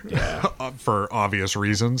more for obvious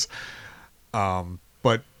reasons.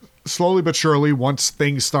 But slowly but surely, once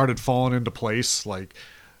things started falling into place, like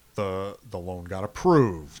the loan got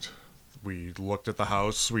approved, we looked at the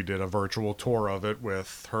house. We did a virtual tour of it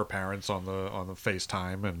with her parents on the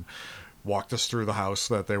FaceTime and walked us through the house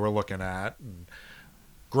that they were looking at. And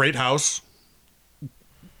great house,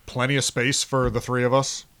 plenty of space for the three of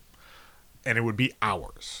us, and it would be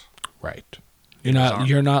ours. Right.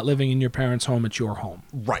 You're not living in your parents' home, it's your home.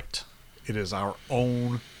 Right. It is our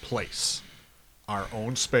own place, our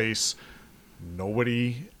own space.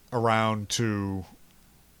 Nobody around to,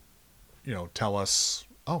 tell us,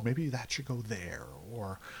 oh, maybe that should go there,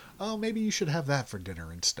 or, oh, maybe you should have that for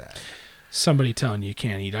dinner instead. Somebody telling you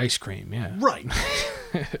can't eat ice cream, yeah. Right.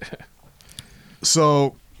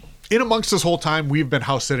 So, in amongst this whole time, we've been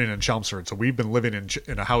house sitting in Chelmsford. So we've been living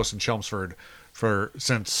in a house in Chelmsford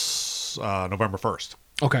since November 1st.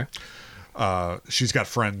 Okay. She's got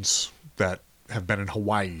friends that have been in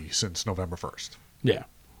Hawaii since November 1st. Yeah.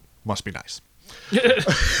 Must be nice.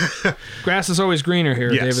 Grass is always greener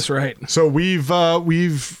here, yes. Davis, right? So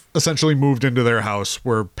we've essentially moved into their house.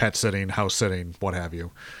 We're pet sitting, house sitting, what have you.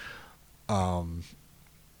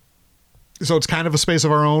 So it's kind of a space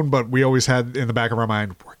of our own, but we always had in the back of our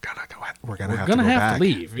mind, we're gonna have to go back. To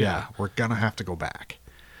leave. Yeah, we're gonna have to go back.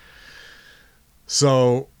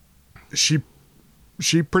 So she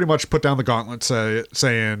pretty much put down the gauntlet,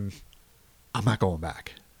 saying, "I'm not going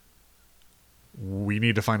back. We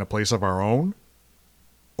need to find a place of our own,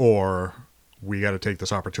 or we got to take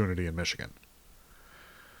this opportunity in Michigan."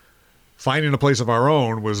 Finding a place of our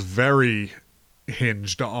own was very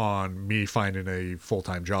hinged on me finding a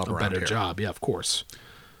full-time job around here. A better job, yeah, of course.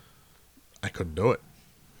 I couldn't do it.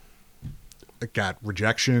 I got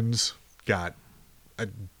rejections, didn't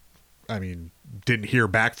hear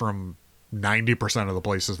back from 90% of the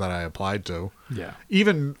places that I applied to. Yeah.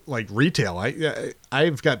 Even like retail.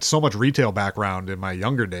 I've got so much retail background in my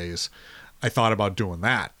younger days. I thought about doing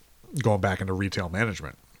that, going back into retail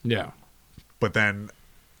management. Yeah. But then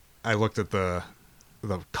I looked at the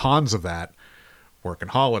cons of that. Working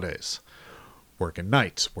holidays, working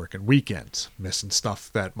nights, working weekends, missing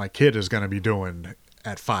stuff that my kid is going to be doing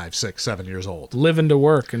at 5, 6, 7 years old. Living to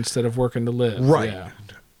work instead of working to live. Right. Yeah.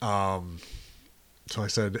 So I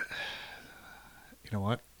said, you know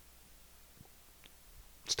what?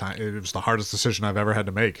 It's time. It was the hardest decision I've ever had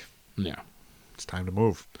to make. Yeah. It's time to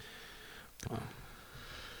move. Wow.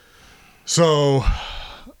 So,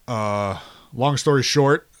 long story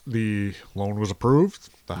short, the loan was approved.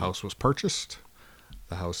 The house was purchased.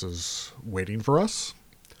 The house is waiting for us.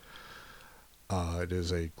 It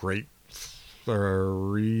is a great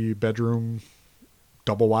 3-bedroom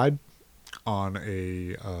double wide on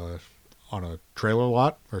on a trailer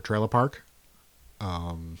lot or trailer park.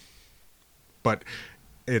 But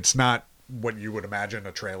it's not what you would imagine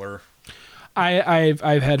a trailer. I've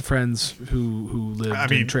had friends who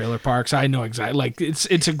lived in trailer parks. I know exactly. Like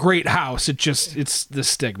it's a great house. It's the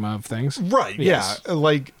stigma of things. Right. Yes. Yeah.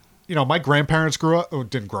 Like, my grandparents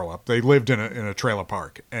didn't grow up. They lived in a trailer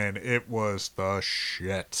park, and it was the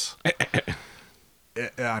shit.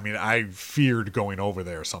 I feared going over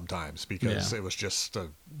there sometimes because it was just a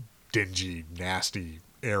dingy, nasty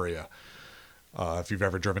area. If you've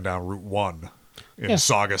ever driven down Route 1 in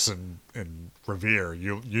Saugus and Revere,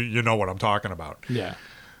 you know what I'm talking about. Yeah.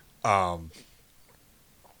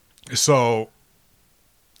 So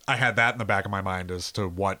I had that in the back of my mind as to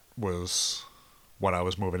what I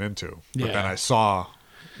was moving into. But then I saw,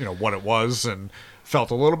 what it was and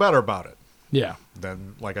felt a little better about it. Yeah.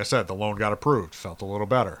 Then, like I said, the loan got approved. Felt a little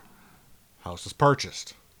better. House is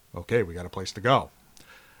purchased. Okay, we got a place to go.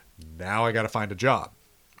 Now I got to find a job.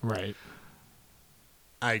 Right.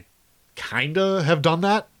 I kind of have done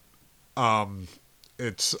that.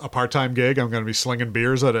 It's a part-time gig. I'm going to be slinging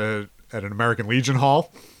beers at an American Legion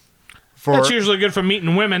hall. That's usually good for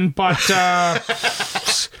meeting women, but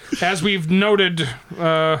as we've noted,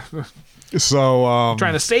 so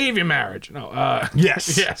trying to save your marriage. No.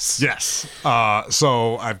 Yes.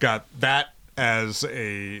 So I've got that as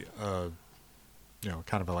a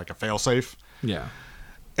kind of like a fail-safe. Yeah.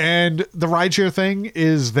 And the rideshare thing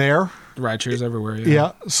is there. The rideshare's everywhere.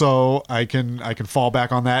 Yeah. So I can fall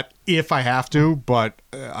back on that if I have to, but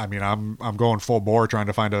I'm going full bore trying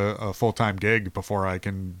to find a full-time gig before I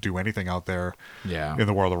can do anything out there. Yeah. In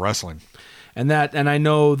the world of wrestling. And I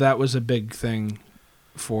know that was a big thing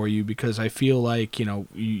for you because I feel like,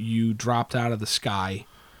 you dropped out of the sky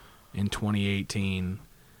in 2018.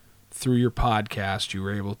 Through your podcast, you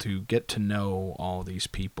were able to get to know all these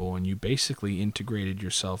people, and you basically integrated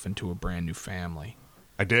yourself into a brand new family.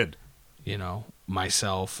 I did.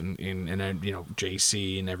 Myself and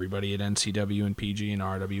JC and everybody at NCW and PG and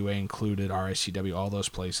RWA included, RICW, all those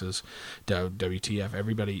places, WTF,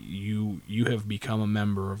 everybody, you have become a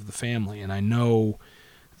member of the family. And I know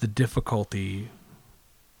the difficulty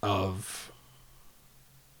of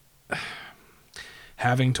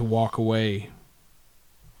having to walk away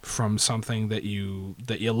from something that you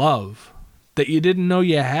love, that you didn't know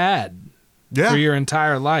you had for your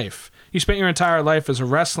entire life. You spent your entire life as a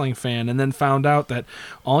wrestling fan and then found out that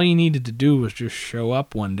all you needed to do was just show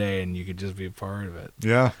up one day and you could just be a part of it.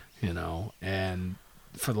 Yeah. And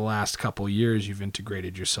for the last couple of years, you've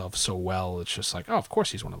integrated yourself so well. It's just like, oh, of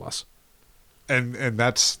course he's one of us. And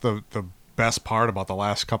that's the best part about the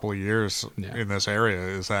last couple of years in this area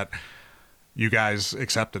is that you guys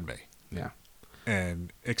accepted me. Yeah.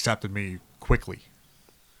 And accepted me quickly.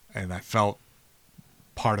 And I felt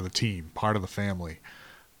part of the team, part of the family,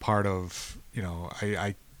 part of,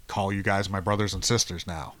 I call you guys my brothers and sisters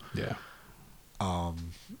now. Yeah.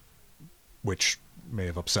 Which may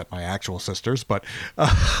have upset my actual sisters, but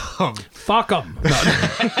fuck them.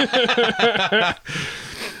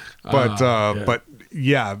 But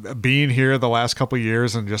yeah, being here the last couple of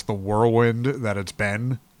years and just the whirlwind that it's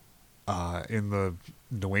been in the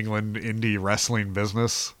New England indie wrestling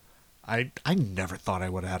business, I never thought I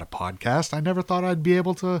would have had a podcast. I never thought I'd be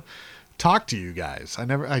able to talk to you guys.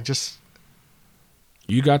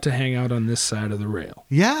 You got to hang out on this side of the rail.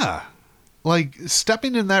 Yeah. Like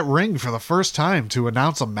stepping in that ring for the first time to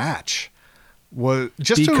announce a match was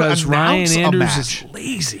just because to Ryan announce Andrews a match. is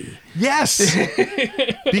lazy. Yes.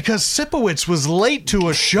 Because Sipowicz was late to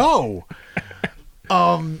a show.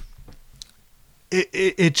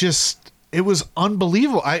 It was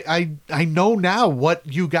unbelievable. I know now what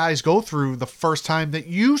you guys go through the first time that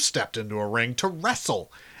you stepped into a ring to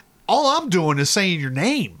wrestle. All I'm doing is saying your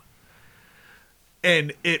name.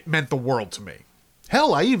 And it meant the world to me.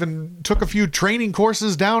 Hell, I even took a few training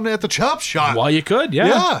courses down at the Chop Shop. Well, you could, yeah.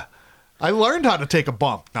 Yeah. I learned how to take a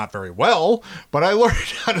bump. Not very well, but I learned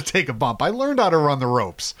how to take a bump. I learned how to run the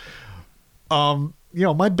ropes.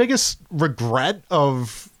 My biggest regret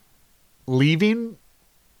of leaving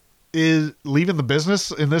the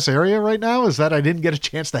business in this area right now is that I didn't get a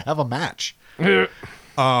chance to have a match. And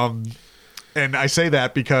I say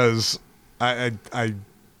that because I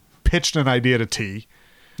pitched an idea to T.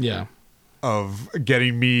 Yeah. Of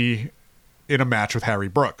getting me in a match with Harry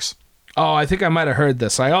Brooks. Oh, I think I might have heard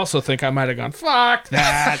this. I also think I might have gone, fuck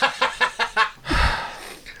that.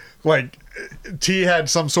 Like T had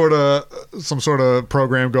some sort of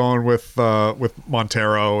program going with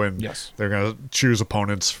Montero, and yes, they're gonna choose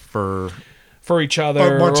opponents for each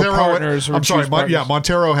other, Montero, or partners. I'm sorry,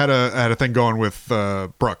 Montero had a thing going with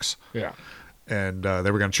Brooks. Yeah, and they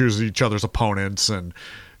were gonna choose each other's opponents, and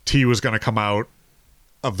T was going to come out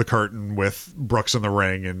of the curtain with Brooks in the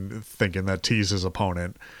ring and thinking that T's his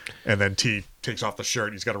opponent. And then T takes off the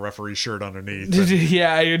shirt. He's got a referee shirt underneath. And,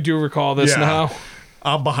 Yeah, I do recall this now.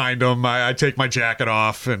 I'm behind him. I take my jacket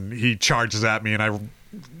off and he charges at me and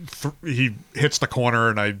he hits the corner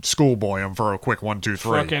and I schoolboy him for a quick 1, 2,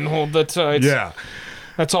 3. Fucking hold the tights. Yeah.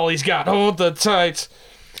 That's all he's got. Hold the tights.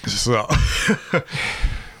 So,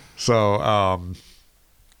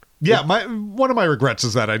 yeah, one of my regrets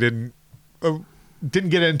is that I didn't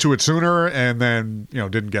get into it sooner and then,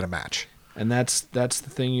 didn't get a match. And that's the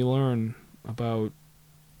thing you learn about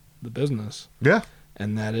the business. Yeah.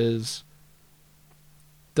 And that is,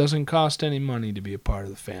 doesn't cost any money to be a part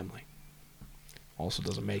of the family. Also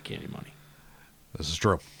doesn't make you any money. This is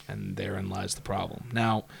true. And therein lies the problem.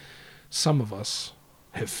 Now, some of us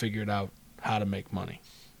have figured out how to make money.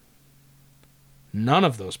 None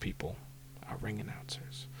of those people are ring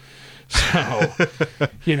announcers. So,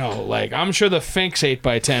 I'm sure the Fink's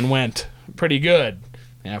 8x10 went pretty good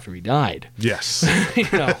after he died. Yes.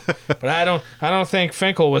 But I don't think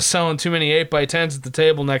Finkel was selling too many 8x10s at the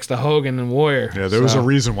table next to Hogan and Warrior. Yeah, there was a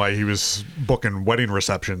reason why he was booking wedding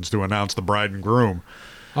receptions to announce the bride and groom.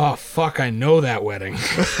 Oh, fuck, I know that wedding.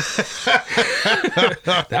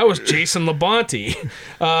 That was Jason Labonte.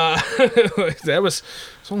 That was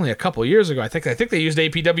only a couple years ago. I think they used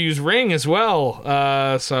APW's ring as well.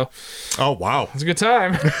 Oh, wow. It's a good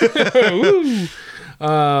time.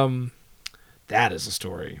 Woo. That is a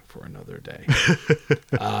story for another day.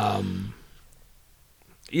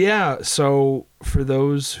 Yeah, so for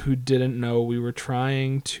those who didn't know, we were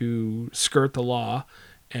trying to skirt the law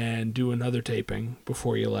and do another taping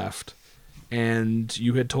before you left. And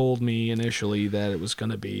you had told me initially that it was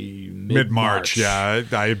going to be mid-March. Yeah,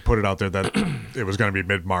 I had put it out there that it was going to be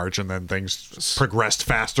mid-March, and then things progressed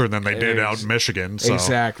faster than they did out in Michigan. So.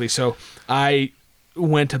 Exactly. So I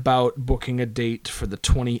went about booking a date for the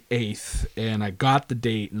 28th, and I got the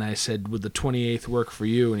date, and I said, would the 28th work for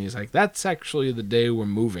you? And he's like, that's actually the day we're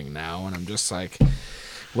moving now. And I'm just like,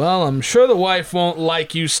 well, I'm sure the wife won't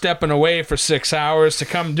like you stepping away for 6 hours to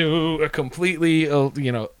come do a completely,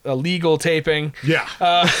 illegal taping. Yeah.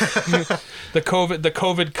 The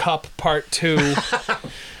COVID Cup Part 2.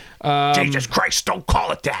 Jesus Christ, don't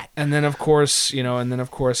call it that. And then of course,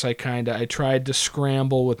 I tried to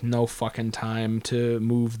scramble with no fucking time to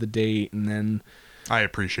move the date, and then I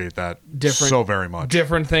appreciate that so very much.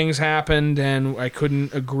 Different things happened, and I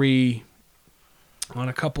couldn't agree on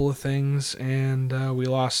a couple of things, and we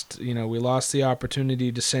lost the opportunity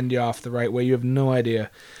to send you off the right way. You have no idea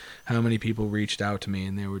how many people reached out to me,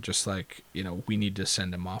 and they were just like, we need to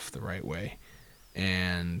send him off the right way.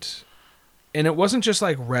 And it wasn't just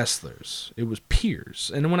like wrestlers, it was peers.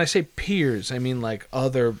 And when I say peers, I mean like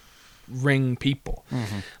other ring people.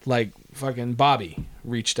 Mm-hmm. Like fucking Bobby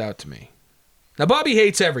reached out to me. Now, Bobby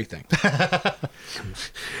hates everything.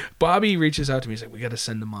 Bobby reaches out to me. He's like, we got to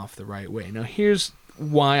send him off the right way. Now, here's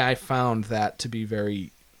why I found that to be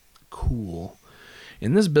very cool.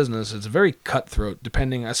 In this business, it's very cutthroat,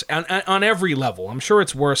 depending on every level. I'm sure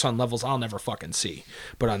it's worse on levels I'll never fucking see.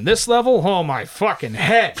 But on this level, oh my fucking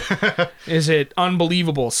head, is it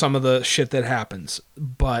unbelievable some of the shit that happens.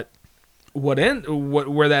 But where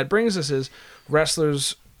that brings us is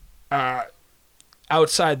wrestlers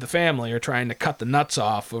outside the family are trying to cut the nuts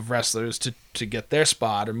off of wrestlers to get their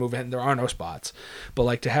spot or move in. There are no spots. But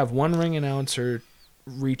like to have one ring announcer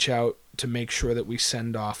reach out to make sure that we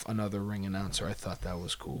send off another ring announcer, I thought that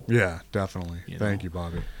was cool. Yeah, definitely. Thank you,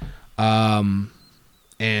 Bobby. And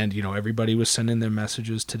everybody was sending their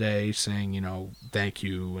messages today saying, thank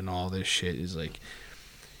you and all this shit is like,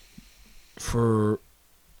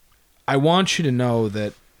 I want you to know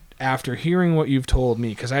that after hearing what you've told me,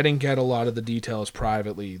 because I didn't get a lot of the details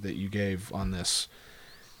privately that you gave on this,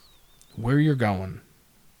 where you're going,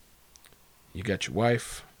 you got your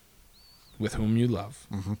wife with whom you love.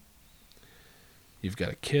 Mm-hmm. You've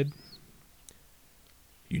got a kid.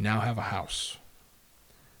 You now have a house.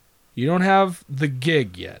 You don't have the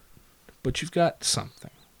gig yet, but you've got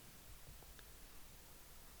something.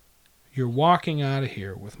 You're walking out of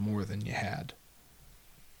here with more than you had.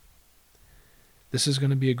 This is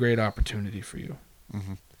going to be a great opportunity for you.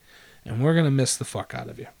 Mm-hmm. And we're going to miss the fuck out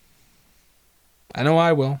of you. I know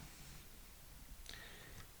I will.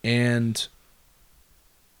 And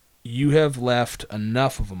you have left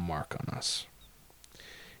enough of a mark on us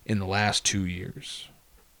in the last 2 years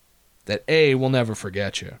that we'll never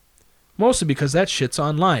forget you. Mostly because that shit's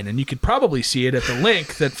online, and you could probably see it at the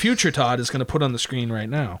link that Future Todd is going to put on the screen right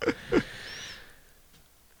now.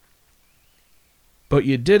 But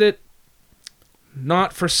you did it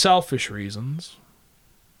not for selfish reasons,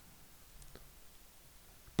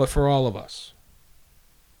 but for all of us.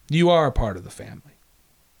 You are a part of the family,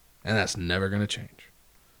 and that's never going to change.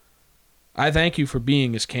 I thank you for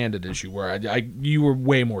being as candid as you were. You were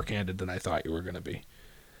way more candid than I thought you were going to be.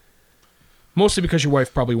 Mostly because your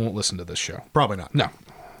wife probably won't listen to this show. Probably not. No.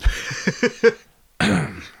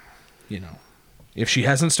 You know, if she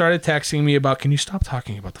hasn't started texting me about, can you stop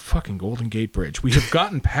talking about the fucking Golden Gate Bridge? We have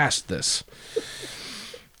gotten past this.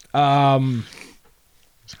 It's a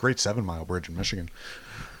great 7-mile bridge in Michigan.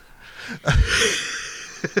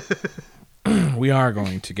 We are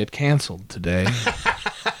going to get canceled today.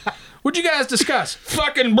 What'd you guys discuss?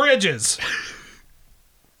 Fucking bridges.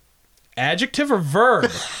 Adjective or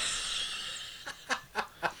verb?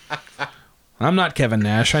 I'm not Kevin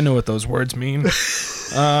Nash. I know what those words mean.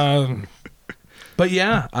 But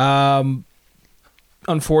yeah,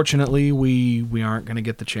 unfortunately, we aren't going to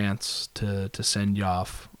get the chance to send you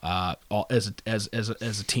off as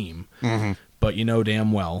a team. Mm-hmm. But you know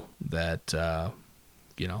damn well that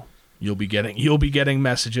you'll be getting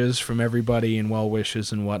messages from everybody and well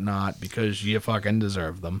wishes and whatnot because you fucking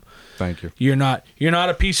deserve them. Thank you. You're not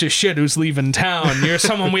a piece of shit who's leaving town. You're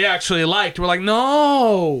someone we actually liked. We're like,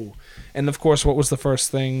 no. And of course, what was the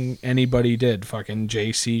first thing anybody did? Fucking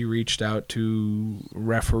JC reached out to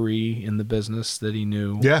referee in the business that he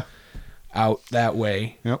knew. Yeah. Out that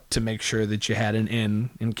way. Yep. To make sure that you had an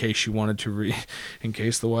in case you wanted to in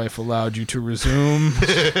case the wife allowed you to resume.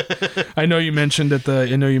 I know you mentioned for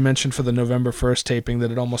the November 1st taping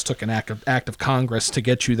that it almost took an act of Congress to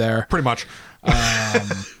get you there. Pretty much.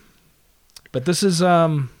 But this is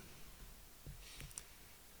kind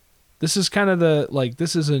of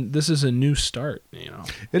this is a new start, you know.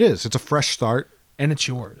 It is. It's a fresh start. And it's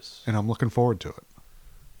yours. And I'm looking forward to it.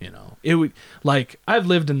 You know. It would I've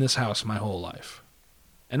lived in this house my whole life.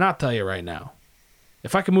 And I'll tell you right now,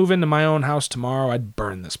 if I could move into my own house tomorrow, I'd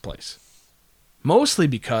burn this place. Mostly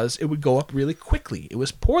because it would go up really quickly. It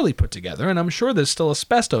was poorly put together, and I'm sure there's still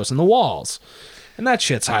asbestos in the walls. And that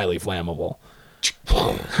shit's highly flammable.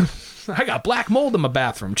 I got black mold in my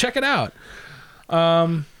bathroom. Check it out.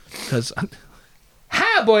 Because,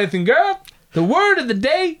 hi, boys and girls. The word of the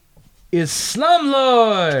day is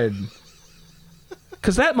slumlord.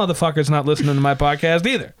 Because that motherfucker's not listening to my podcast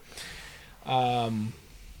either.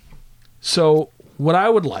 So, what I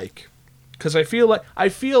would like, because I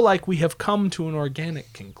feel like we have come to an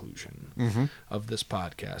organic conclusion of this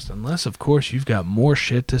podcast, unless, of course, you've got more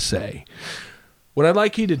shit to say. What I'd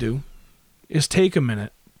like you to do is take a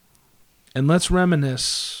minute and let's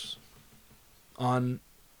reminisce on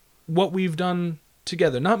what we've done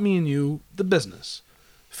together, not me and you, the business,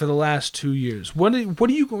 for the last 2 years. What are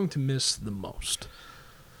you going to miss the most?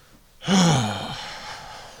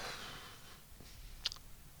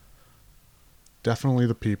 Definitely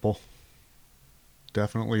the people.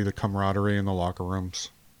 Definitely the camaraderie in the locker rooms.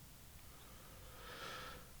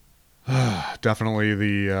 Definitely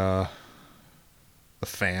the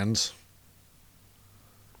fans.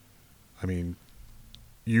 I mean,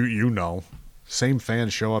 you know, same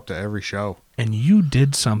fans show up to every show. And you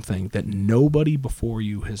did something that nobody before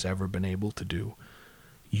you has ever been able to do.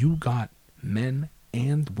 You got men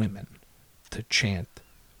and women to chant,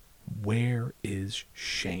 "Where is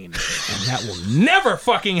Shane?" And that will never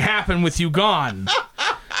fucking happen with you gone.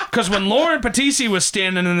 Because when Lauren Patisi was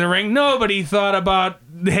standing in the ring, nobody thought about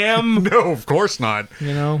him. No, of course not.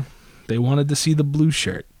 You know, they wanted to see the blue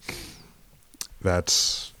shirt.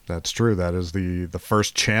 That's true. That is the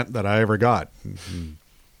first chant that I ever got.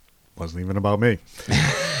 Wasn't even about me.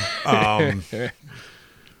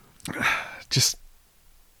 Just,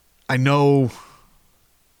 I know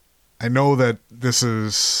that this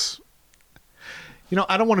is, you know,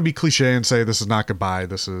 I don't want to be cliche and say this is not goodbye.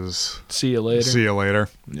 This is see you later. See you later.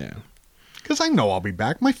 Yeah. Because I know I'll be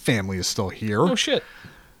back. My family is still here. Oh, shit.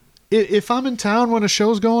 If I'm in town when a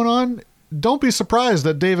show's going on, don't be surprised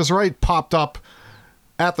that Davis Wright popped up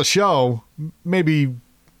at the show, maybe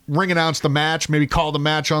ring announced the match, maybe called the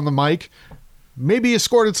match on the mic, maybe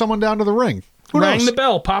escorted someone down to the ring. Who Rang knows? the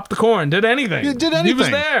bell, popped the corn, did anything. Yeah, did anything. He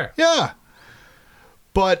was there. Yeah.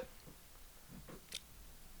 But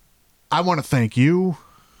I want to thank you.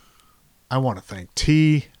 I want to thank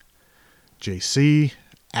T, JC,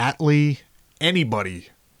 Atlee, anybody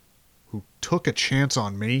who took a chance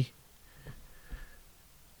on me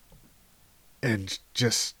and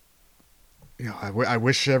just, you know, I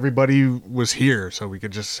wish everybody was here so we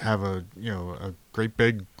could just have a great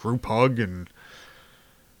big group hug and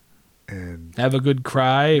have a good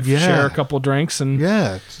cry, share a couple drinks, and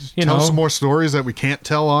tell some more stories that we can't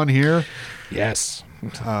tell on here. Yes,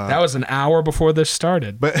 that was an hour before this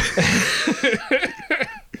started. But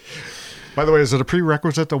By the way, is it a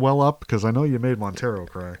prerequisite to well up? Because I know you made Montero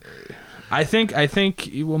cry. I think.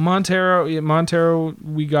 Well, Montero,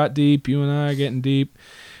 we got deep. You and I are getting deep.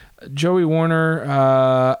 Joey Warner,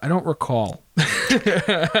 I don't recall.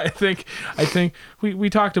 I think we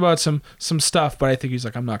talked about some stuff, but I think he's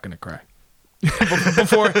like, I'm not gonna cry.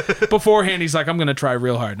 Beforehand, he's like, I'm gonna try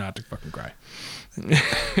real hard not to fucking cry.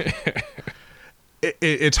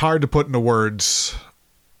 It's hard to put into words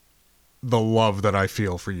the love that I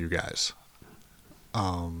feel for you guys.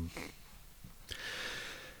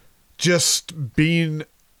 Just being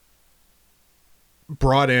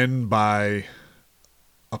brought in by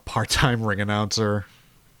a part-time ring announcer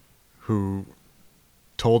who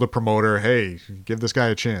told a promoter, "Hey, give this guy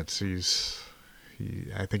a chance.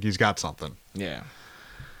 I think he's got something." Yeah.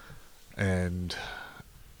 And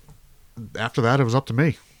after that, it was up to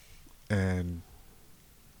me. And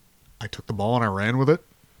I took the ball and I ran with it.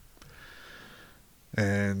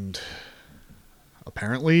 And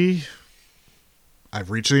apparently, I've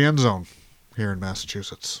reached the end zone here in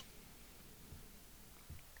Massachusetts.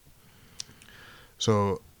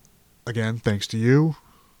 So, again, thanks to you.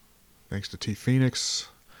 Thanks to T Phoenix.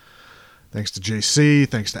 Thanks to JC.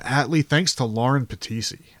 Thanks to Atlee. Thanks to Lauren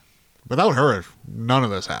Patisi. Without her, none of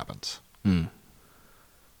this happens.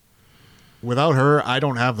 Without her, I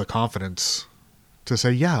don't have the confidence to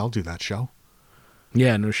say, yeah, I'll do that show.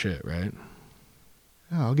 Yeah, no shit, right?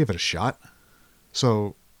 Yeah, I'll give it a shot.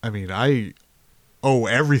 So, I mean, I owe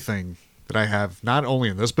everything that I have, not only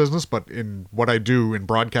in this business, but in what I do in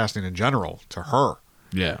broadcasting in general, to her.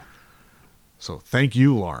 Yeah. So thank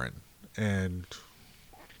you, Lauren. And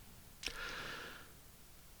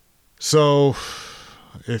so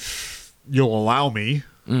if you'll allow me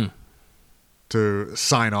to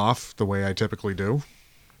sign off the way I typically do.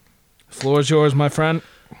 Floor is yours, my friend.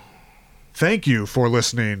 Thank you for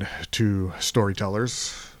listening to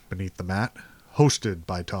Storytellers Beneath the Mat, hosted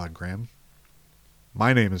by Todd Graham.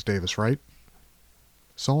 My name is Davis Wright.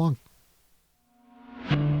 So long.